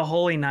head of the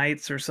Holy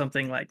Knights or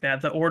something like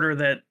that. The order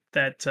that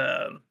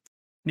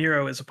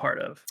Nero is a part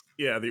of.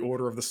 Yeah, the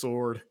Order of the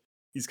Sword.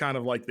 He's kind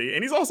of like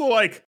and he's also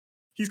like,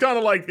 he's kind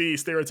of like the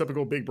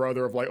stereotypical big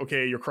brother of like,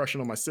 okay, you're crushing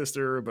on my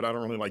sister, but I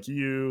don't really like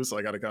you, so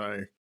I got to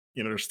kind of,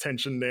 there's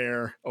tension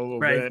there a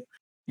little bit.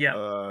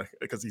 Yeah.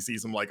 Because he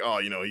sees him like, oh,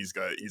 he's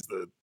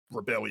the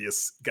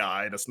rebellious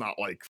guy that's not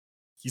like,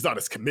 he's not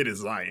as committed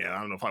as I am.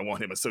 I don't know if I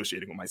want him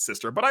associating with my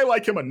sister, but I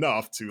like him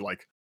enough to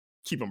like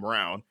keep him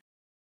around.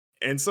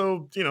 And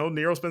so,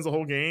 Nero spends the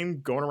whole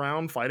game going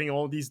around fighting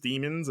all of these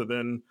demons, and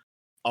then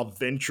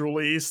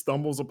eventually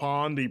stumbles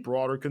upon the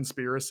broader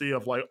conspiracy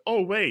of like,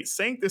 oh wait,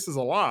 Sanctus is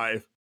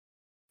alive,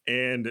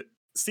 and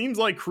seems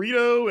like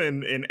Credo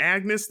and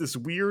Agnes, this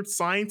weird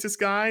scientist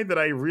guy that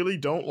I really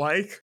don't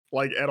like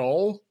at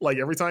all. Like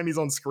every time he's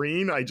on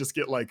screen, I just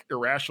get like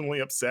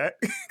irrationally upset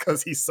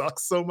because he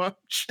sucks so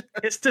much.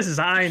 His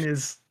design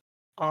is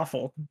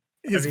awful.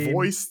 His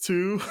voice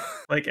too.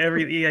 Like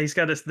he's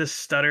got this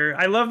stutter.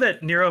 I love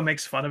that Nero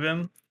makes fun of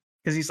him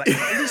because he's like,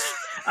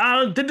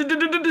 I'll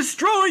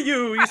destroy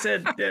you. He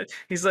said,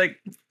 he's like,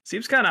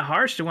 seems kind of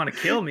harsh to want to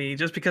kill me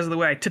just because of the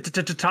way I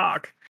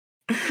talk.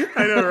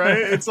 I know,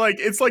 right? It's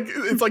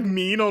like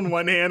mean on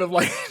one hand of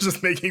like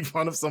just making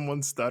fun of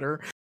someone's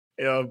stutter,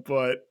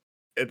 but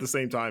at the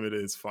same time it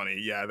is funny.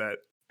 Yeah, that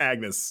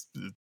Agnes,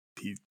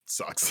 he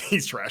sucks.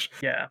 He's trash.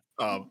 Yeah.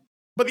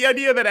 But the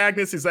idea that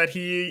Agnes is that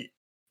he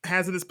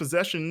has in his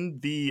possession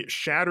the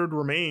shattered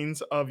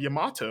remains of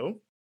Yamato,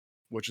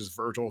 which is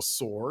Virgil's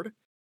sword,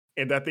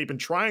 and that they've been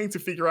trying to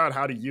figure out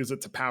how to use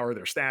it to power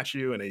their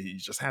statue, and he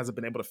just hasn't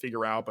been able to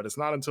figure out. But it's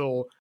not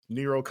until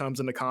Nero comes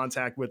into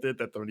contact with it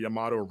that the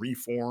Yamato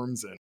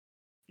reforms and,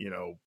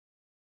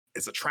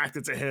 is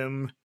attracted to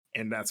him.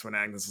 And that's when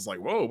Agnes is like,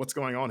 whoa, what's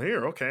going on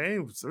here? Okay,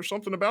 there's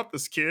something about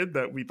this kid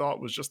that we thought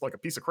was just like a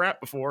piece of crap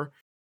before.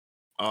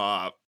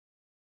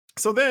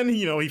 So then,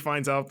 he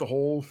finds out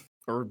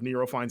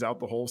Nero finds out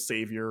the whole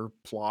savior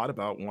plot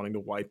about wanting to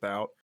wipe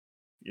out,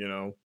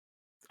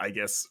 I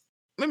guess,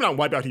 maybe not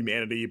wipe out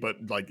humanity, but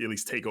like at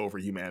least take over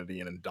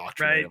humanity and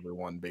indoctrinate Right.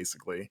 everyone,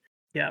 basically.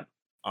 Yeah.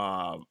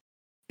 Um,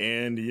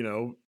 and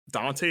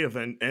Dante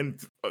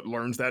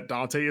learns that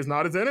Dante is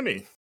not his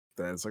enemy.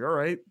 Then it's like, all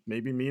right,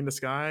 maybe me and this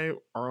guy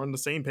are on the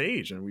same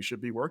page, and we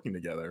should be working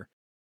together.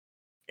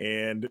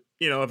 And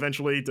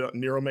eventually,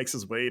 Nero makes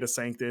his way to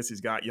Sanctus.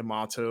 He's got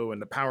Yamato,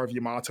 and the power of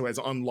Yamato has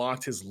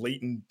unlocked his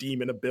latent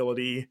demon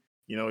ability.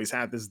 He's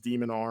had this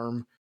demon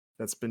arm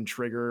that's been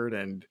triggered,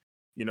 and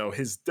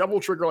his double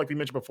trigger, like we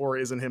mentioned before,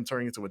 isn't him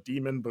turning into a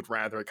demon, but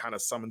rather it kind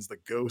of summons the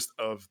ghost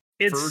of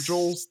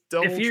Virgil's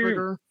double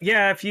trigger.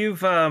 Yeah, if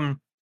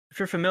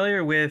you're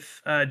familiar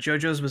with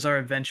JoJo's Bizarre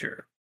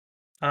Adventure,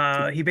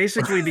 he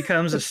basically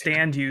becomes a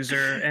stand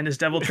user, and his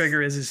double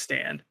trigger is his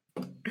stand.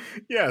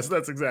 Yes,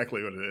 that's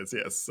exactly what it is.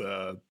 Yes.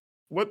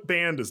 What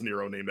band is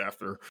Nero named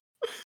after?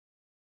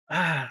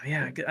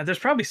 Yeah, there's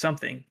probably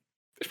something.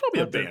 There's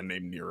probably a band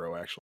named Nero,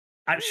 actually.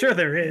 I'm sure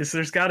there is.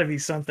 There's got to be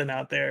something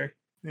out there.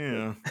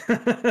 Yeah.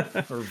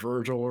 Or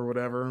Virgil or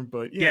whatever,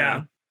 but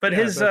yeah. But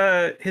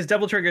yeah, his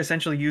double trigger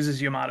essentially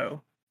uses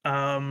Yamato.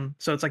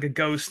 So it's like a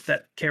ghost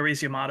that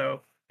carries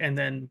Yamato, and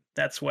then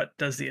that's what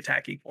does the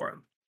attacking for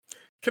him.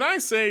 Can I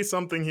say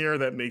something here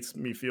that makes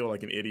me feel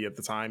like an idiot at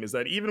the time? Is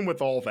that even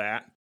with all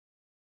that,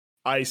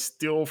 I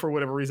still, for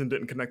whatever reason,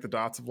 didn't connect the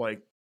dots of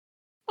like,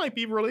 might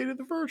be related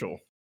to Virgil.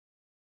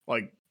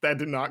 Like, that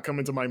did not come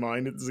into my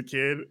mind as a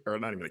kid, or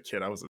not even a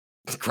kid. I was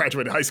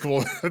graduated high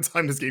school at the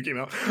time this game came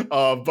out.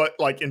 But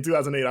like in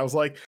 2008, I was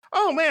like,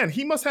 oh man,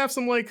 he must have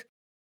some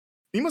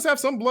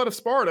blood of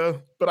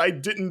Sparta, but I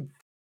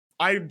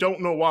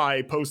don't know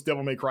why post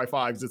Devil May Cry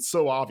 5, it's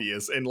so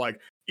obvious. And like,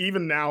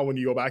 even now when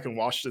you go back and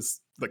watch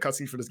the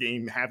cutscenes for this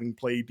game, having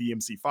played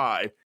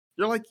DMC5,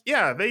 you're like,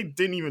 yeah, they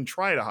didn't even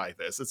try to hide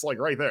this. It's like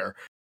right there.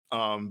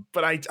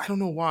 But I don't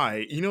know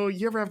why.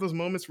 You ever have those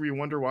moments where you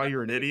wonder why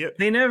you're an idiot?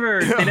 They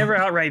never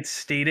outright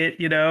state it,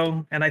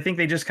 and I think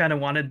they just kind of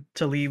wanted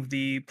to leave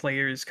the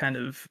players kind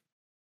of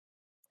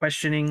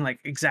questioning like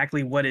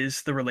exactly what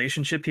is the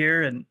relationship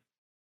here. And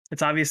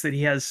it's obvious that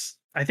he has,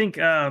 I think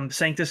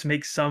Sanctus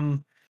makes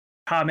some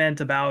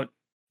comment about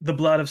the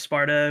blood of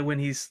Sparta when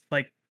he's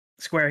like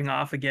squaring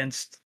off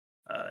against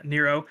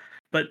Nero,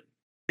 but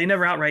they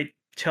never outright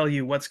tell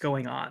you what's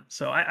going on.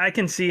 So I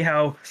can see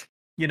how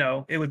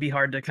it would be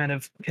hard to kind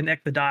of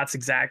connect the dots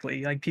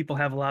exactly. Like people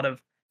have had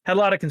a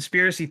lot of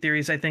conspiracy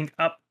theories, I think,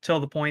 up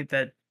till the point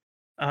that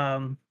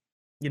Devil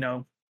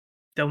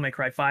May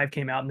Cry 5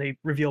 came out and they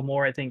reveal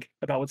more, I think,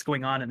 about what's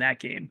going on in that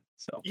game.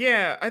 So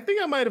yeah, I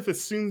think I might have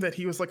assumed that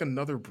he was like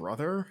another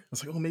brother. I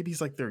was like, oh, maybe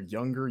he's like their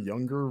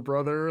younger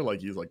brother.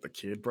 Like he's like the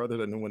kid brother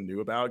that no one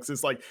knew about. Because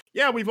it's like,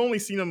 yeah, we've only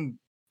seen him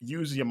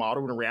use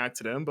Yamato and react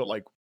to them, but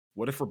like,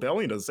 what if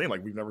Rebellion does the same?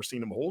 Like, we've never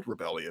seen him hold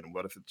Rebellion.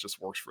 What if it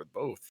just works for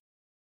both?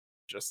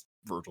 Just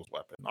Virgil's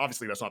weapon.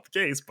 Obviously, that's not the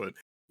case, but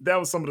that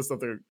was some of the stuff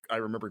that I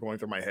remember going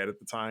through my head at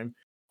the time.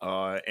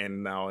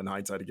 And now in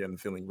hindsight, again,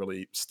 feeling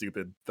really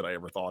stupid that I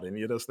ever thought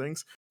any of those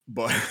things.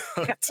 But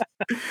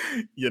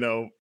you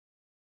get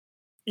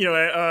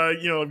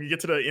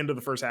to the end of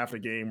the first half of the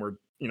game where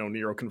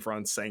Nero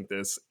confronts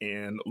Sanctus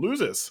and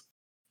loses.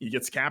 He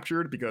gets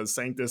captured because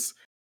Sanctus,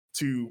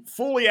 to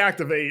fully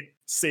activate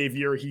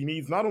Savior, he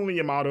needs not only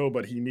Yamato,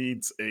 but he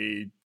needs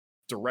a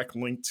direct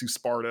link to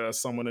Sparta,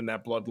 someone in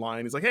that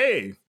bloodline. He's like,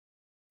 hey,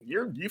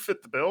 you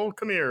fit the bill.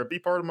 Come here, be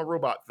part of my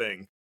robot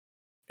thing.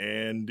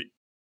 And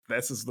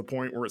this is the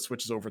point where it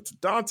switches over to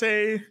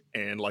Dante.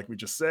 And like we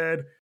just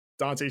said,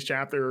 Dante's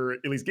chapter,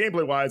 at least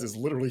gameplay wise, is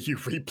literally you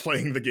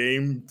replaying the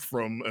game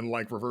in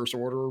like reverse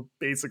order,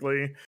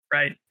 basically.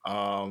 Right.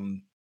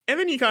 And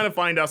then you kind of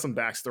find out some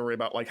backstory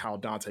about like how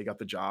Dante got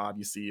the job.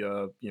 You see,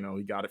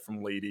 he got it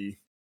from Lady,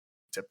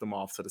 tipped him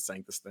off to the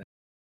Sanctus thing.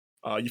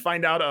 You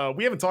find out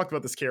we haven't talked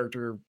about this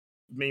character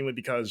mainly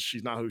because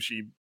she's not who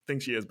she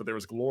thinks she is, but there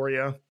was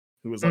Gloria,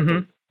 who was like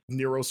the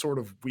Nero sort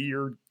of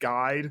weird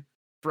guide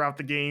throughout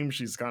the game.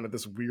 She's kind of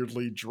this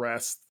weirdly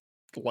dressed,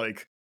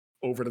 like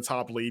over the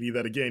top lady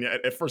that, again,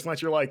 at first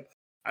glance you're like,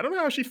 I don't know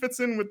how she fits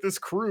in with this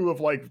crew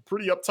of like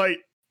pretty uptight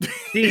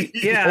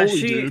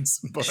dudes.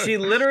 But she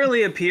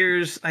literally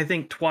appears, I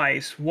think,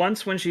 twice.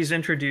 Once when she's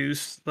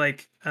introduced,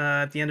 like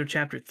at the end of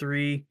chapter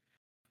 3,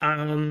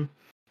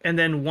 and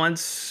then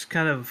once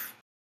kind of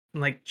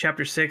like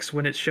chapter 6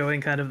 when it's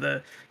showing kind of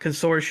the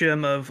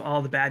consortium of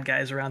all the bad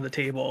guys around the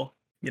table,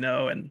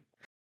 and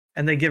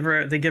they give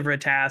her a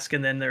task,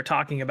 and then they're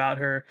talking about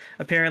her.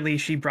 Apparently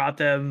she brought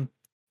them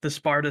the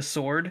Sparta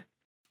sword,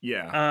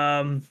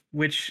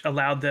 which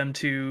allowed them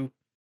to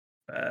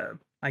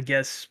I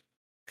guess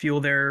fuel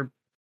their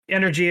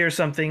energy or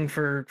something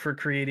for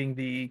creating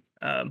the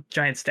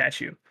giant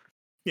statue.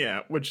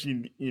 Yeah, which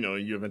you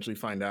eventually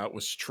find out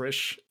was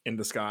Trish in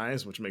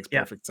disguise, which makes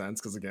perfect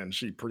sense because, again,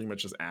 she pretty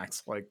much just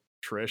acts like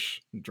Trish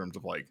in terms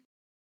of like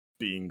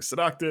being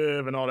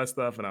seductive and all that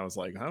stuff. And I was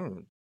like, I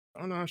don't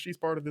know how she's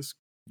part of this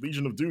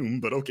Legion of Doom,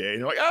 but okay. And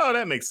you're like, oh,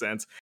 that makes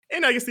sense.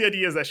 And I guess the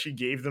idea is that she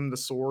gave them the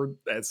sword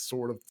as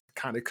sort of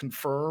kind of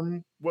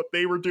confirm what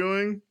they were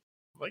doing.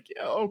 Like,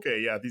 yeah,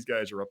 okay, yeah, these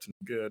guys are up to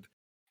good.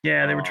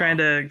 Yeah, they were Uh, trying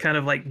to kind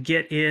of like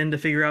get in to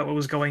figure out what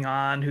was going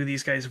on, who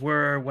these guys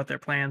were, what their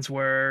plans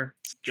were.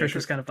 yeah, Trish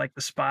was kind of like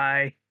the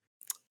spy.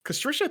 because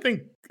Trisha, I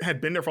think,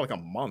 had been there for like a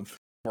month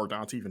before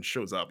Dante even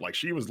shows up. Like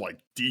she was like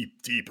deep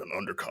in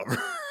undercover.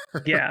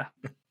 Yeah.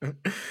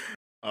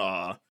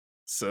 uh,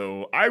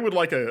 so I would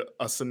like a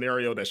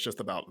scenario that's just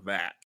about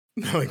that,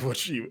 like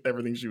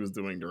everything she was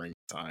doing during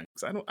the time.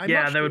 Because I'm not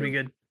Yeah, that would be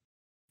sure. good.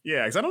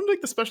 Yeah, because I don't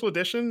think the special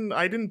edition.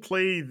 I didn't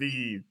play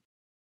the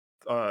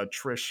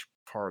Trish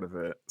part of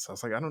it, so I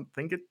was like, I don't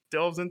think it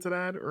delves into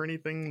that or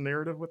anything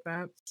narrative with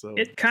that. So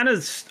It kind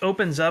of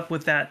opens up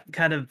with that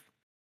kind of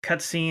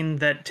cutscene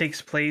that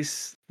takes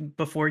place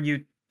before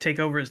you take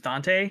over as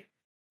Dante.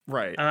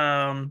 right,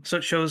 So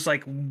it shows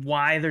like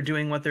why they're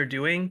doing what they're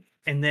doing,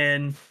 and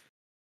then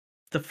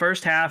the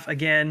first half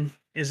again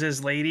is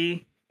as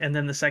Lady, and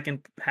then the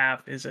second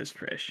half is as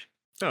Trish.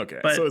 okay,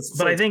 But so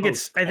I it's think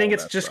it's post all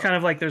that just stuff. kind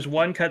of like there's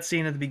one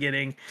cutscene at the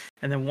beginning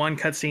and then one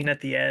cutscene at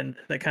the end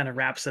that kind of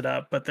wraps it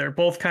up. But they're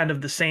both kind of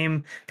the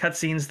same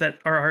cutscenes that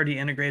are already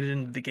integrated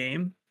into the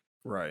game.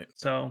 Right,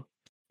 So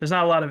there's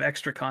not a lot of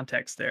extra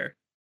context there.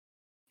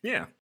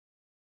 yeah,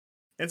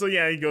 and so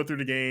yeah, you go through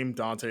the game.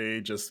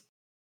 Dante just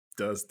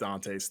does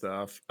Dante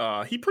stuff.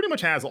 He pretty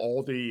much has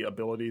all the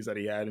abilities that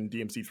he had in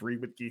DMC3,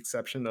 with the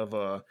exception of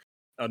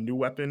a new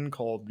weapon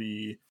called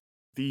the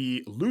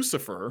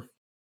Lucifer,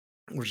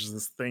 which is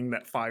this thing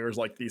that fires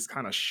like these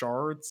kind of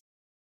shards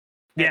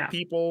at Yeah.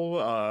 people.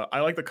 I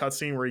like the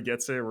cutscene where he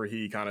gets it, where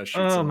he kind of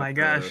shoots Oh him with my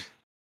the. gosh.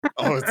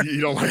 Oh,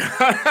 you don't like?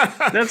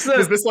 That's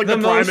Is this like the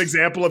the prime most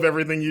example of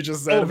everything you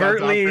just said about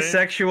overtly Dante?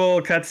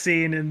 sexual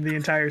cutscene in the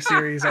entire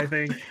series, I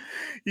think.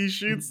 He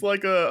shoots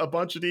like a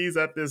bunch of these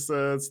at this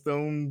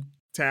stone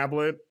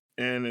tablet,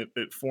 and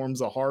it forms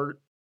a heart,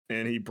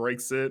 and he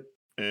breaks it,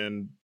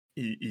 and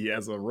he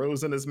has a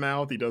rose in his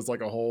mouth. He does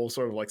like a whole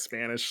sort of like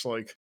Spanish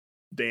like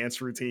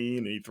dance routine,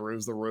 and he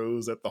throws the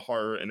rose at the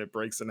heart, and it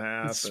breaks in It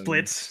half. And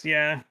splits,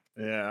 yeah.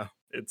 yeah,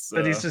 it's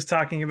But he's just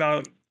talking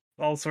about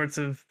all sorts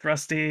of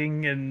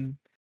thrusting and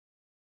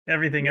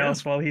everything yeah.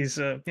 else while he's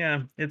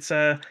yeah, it's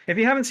if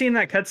you haven't seen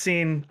that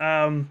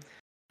cutscene,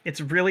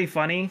 it's really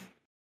funny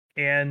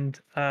and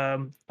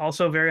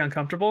also very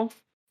uncomfortable.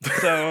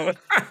 So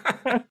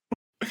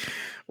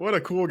What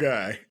a cool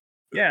guy.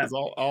 yeah. Is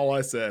all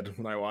I said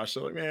when I watched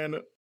it. Like, man,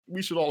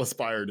 we should all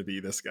aspire to be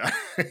this guy.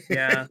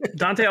 Yeah.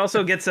 Dante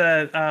also gets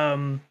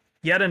a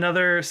yet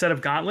another set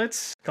of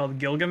gauntlets called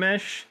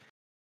Gilgamesh,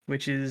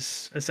 which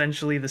is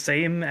essentially the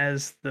same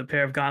as the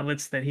pair of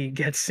gauntlets that he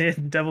gets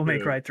in Devil May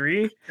Yeah. Cry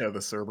 3. Yeah,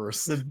 the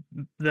Cerberus.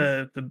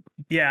 The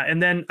yeah,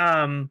 and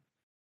then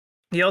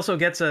he also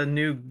gets a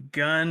new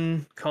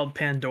gun called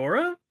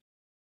Pandora,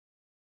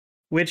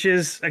 which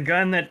is a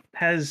gun that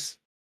has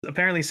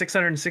apparently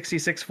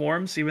 666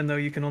 forms, even though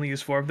you can only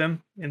use 4 of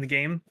them in the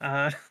game.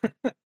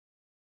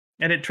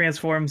 And it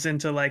transforms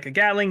into like a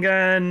Gatling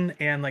gun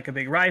and like a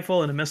big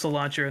rifle and a missile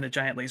launcher and a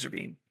giant laser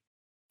beam.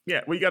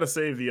 Yeah, we got to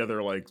save the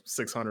other like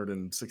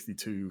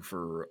 662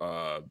 for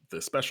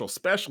the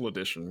special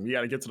edition. We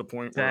got to get to the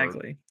point where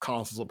Exactly.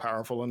 consoles are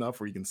powerful enough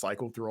where you can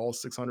cycle through all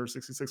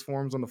 666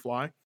 forms on the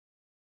fly.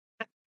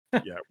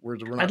 Yeah, we're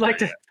not I'd like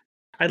there to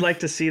I'd like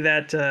to see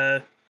that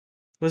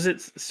was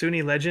it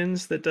Sunny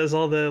Legends that does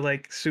all the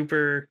like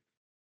super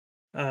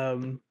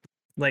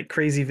like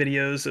crazy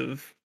videos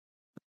of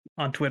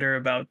on Twitter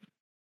about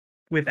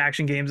with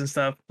action games and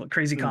stuff, like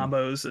crazy yet.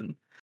 combos, and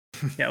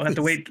yeah, we'll have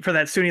to wait for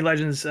that Sunny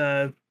Legends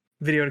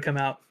video to come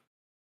out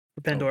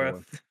for Pandora.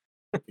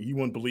 You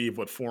wouldn't believe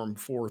what form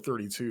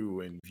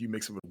 432, and if you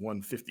mix it with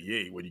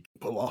 158, what you can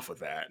pull off with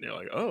that. And you're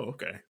like, oh,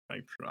 okay.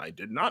 I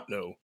did not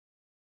know.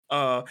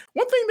 One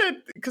thing that,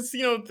 because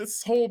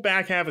this whole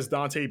back half is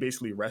Dante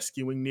basically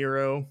rescuing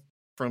Nero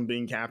from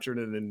being captured,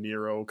 and then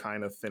Nero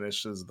kind of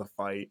finishes the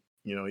fight.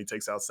 He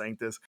takes out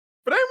Sanctus.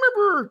 But I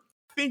remember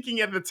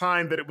thinking at the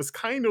time that it was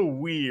kind of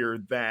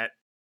weird that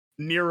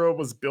Nero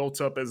was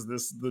built up as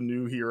the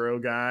new hero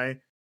guy,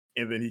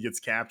 and then he gets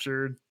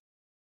captured,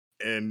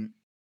 and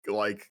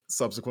like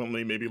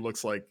subsequently maybe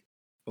looks like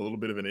a little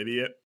bit of an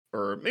idiot,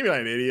 or maybe not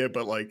an idiot,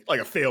 but like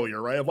a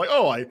failure, right? Of like,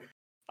 oh,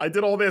 I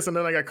did all this, and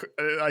then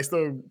I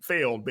still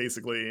failed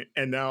basically,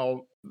 and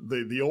now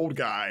the old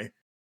guy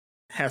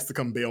has to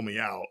come bail me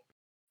out.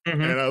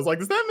 Mm-hmm. And I was like,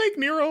 does that make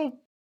Nero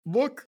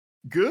look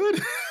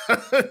good?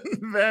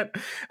 That,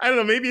 I don't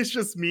know, maybe it's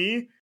just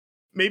me.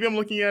 Maybe I'm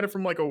looking at it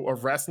from like a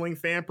wrestling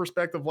fan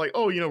perspective, like,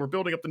 oh, we're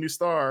building up the new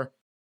star,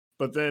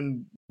 but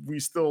then he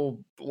still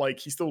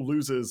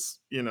loses,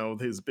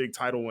 his big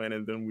title win,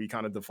 and then we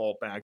kind of default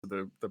back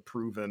to the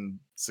proven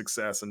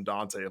success in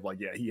Dante of like,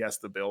 yeah, he has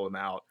to bail him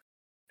out.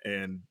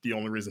 And the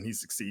only reason he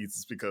succeeds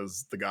is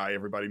because the guy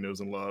everybody knows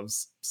and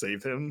loves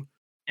saved him.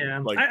 Yeah,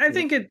 Like, I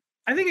think it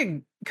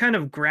kind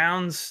of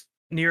grounds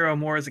Nero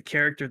more as a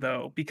character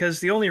though, because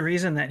the only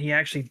reason that he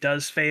actually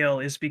does fail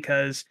is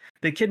because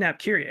they kidnap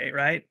Kyrie,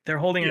 right? They're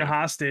holding her Yeah.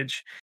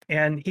 hostage,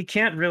 and he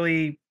can't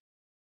really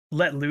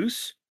let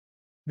loose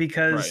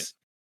because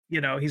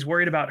he's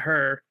worried about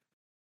her.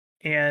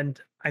 And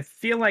I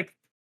feel like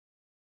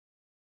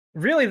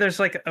really there's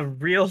like a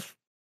real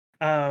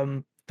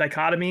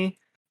dichotomy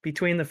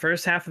between the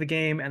first half of the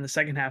game and the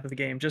second half of the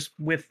game, just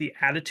with the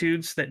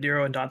attitudes that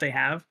Nero and Dante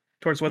have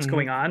towards what's Mhm.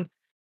 going on.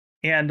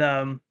 And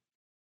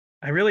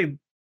I really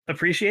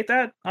appreciate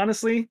that,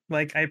 honestly.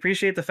 Like, I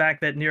appreciate the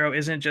fact that Nero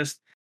isn't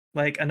just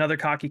like another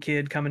cocky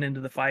kid coming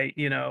into the fight,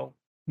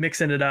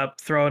 mixing it up,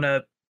 throwing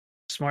a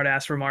smart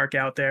ass remark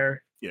out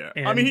there. Yeah. I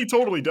mean, And he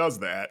totally does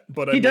that,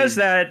 but I he does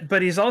mean, that,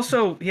 but he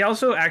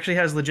also actually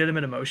has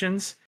legitimate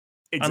emotions,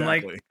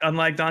 unlike exactly.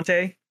 unlike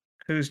Dante,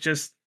 who's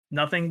just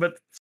nothing but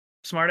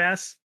smart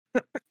ass.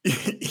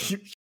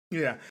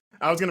 Yeah.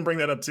 I was gonna bring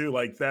that up too.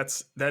 Like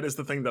that is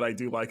the thing that I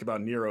do like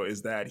about Nero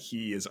is that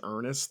he is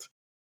earnest,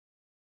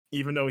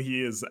 even though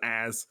he is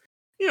as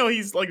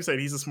he's like you said,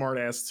 he's a smart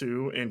ass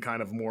too, in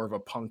kind of more of a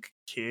punk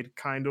kid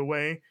kind of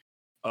way.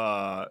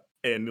 Uh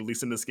and at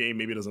least in this game,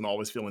 maybe it doesn't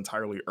always feel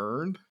entirely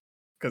earned.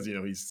 Because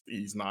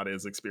he's not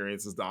as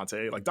experienced as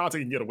Dante. Like Dante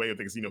can get away with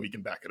things, he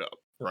can back it up,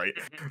 right?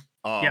 Mhm.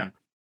 Yeah. Um,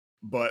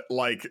 but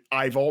like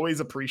I've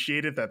always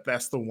appreciated that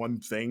that's the one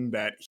thing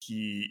that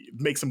he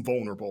makes him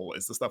vulnerable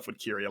is the stuff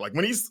with Kyrie. Like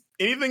when he's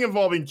anything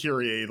involving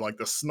Kyrie, like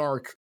the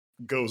snark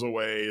goes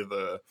away,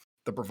 the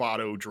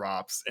bravado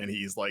drops, and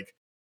he's like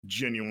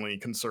genuinely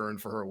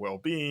concerned for her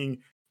well-being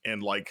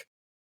and like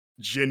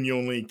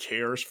genuinely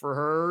cares for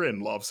her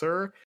and loves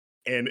her.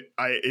 And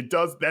it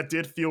does that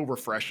did feel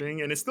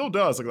refreshing, and it still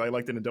does. Like I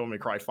liked it in Devil May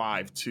Cry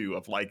 5 too,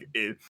 of like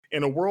it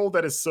in a world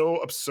that is so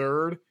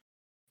absurd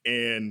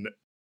and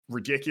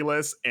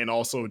ridiculous and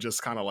also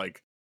just kind of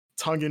like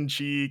tongue in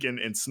cheek and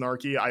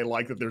snarky. I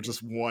like that there's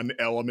just one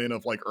element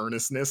of like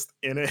earnestness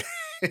in it.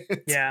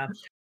 Yeah.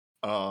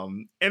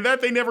 And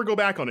that they never go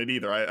back on it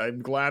either.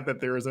 I'm glad that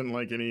there isn't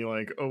like any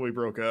like, oh, we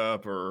broke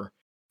up or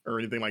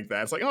anything like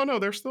that. It's like, oh no,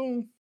 they're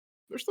still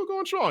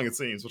going strong, it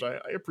seems, which I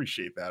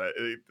appreciate that.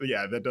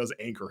 Yeah, that does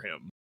anchor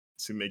him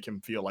to make him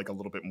feel like a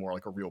little bit more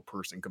like a real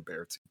person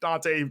compared to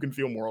Dante, who can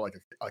feel more like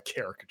a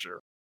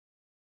caricature.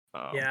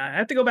 Um, Yeah. I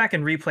have to go back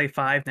and replay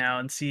 5 now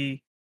and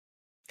see,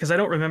 because I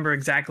don't remember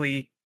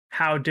exactly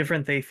how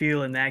different they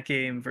feel in that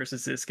game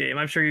versus this game.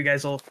 I'm sure you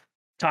guys will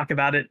talk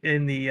about it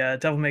in the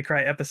Devil May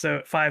Cry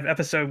episode 5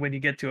 episode when you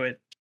get to it.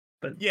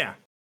 But yeah,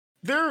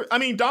 I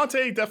mean,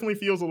 Dante definitely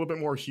feels a little bit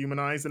more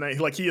humanized, and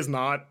like he is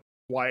not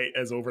quite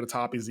as over the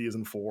top as he is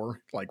in 4,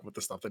 like with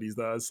the stuff that he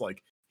does.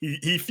 Like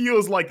he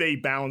feels like they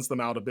balance them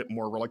out a bit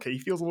more. Like he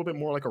feels a little bit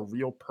more like a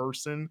real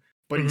person,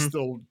 but he's mhm.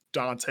 still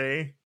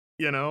Dante,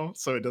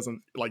 So it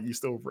doesn't like you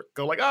still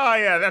go like, oh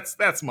yeah,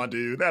 that's my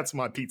dude, that's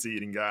my pizza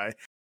eating guy.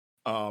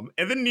 And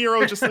then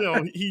Nero just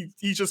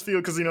he just feel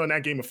because in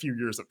that game a few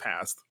years have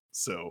passed,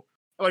 so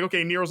like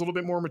okay, Nero's a little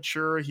bit more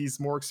mature, he's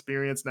more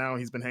experienced now,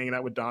 he's been hanging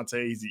out with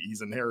Dante,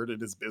 he's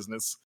inherited his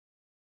business,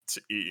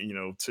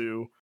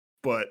 too,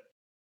 but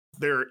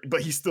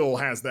he still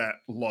has that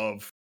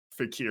love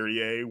for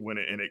Kyrie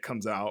and it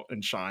comes out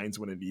and shines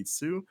when it needs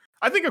to.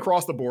 I think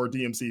across the board,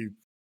 DMC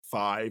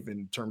 5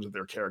 in terms of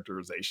their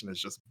characterization is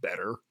just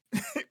better,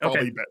 Okay.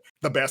 probably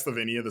the best of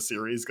any of the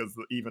series because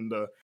even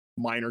the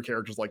minor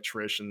characters like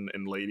Trish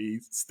and Lady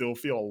still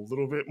feel a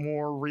little bit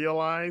more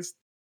realized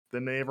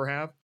than they ever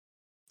have.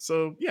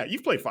 So yeah,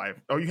 you've played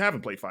 5. Oh, you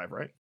haven't played 5,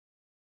 right?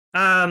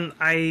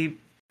 I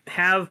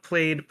have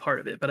played part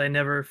of it, but I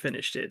never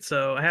finished it.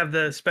 So I have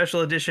the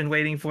special edition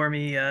waiting for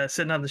me,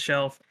 sitting on the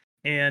shelf.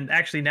 And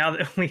actually, now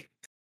that we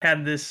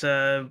had this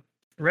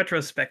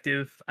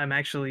retrospective, I'm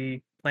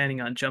actually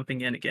planning on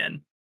jumping in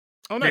again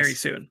Oh, very nice.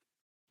 soon.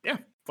 Yeah,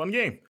 fun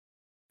game.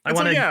 I And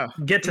so want to yeah.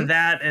 get to Mhm.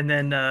 that and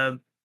then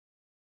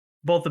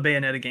both the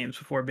Bayonetta games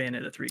before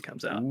Bayonetta 3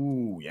 comes out.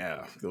 Ooh,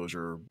 yeah, those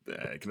are.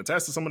 I can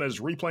attest to someone that is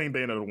replaying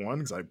Bayonetta 1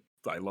 because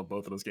I love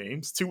both of those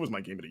games. 2 was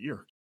my game of the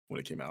year when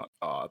it came out.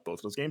 Both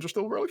of those games are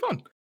still really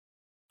fun.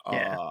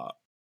 Yeah. Uh,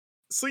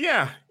 so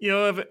yeah,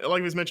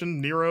 like was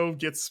mentioned, Nero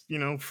gets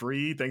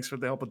free thanks for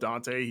the help of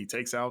Dante. He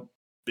takes out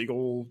big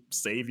old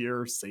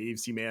savior,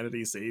 saves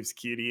humanity, saves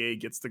Kyrie,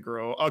 gets the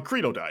girl.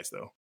 Credo dies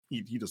though.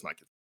 He does not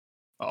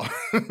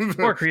get.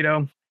 Poor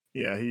Credo.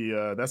 Yeah, he.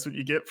 That's what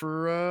you get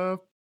for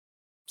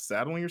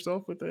saddling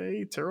yourself with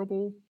a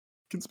terrible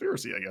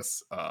conspiracy, I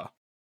guess.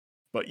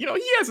 But he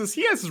has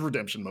his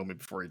redemption moment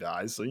before he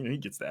dies, so he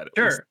gets that at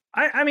least. Sure.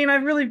 I mean, I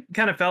really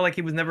kind of felt like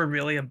he was never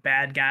really a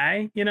bad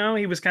guy.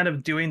 He was kind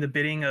of doing the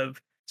bidding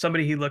of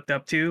somebody he looked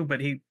up to, but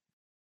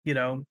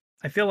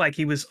I feel like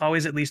he was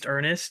always at least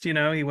earnest.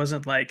 He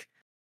wasn't like,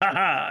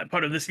 haha, I'm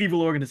part of this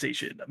evil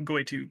organization. I'm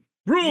going to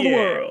rule the Yeah,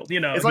 world. it's He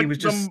like was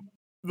just,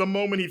 the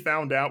moment he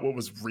found out what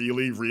was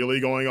really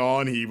really going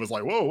on, he was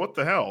like, "Whoa, what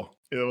the hell?"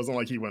 It wasn't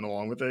like he went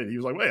along with it. He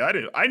was like, "Wait,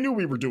 I knew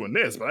we were doing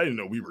this, but I didn't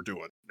know we were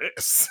doing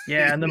this."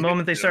 yeah. And the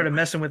moment they you know? started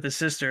messing with his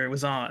sister, it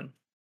was on.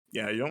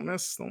 Yeah, you don't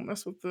mess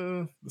with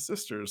the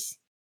sisters.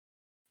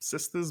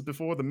 Sisters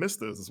before the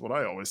misters is what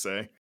I always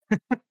say.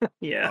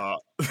 Yeah.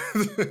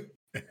 Uh,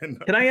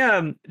 and Can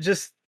I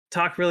just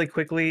talk really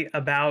quickly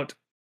about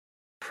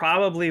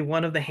probably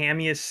one of the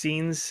hammiest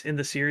scenes in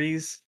the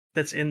series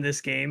that's in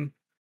this game?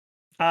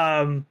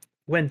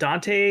 When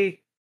Dante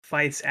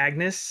fights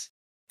Agnes,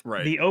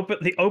 right. the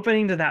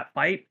opening to that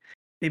fight,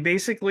 they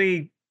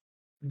basically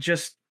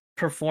just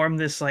perform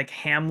this like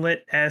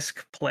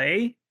Hamlet-esque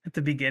play at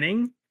the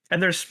beginning,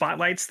 and there's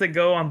spotlights that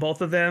go on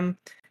both of them,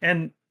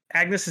 and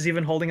Agnes is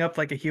even holding up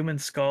like a human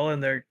skull,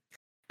 and they're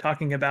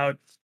talking about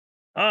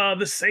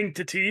the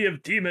sanctity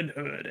of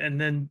demonhood, and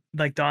then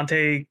like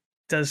Dante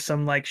does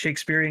some like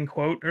Shakespearean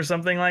quote or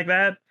something like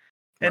that,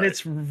 and Right.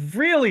 it's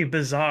really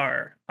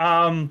bizarre.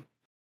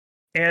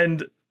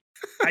 And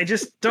I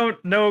just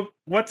don't know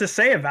what to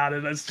say about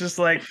it. It's just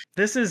like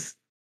this is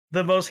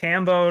the most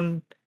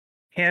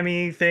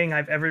hammy thing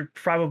I've ever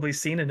probably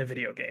seen in a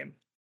video game.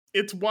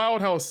 It's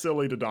wild how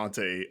silly the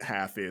Dante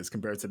half is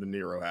compared to the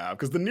Nero half,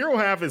 because the Nero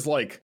half is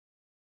like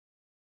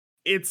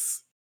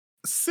it's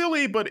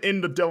silly, but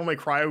in the Devil May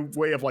Cry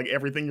way of like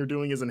everything you're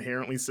doing is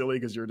inherently silly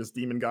because you're this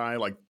demon guy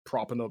like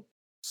propping up,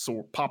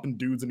 so popping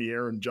dudes in the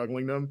air and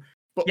juggling them.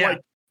 But Yeah,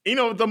 like, you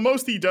know, the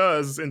most he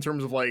does in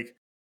terms of like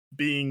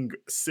being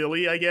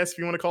silly, I guess if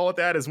you want to call it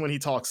that, is when he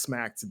talks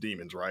smack to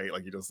demons, right?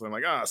 Like he just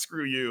like,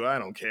 screw you, I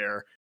don't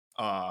care.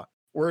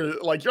 Where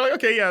like you're like,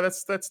 okay, yeah,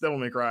 that's Devil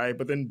May Cry.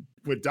 But then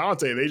with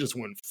Dante, they just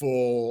went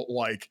full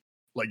like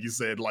you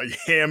said, like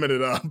hamming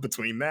it up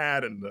between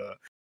that and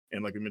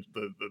like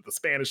the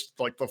Spanish,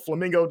 like the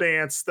flamingo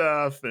dance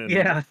stuff, and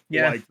yeah.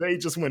 like they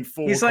just went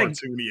full He's like,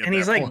 cartoony at and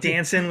he's that like point.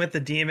 dancing with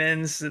the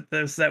demons.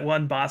 There's that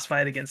one boss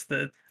fight against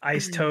the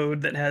ice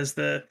toad that has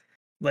the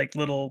like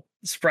little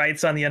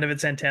sprites on the end of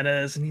its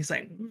antennas, and he's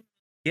like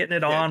getting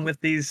it Yeah, on with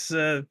these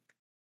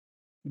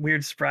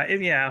weird sprite.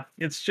 Yeah,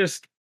 it's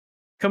just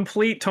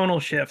complete tonal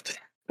shift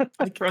from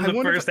I the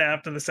wonder if first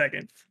half to the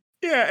second.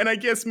 yeah, and I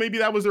guess maybe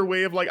that was their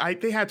way of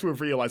like they had to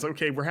have realized,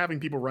 okay, we're having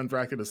people run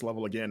back to this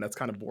level again. That's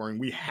kind of boring.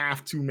 We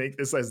have to make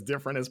this as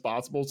different as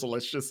possible. So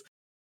let's just,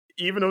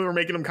 even though we're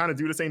making them kind of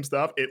do the same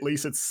stuff, at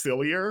least it's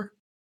sillier.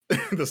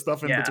 The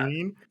stuff in Yeah,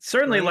 between,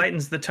 certainly right?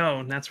 lightens the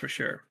tone. That's for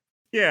sure.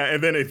 Yeah,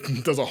 and then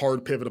it does a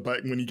hard pivot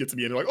about when you get to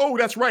the end. You're like, oh,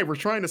 that's right. We're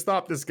trying to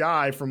stop this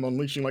guy from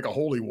unleashing like a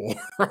holy war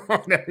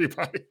on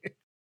everybody.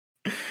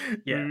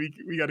 Yeah.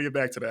 We got to get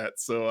back to that.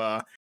 So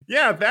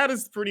yeah, that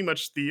is pretty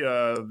much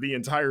the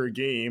entire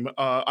game.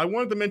 I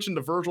wanted to mention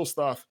the Virgil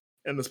stuff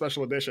in the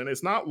special edition.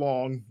 It's not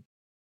long,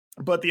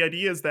 but the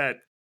idea is that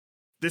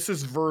this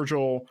is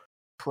Virgil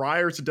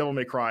prior to Devil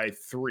May Cry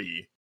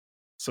 3.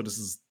 So this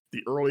is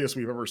the earliest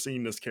we've ever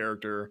seen this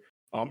character.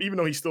 Even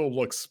though he still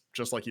looks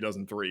just like he does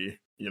in 3,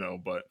 you know,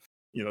 but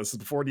you know, this is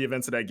before the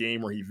events of that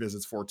game where he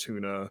visits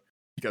Fortuna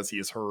because he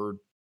has heard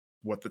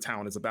what the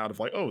town is about, of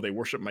like, oh, they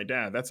worship my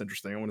dad. That's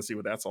interesting. I want to see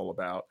what that's all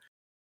about.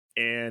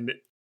 And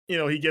you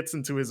know, he gets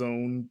into his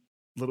own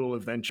little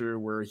adventure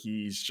where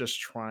he's just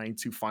trying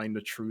to find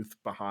the truth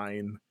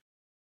behind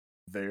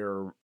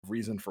their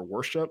reason for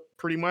worship,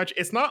 pretty much.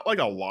 It's not like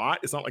a lot.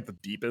 It's not like the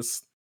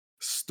deepest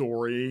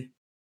story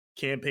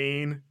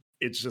campaign.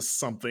 It's just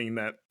something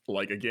that,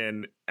 like,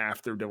 again,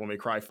 after Devil May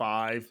Cry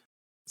 5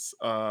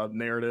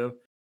 narrative,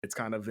 it's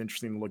kind of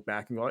interesting to look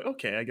back and go like,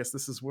 okay, I guess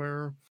this is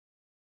where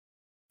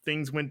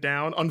things went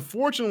down.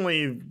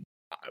 Unfortunately,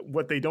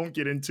 what they don't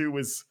get into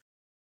is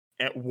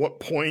at what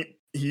point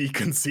he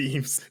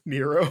conceives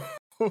Nero.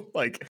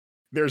 Like,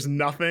 there's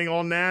nothing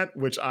on that,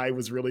 which I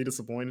was really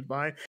disappointed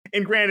by.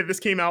 And granted, this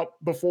came out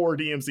before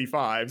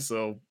DMC5,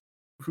 so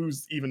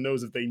who's even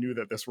knows if they knew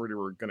that that's where they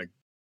were gonna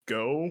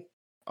go.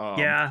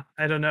 Yeah,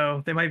 I don't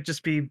know. They might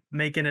just be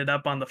making it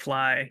up on the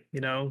fly,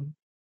 Or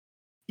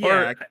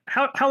Yeah.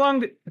 how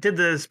long did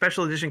the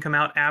special edition come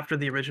out after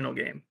the original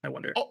game? I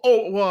wonder.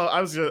 Well, I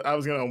was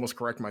gonna almost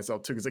correct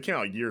myself too because it came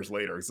out years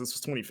later. Because this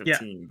was Yeah.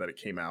 2015 that it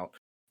came out.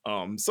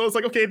 So it's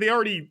like, okay,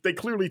 they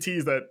clearly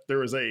teased that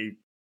there is a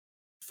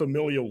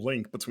familial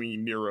link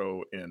between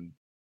Nero and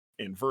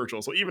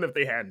Virgil. So even if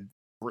they had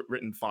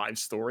written 5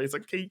 stories,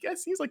 like, okay, yeah,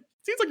 seems like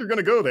you're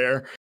gonna go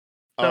there.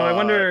 So I Uh,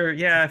 wonder,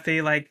 yeah, if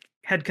they like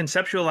had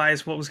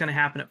conceptualized what was going to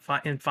happen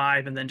in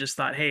 5 and then just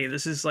thought, "Hey,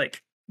 this is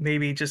like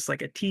maybe just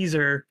like a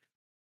teaser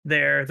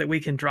there that we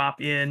can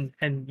drop in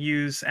and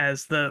use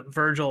as the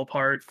Virgil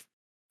part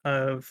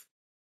of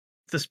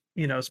this,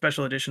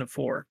 special edition of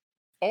 4."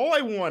 all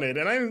I wanted,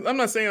 and I'm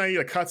not saying I need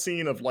a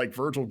cutscene of like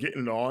Virgil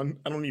getting it on.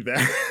 I don't need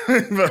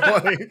that,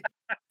 but like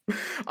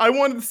I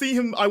wanted to see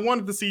him. I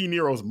wanted to see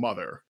Nero's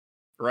mother,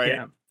 right?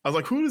 Yeah. I was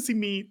like, who does he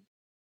meet?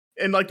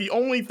 And like the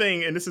only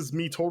thing, and this is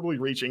me totally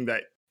reaching,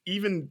 that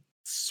even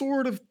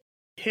sort of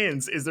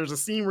hints is there's a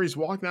scene where he's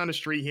walking down the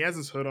street, he has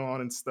his hood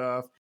on and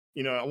stuff.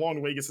 You know, along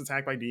the way he gets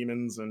attacked by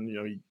demons and you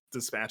know, he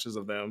dispatches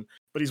of them.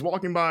 But he's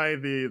walking by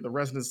the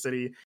resident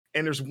city,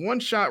 and there's one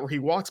shot where he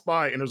walks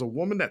by and there's a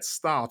woman that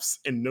stops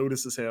and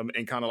notices him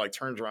and kind of like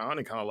turns around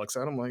and kind of looks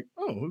at him like,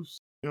 oh,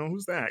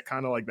 who's that?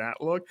 Kind of like that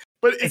look.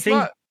 But I it's think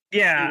not.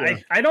 yeah, Yeah.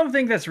 I don't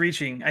think that's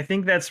reaching. I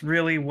think that's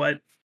really what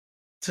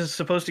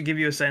supposed to give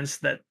you a sense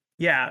that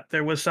yeah,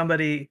 there was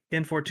somebody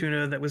in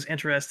Fortuna that was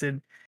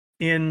interested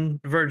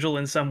in Virgil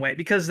in some way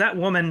because that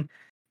woman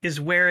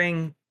is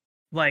wearing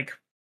like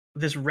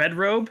this red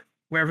robe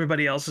where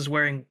everybody else is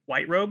wearing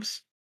white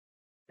robes.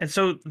 And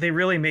so they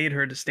really made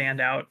her to stand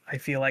out, I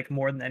feel like,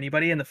 more than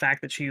anybody. And the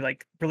fact that she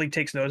like really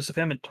takes notice of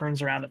him and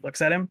turns around and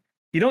looks at him.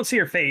 You don't see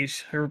her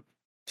face.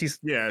 She's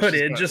Yeah, she's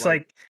hooded got just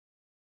like like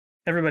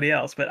everybody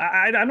else. But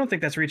I don't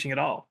think that's reaching at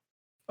all.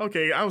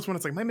 okay, I was wondering,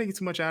 it's like, am I making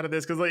too much out of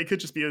this? Because like it could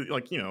just be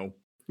like,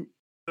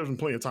 there's been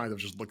plenty of times I've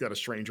just looked at a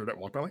stranger that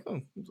walked by, like,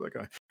 oh, who's that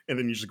guy? And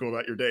then you just go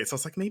about your day. So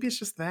it's like maybe it's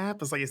just that.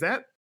 But it's like, is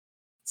that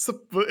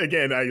but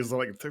again? I was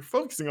like, they're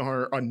focusing on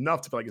her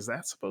enough to be like, is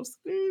that supposed to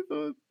be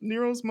the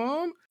Nero's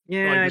mom? Like,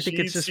 Yeah, I does think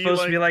she it's just see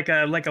supposed to be like?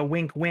 like a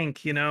wink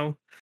wink, kind You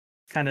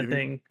of think?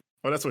 thing.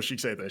 Oh, that's what she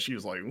said. That she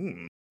was like,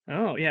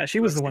 Oh yeah, she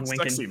was the one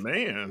winking. sexy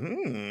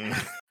man.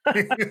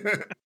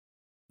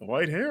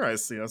 White hair. I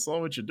see. I saw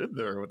what you did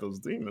there with those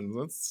demons.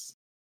 That's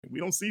we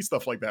don't see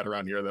stuff like that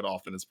around here that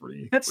often. It's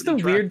That's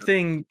pretty the weird attractive.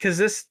 thing because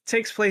this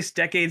takes place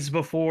decades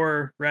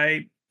before,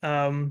 right?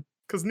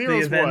 Because The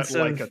Nero's what, events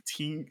like of a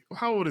teen?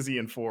 How old is he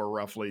in four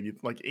roughly?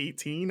 Like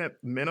 18 at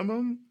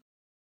minimum,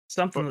 but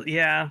something.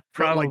 Yeah, like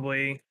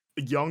probably.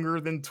 younger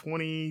than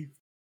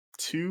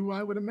 22,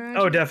 I would Oh,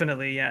 imagine.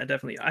 definitely. Yeah,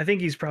 definitely. I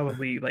think he's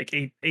probably like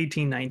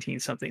 18, 19,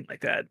 something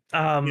like that.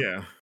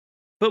 Yeah.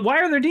 But why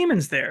are there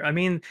demons there? I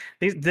mean,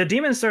 the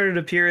demons started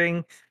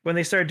appearing when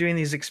they started doing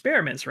these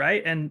experiments,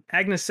 right? And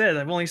Agnes said,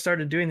 I've only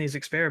started doing these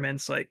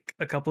experiments like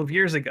a couple of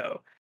years ago.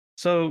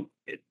 So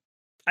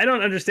I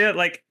don't understand.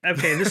 Like,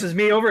 okay, this is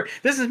me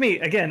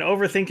again,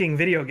 overthinking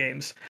video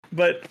games.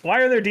 But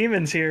why are there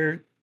demons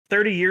here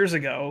 30 years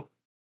ago?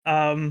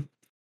 Um,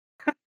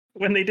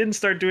 when they didn't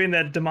start doing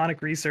that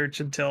demonic research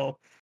until,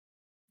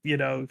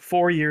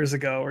 4 years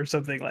ago or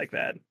something like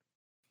that.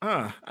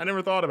 I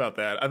never thought about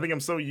that. I think I'm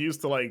so used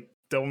to like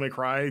Devil May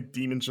Cry,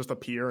 demons just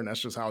appear, and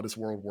that's just how this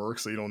world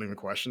works. So you don't even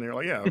question it. You're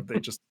like, yeah,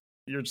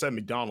 you're just at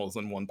McDonald's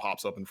and one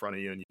pops up in front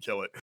of you and you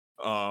kill it.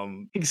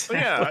 So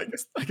yeah, Exactly.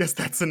 I guess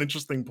that's an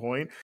interesting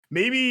point.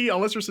 Maybe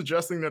unless you're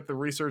suggesting that the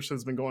research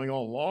has been going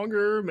on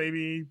longer,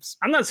 maybe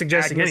I'm not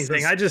suggesting Agnes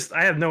anything. is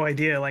I have no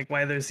idea like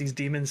why there's these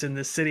demons in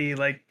this city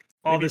like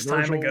all maybe this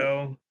time Virgil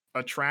ago.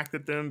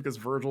 attracted them because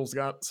Virgil's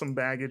got some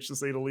baggage to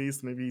say the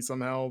least. Maybe he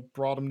somehow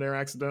brought him there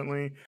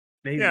accidentally.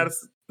 Yeah, Maybe.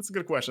 that's a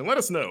good question. Let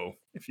us know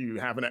if you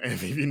have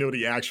if you know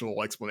the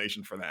actual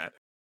explanation for that.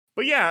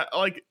 But yeah,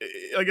 like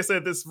I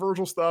said, this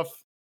Virgil stuff,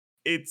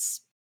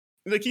 it's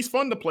like he's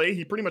fun to play.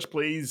 He pretty much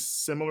plays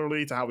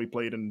similarly to how we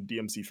played in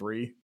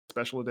DMC3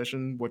 Special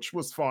Edition, which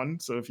was fun.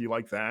 So if you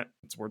like that,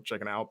 it's worth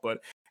checking out. But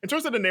in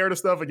terms of the narrative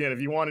stuff, again,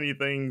 if you want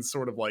anything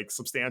sort of like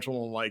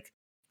substantial and like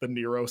the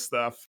Nero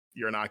stuff,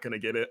 you're not going to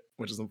get it,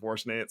 which is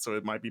unfortunate. So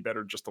it might be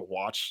better just to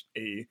watch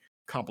a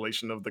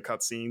compilation of the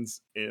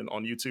cutscenes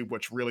on YouTube,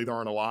 which really there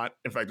aren't a lot.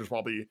 In fact, there's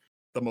probably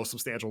the most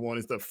substantial one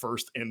is the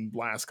first and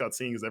last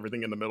cutscene, because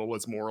everything in the middle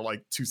is more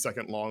like 2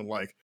 second long,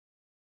 like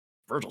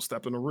Virgil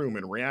stepped in a room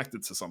and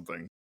reacted to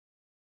something.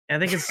 I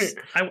think it's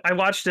I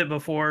watched it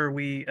before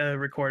we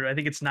recorded. I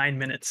think it's 9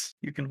 minutes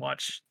you can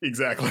watch.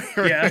 Exactly.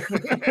 Yeah.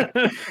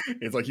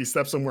 It's like he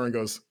steps somewhere and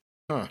goes,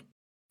 huh.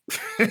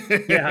 He's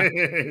Yeah.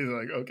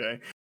 like, okay,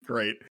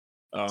 great.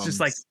 It's just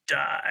like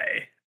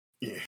die.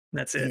 Yeah,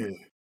 That's it. yeah,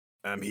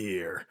 I'm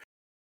here.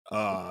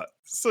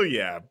 So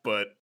yeah,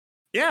 but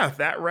yeah,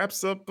 that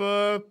wraps up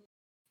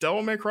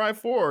Devil May Cry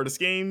 4. This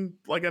game,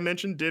 like I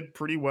mentioned, did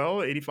pretty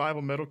well. 85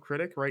 on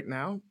Metacritic right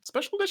now.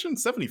 Special edition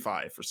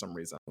 75 for some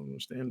reason. I don't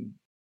understand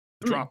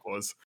the Hmm. drop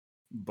was.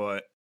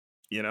 But,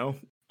 you know,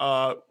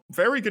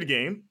 very good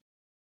game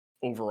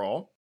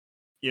overall.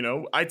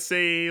 I'd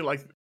say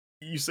like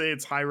you say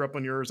it's higher up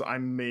on yours.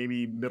 I'm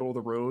maybe middle of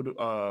the road.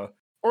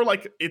 Or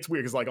like it's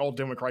weird because like all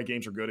Devil May Cry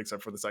games are good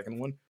except for the second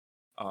one.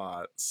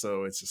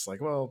 So it's just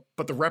like, well,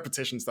 but the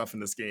repetition stuff in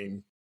this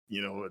game,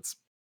 it's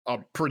a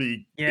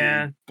pretty big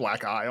Yeah.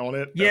 black eye on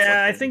it. That's like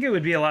Yeah, I think it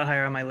would be a lot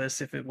higher on my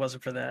list if it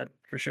wasn't for that,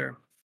 for sure.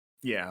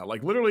 yeah,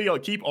 like literally,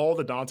 like keep all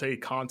the Dante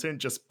content,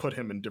 just put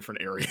him in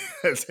different areas,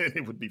 and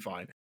it would be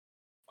fine.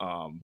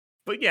 Um,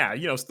 but yeah,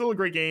 still a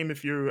great game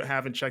if you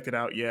haven't checked it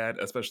out yet,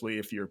 especially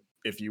if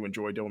you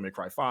enjoy Devil May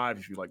Cry 5,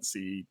 if you'd like to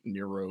see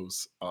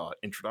Nero's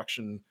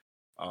introduction,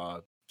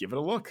 give it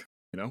a look.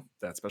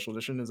 That special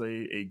edition is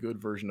a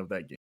good version of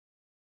that game.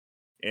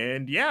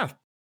 And yeah,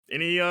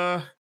 any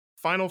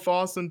final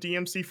thoughts on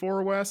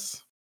DMC4,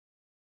 Wes?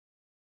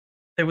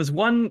 There was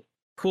one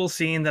cool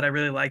scene that I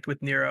really liked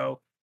with Nero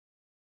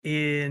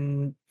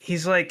he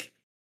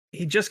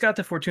just got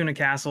to Fortuna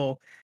Castle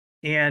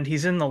and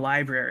he's in the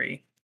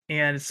library.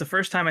 And it's the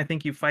first time I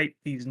think you fight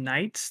these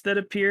knights that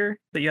appear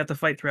that you have to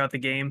fight throughout the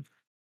game.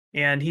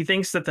 And he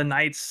thinks that the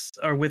knights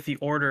are with the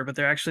order, but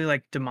they're actually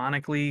like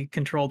demonically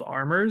controlled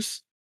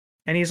armors.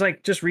 And he's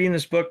like just reading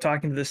this book,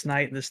 talking to this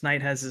knight, and this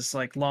knight has this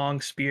like long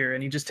spear,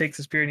 and he just takes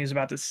the spear and he's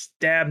about to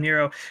stab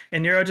Nero,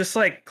 and Nero just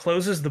like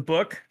closes the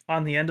book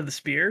on the end of the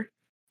spear,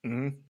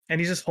 Mm-hmm. and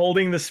he's just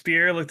holding the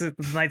spear. Like the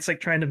knight's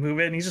like trying to move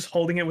it, and he's just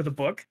holding it with a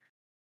book.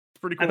 It's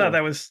pretty I thought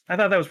cool.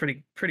 that was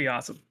pretty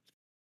awesome.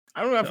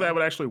 I don't know if So that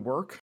would actually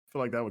work. I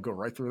feel like that would go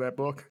right through that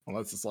book,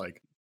 unless it's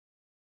like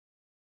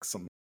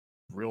some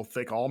real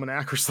thick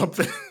almanac or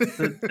something.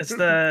 it's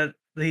the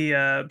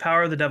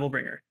power of the Devil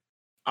Bringer.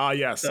 Ah,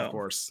 yes, of So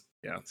course.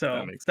 Yeah, that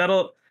so makes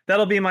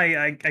that'll be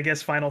my I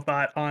guess final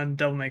thought on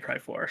Devil May Cry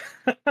 4.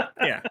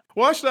 yeah.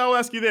 Well, actually, I'll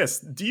ask you this: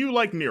 do you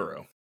like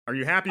Nero? Are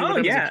you happy Oh with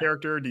him as a yeah.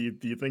 character? Do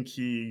you think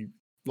he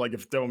like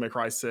if Devil May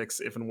Cry 6,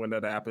 if and when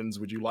that happens,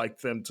 would you like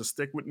them to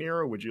stick with Nero?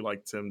 Or would you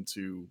like them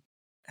to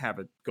have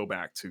it go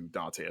back to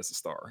Dante as a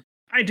star?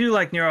 I do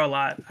like Nero a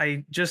lot.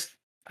 I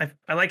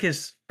like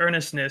his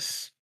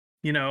earnestness,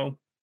 you know,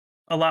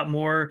 a lot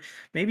more,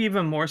 maybe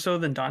even more so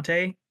than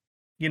Dante,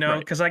 Right.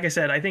 because like I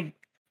said, I think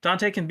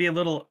Dante can be a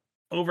little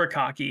over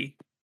cocky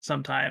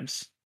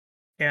sometimes.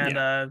 And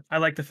Yeah. I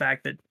like the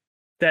fact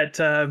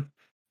that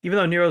even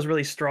though Nero's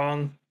really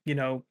strong,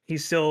 he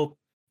still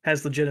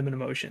has legitimate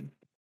emotion.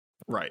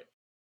 Right.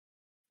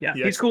 Yeah,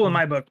 Yeah. he's cool in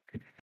my book.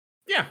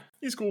 Yeah,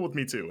 he's cool with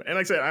me too. And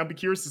like I said, I'd be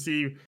curious to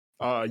see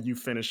you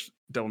finish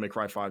Devil May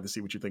Cry 5 to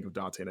see what you think of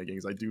Dante in that game.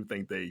 Because I do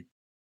think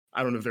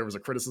I don't know if there was a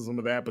criticism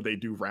of that, but they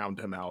do round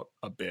him out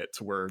a bit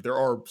to where there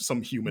are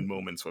some human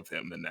moments with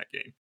him in that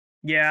game.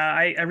 Yeah,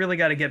 I really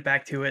got to get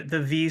back to it.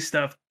 The V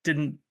stuff I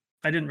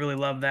didn't really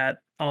love that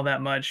all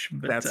that much,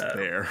 but That's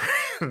fair.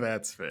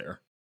 That's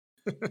fair.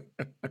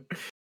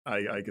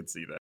 I could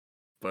see that.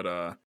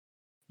 But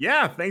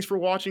yeah, thanks for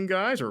watching,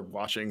 guys, or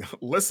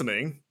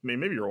listening. I mean,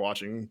 maybe you're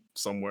watching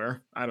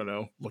somewhere. I don't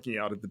know, looking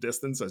out at the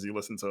distance as you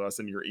listen to us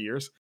in your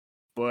ears.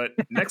 But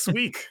next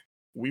week,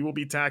 we will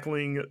be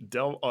tackling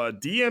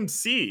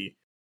DMC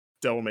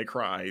Devil May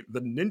Cry,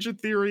 the Ninja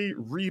Theory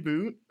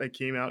reboot that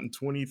came out in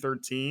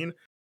 2013.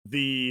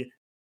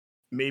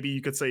 Maybe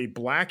you could say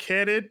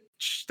black-headed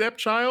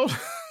stepchild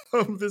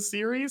of the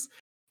series,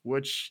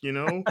 which,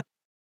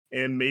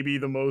 and maybe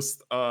the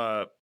most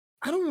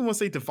I don't even want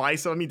to say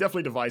divisive. I mean,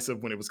 definitely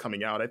divisive when it was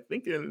coming out. I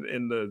think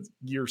in the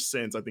years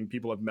since, I think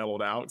people have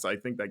mellowed out because I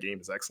think that game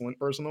is excellent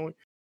personally.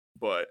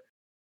 But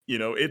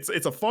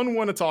it's a fun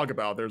one to talk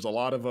about. There's a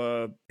lot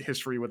of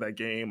history with that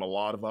game, a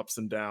lot of ups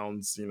and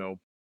downs.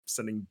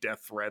 Sending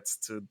death threats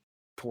to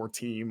poor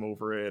team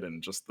over it,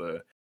 and just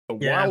the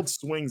yeah, wild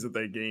swings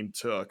that game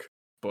took.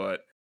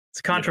 But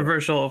it's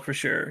controversial for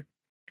sure.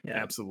 Yeah,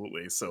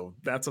 absolutely. So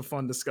that's a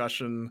fun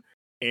discussion.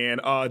 And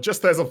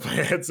just as a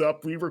heads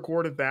up, we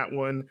recorded that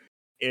one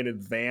in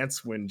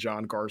advance when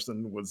John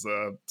Carson was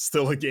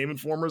still a Game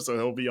Informer, so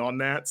he'll be on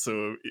that.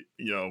 So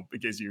in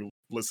case you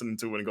listen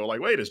to it and go like,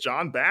 "Wait, is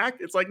John back?"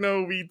 It's like,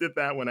 no, we did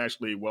that one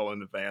actually well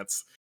in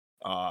advance.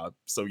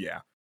 So yeah,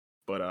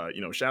 but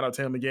shout out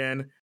to him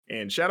again,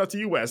 and shout out to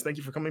you, Wes. Thank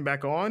you for coming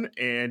back on.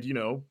 And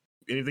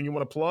anything you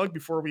want to plug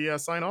before we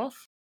sign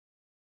off?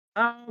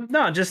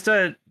 No, just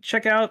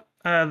check out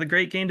the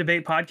Great Game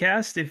Debate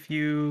podcast if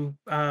you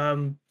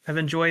have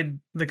enjoyed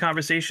the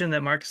conversation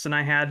that Marcus and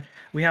I had.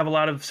 We have a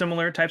lot of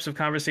similar types of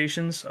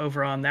conversations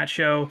over on that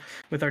show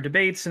with our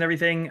debates and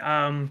everything.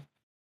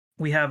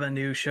 We have a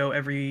new show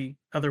every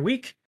other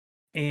week,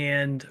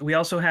 and we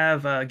also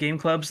have game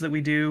clubs that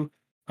we do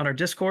on our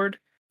Discord.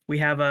 We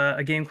have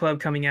a game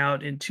club coming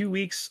out in 2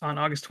 weeks on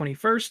August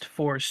 21st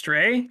for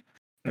Stray.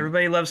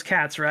 Everybody loves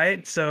cats,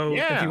 right? So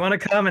if you want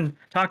to come and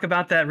talk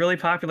about that really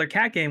popular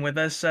cat game with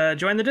us,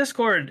 join the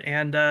Discord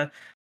and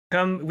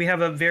come. We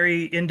have a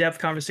very in-depth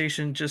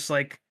conversation, just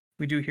like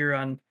we do here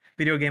on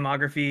Video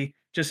Gameography,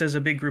 just as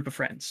a big group of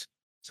friends.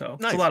 So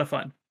It's a lot of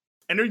fun.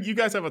 And you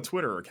guys have a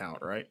Twitter account,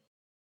 right?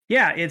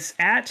 Yeah, it's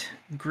at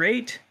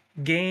Great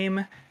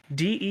Game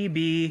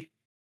DEB,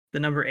 the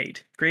number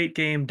 8. Great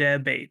Game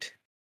Debate.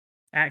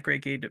 At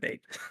Great Game Debate.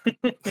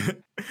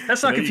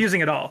 That's not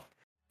confusing at all.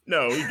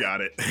 No, we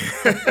got it.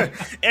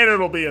 And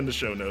it'll be in the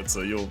show notes,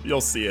 so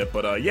you'll see it.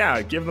 But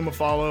yeah, give them a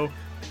follow.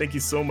 Thank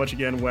you so much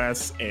again,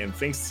 Wes. And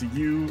thanks to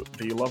you,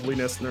 the lovely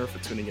listener, for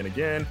tuning in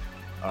again.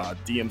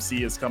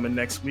 DMC is coming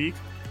next week.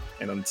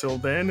 And until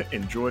then,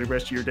 enjoy the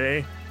rest of your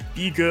day.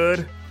 Be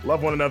good,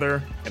 love one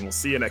another, and we'll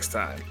see you next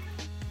time.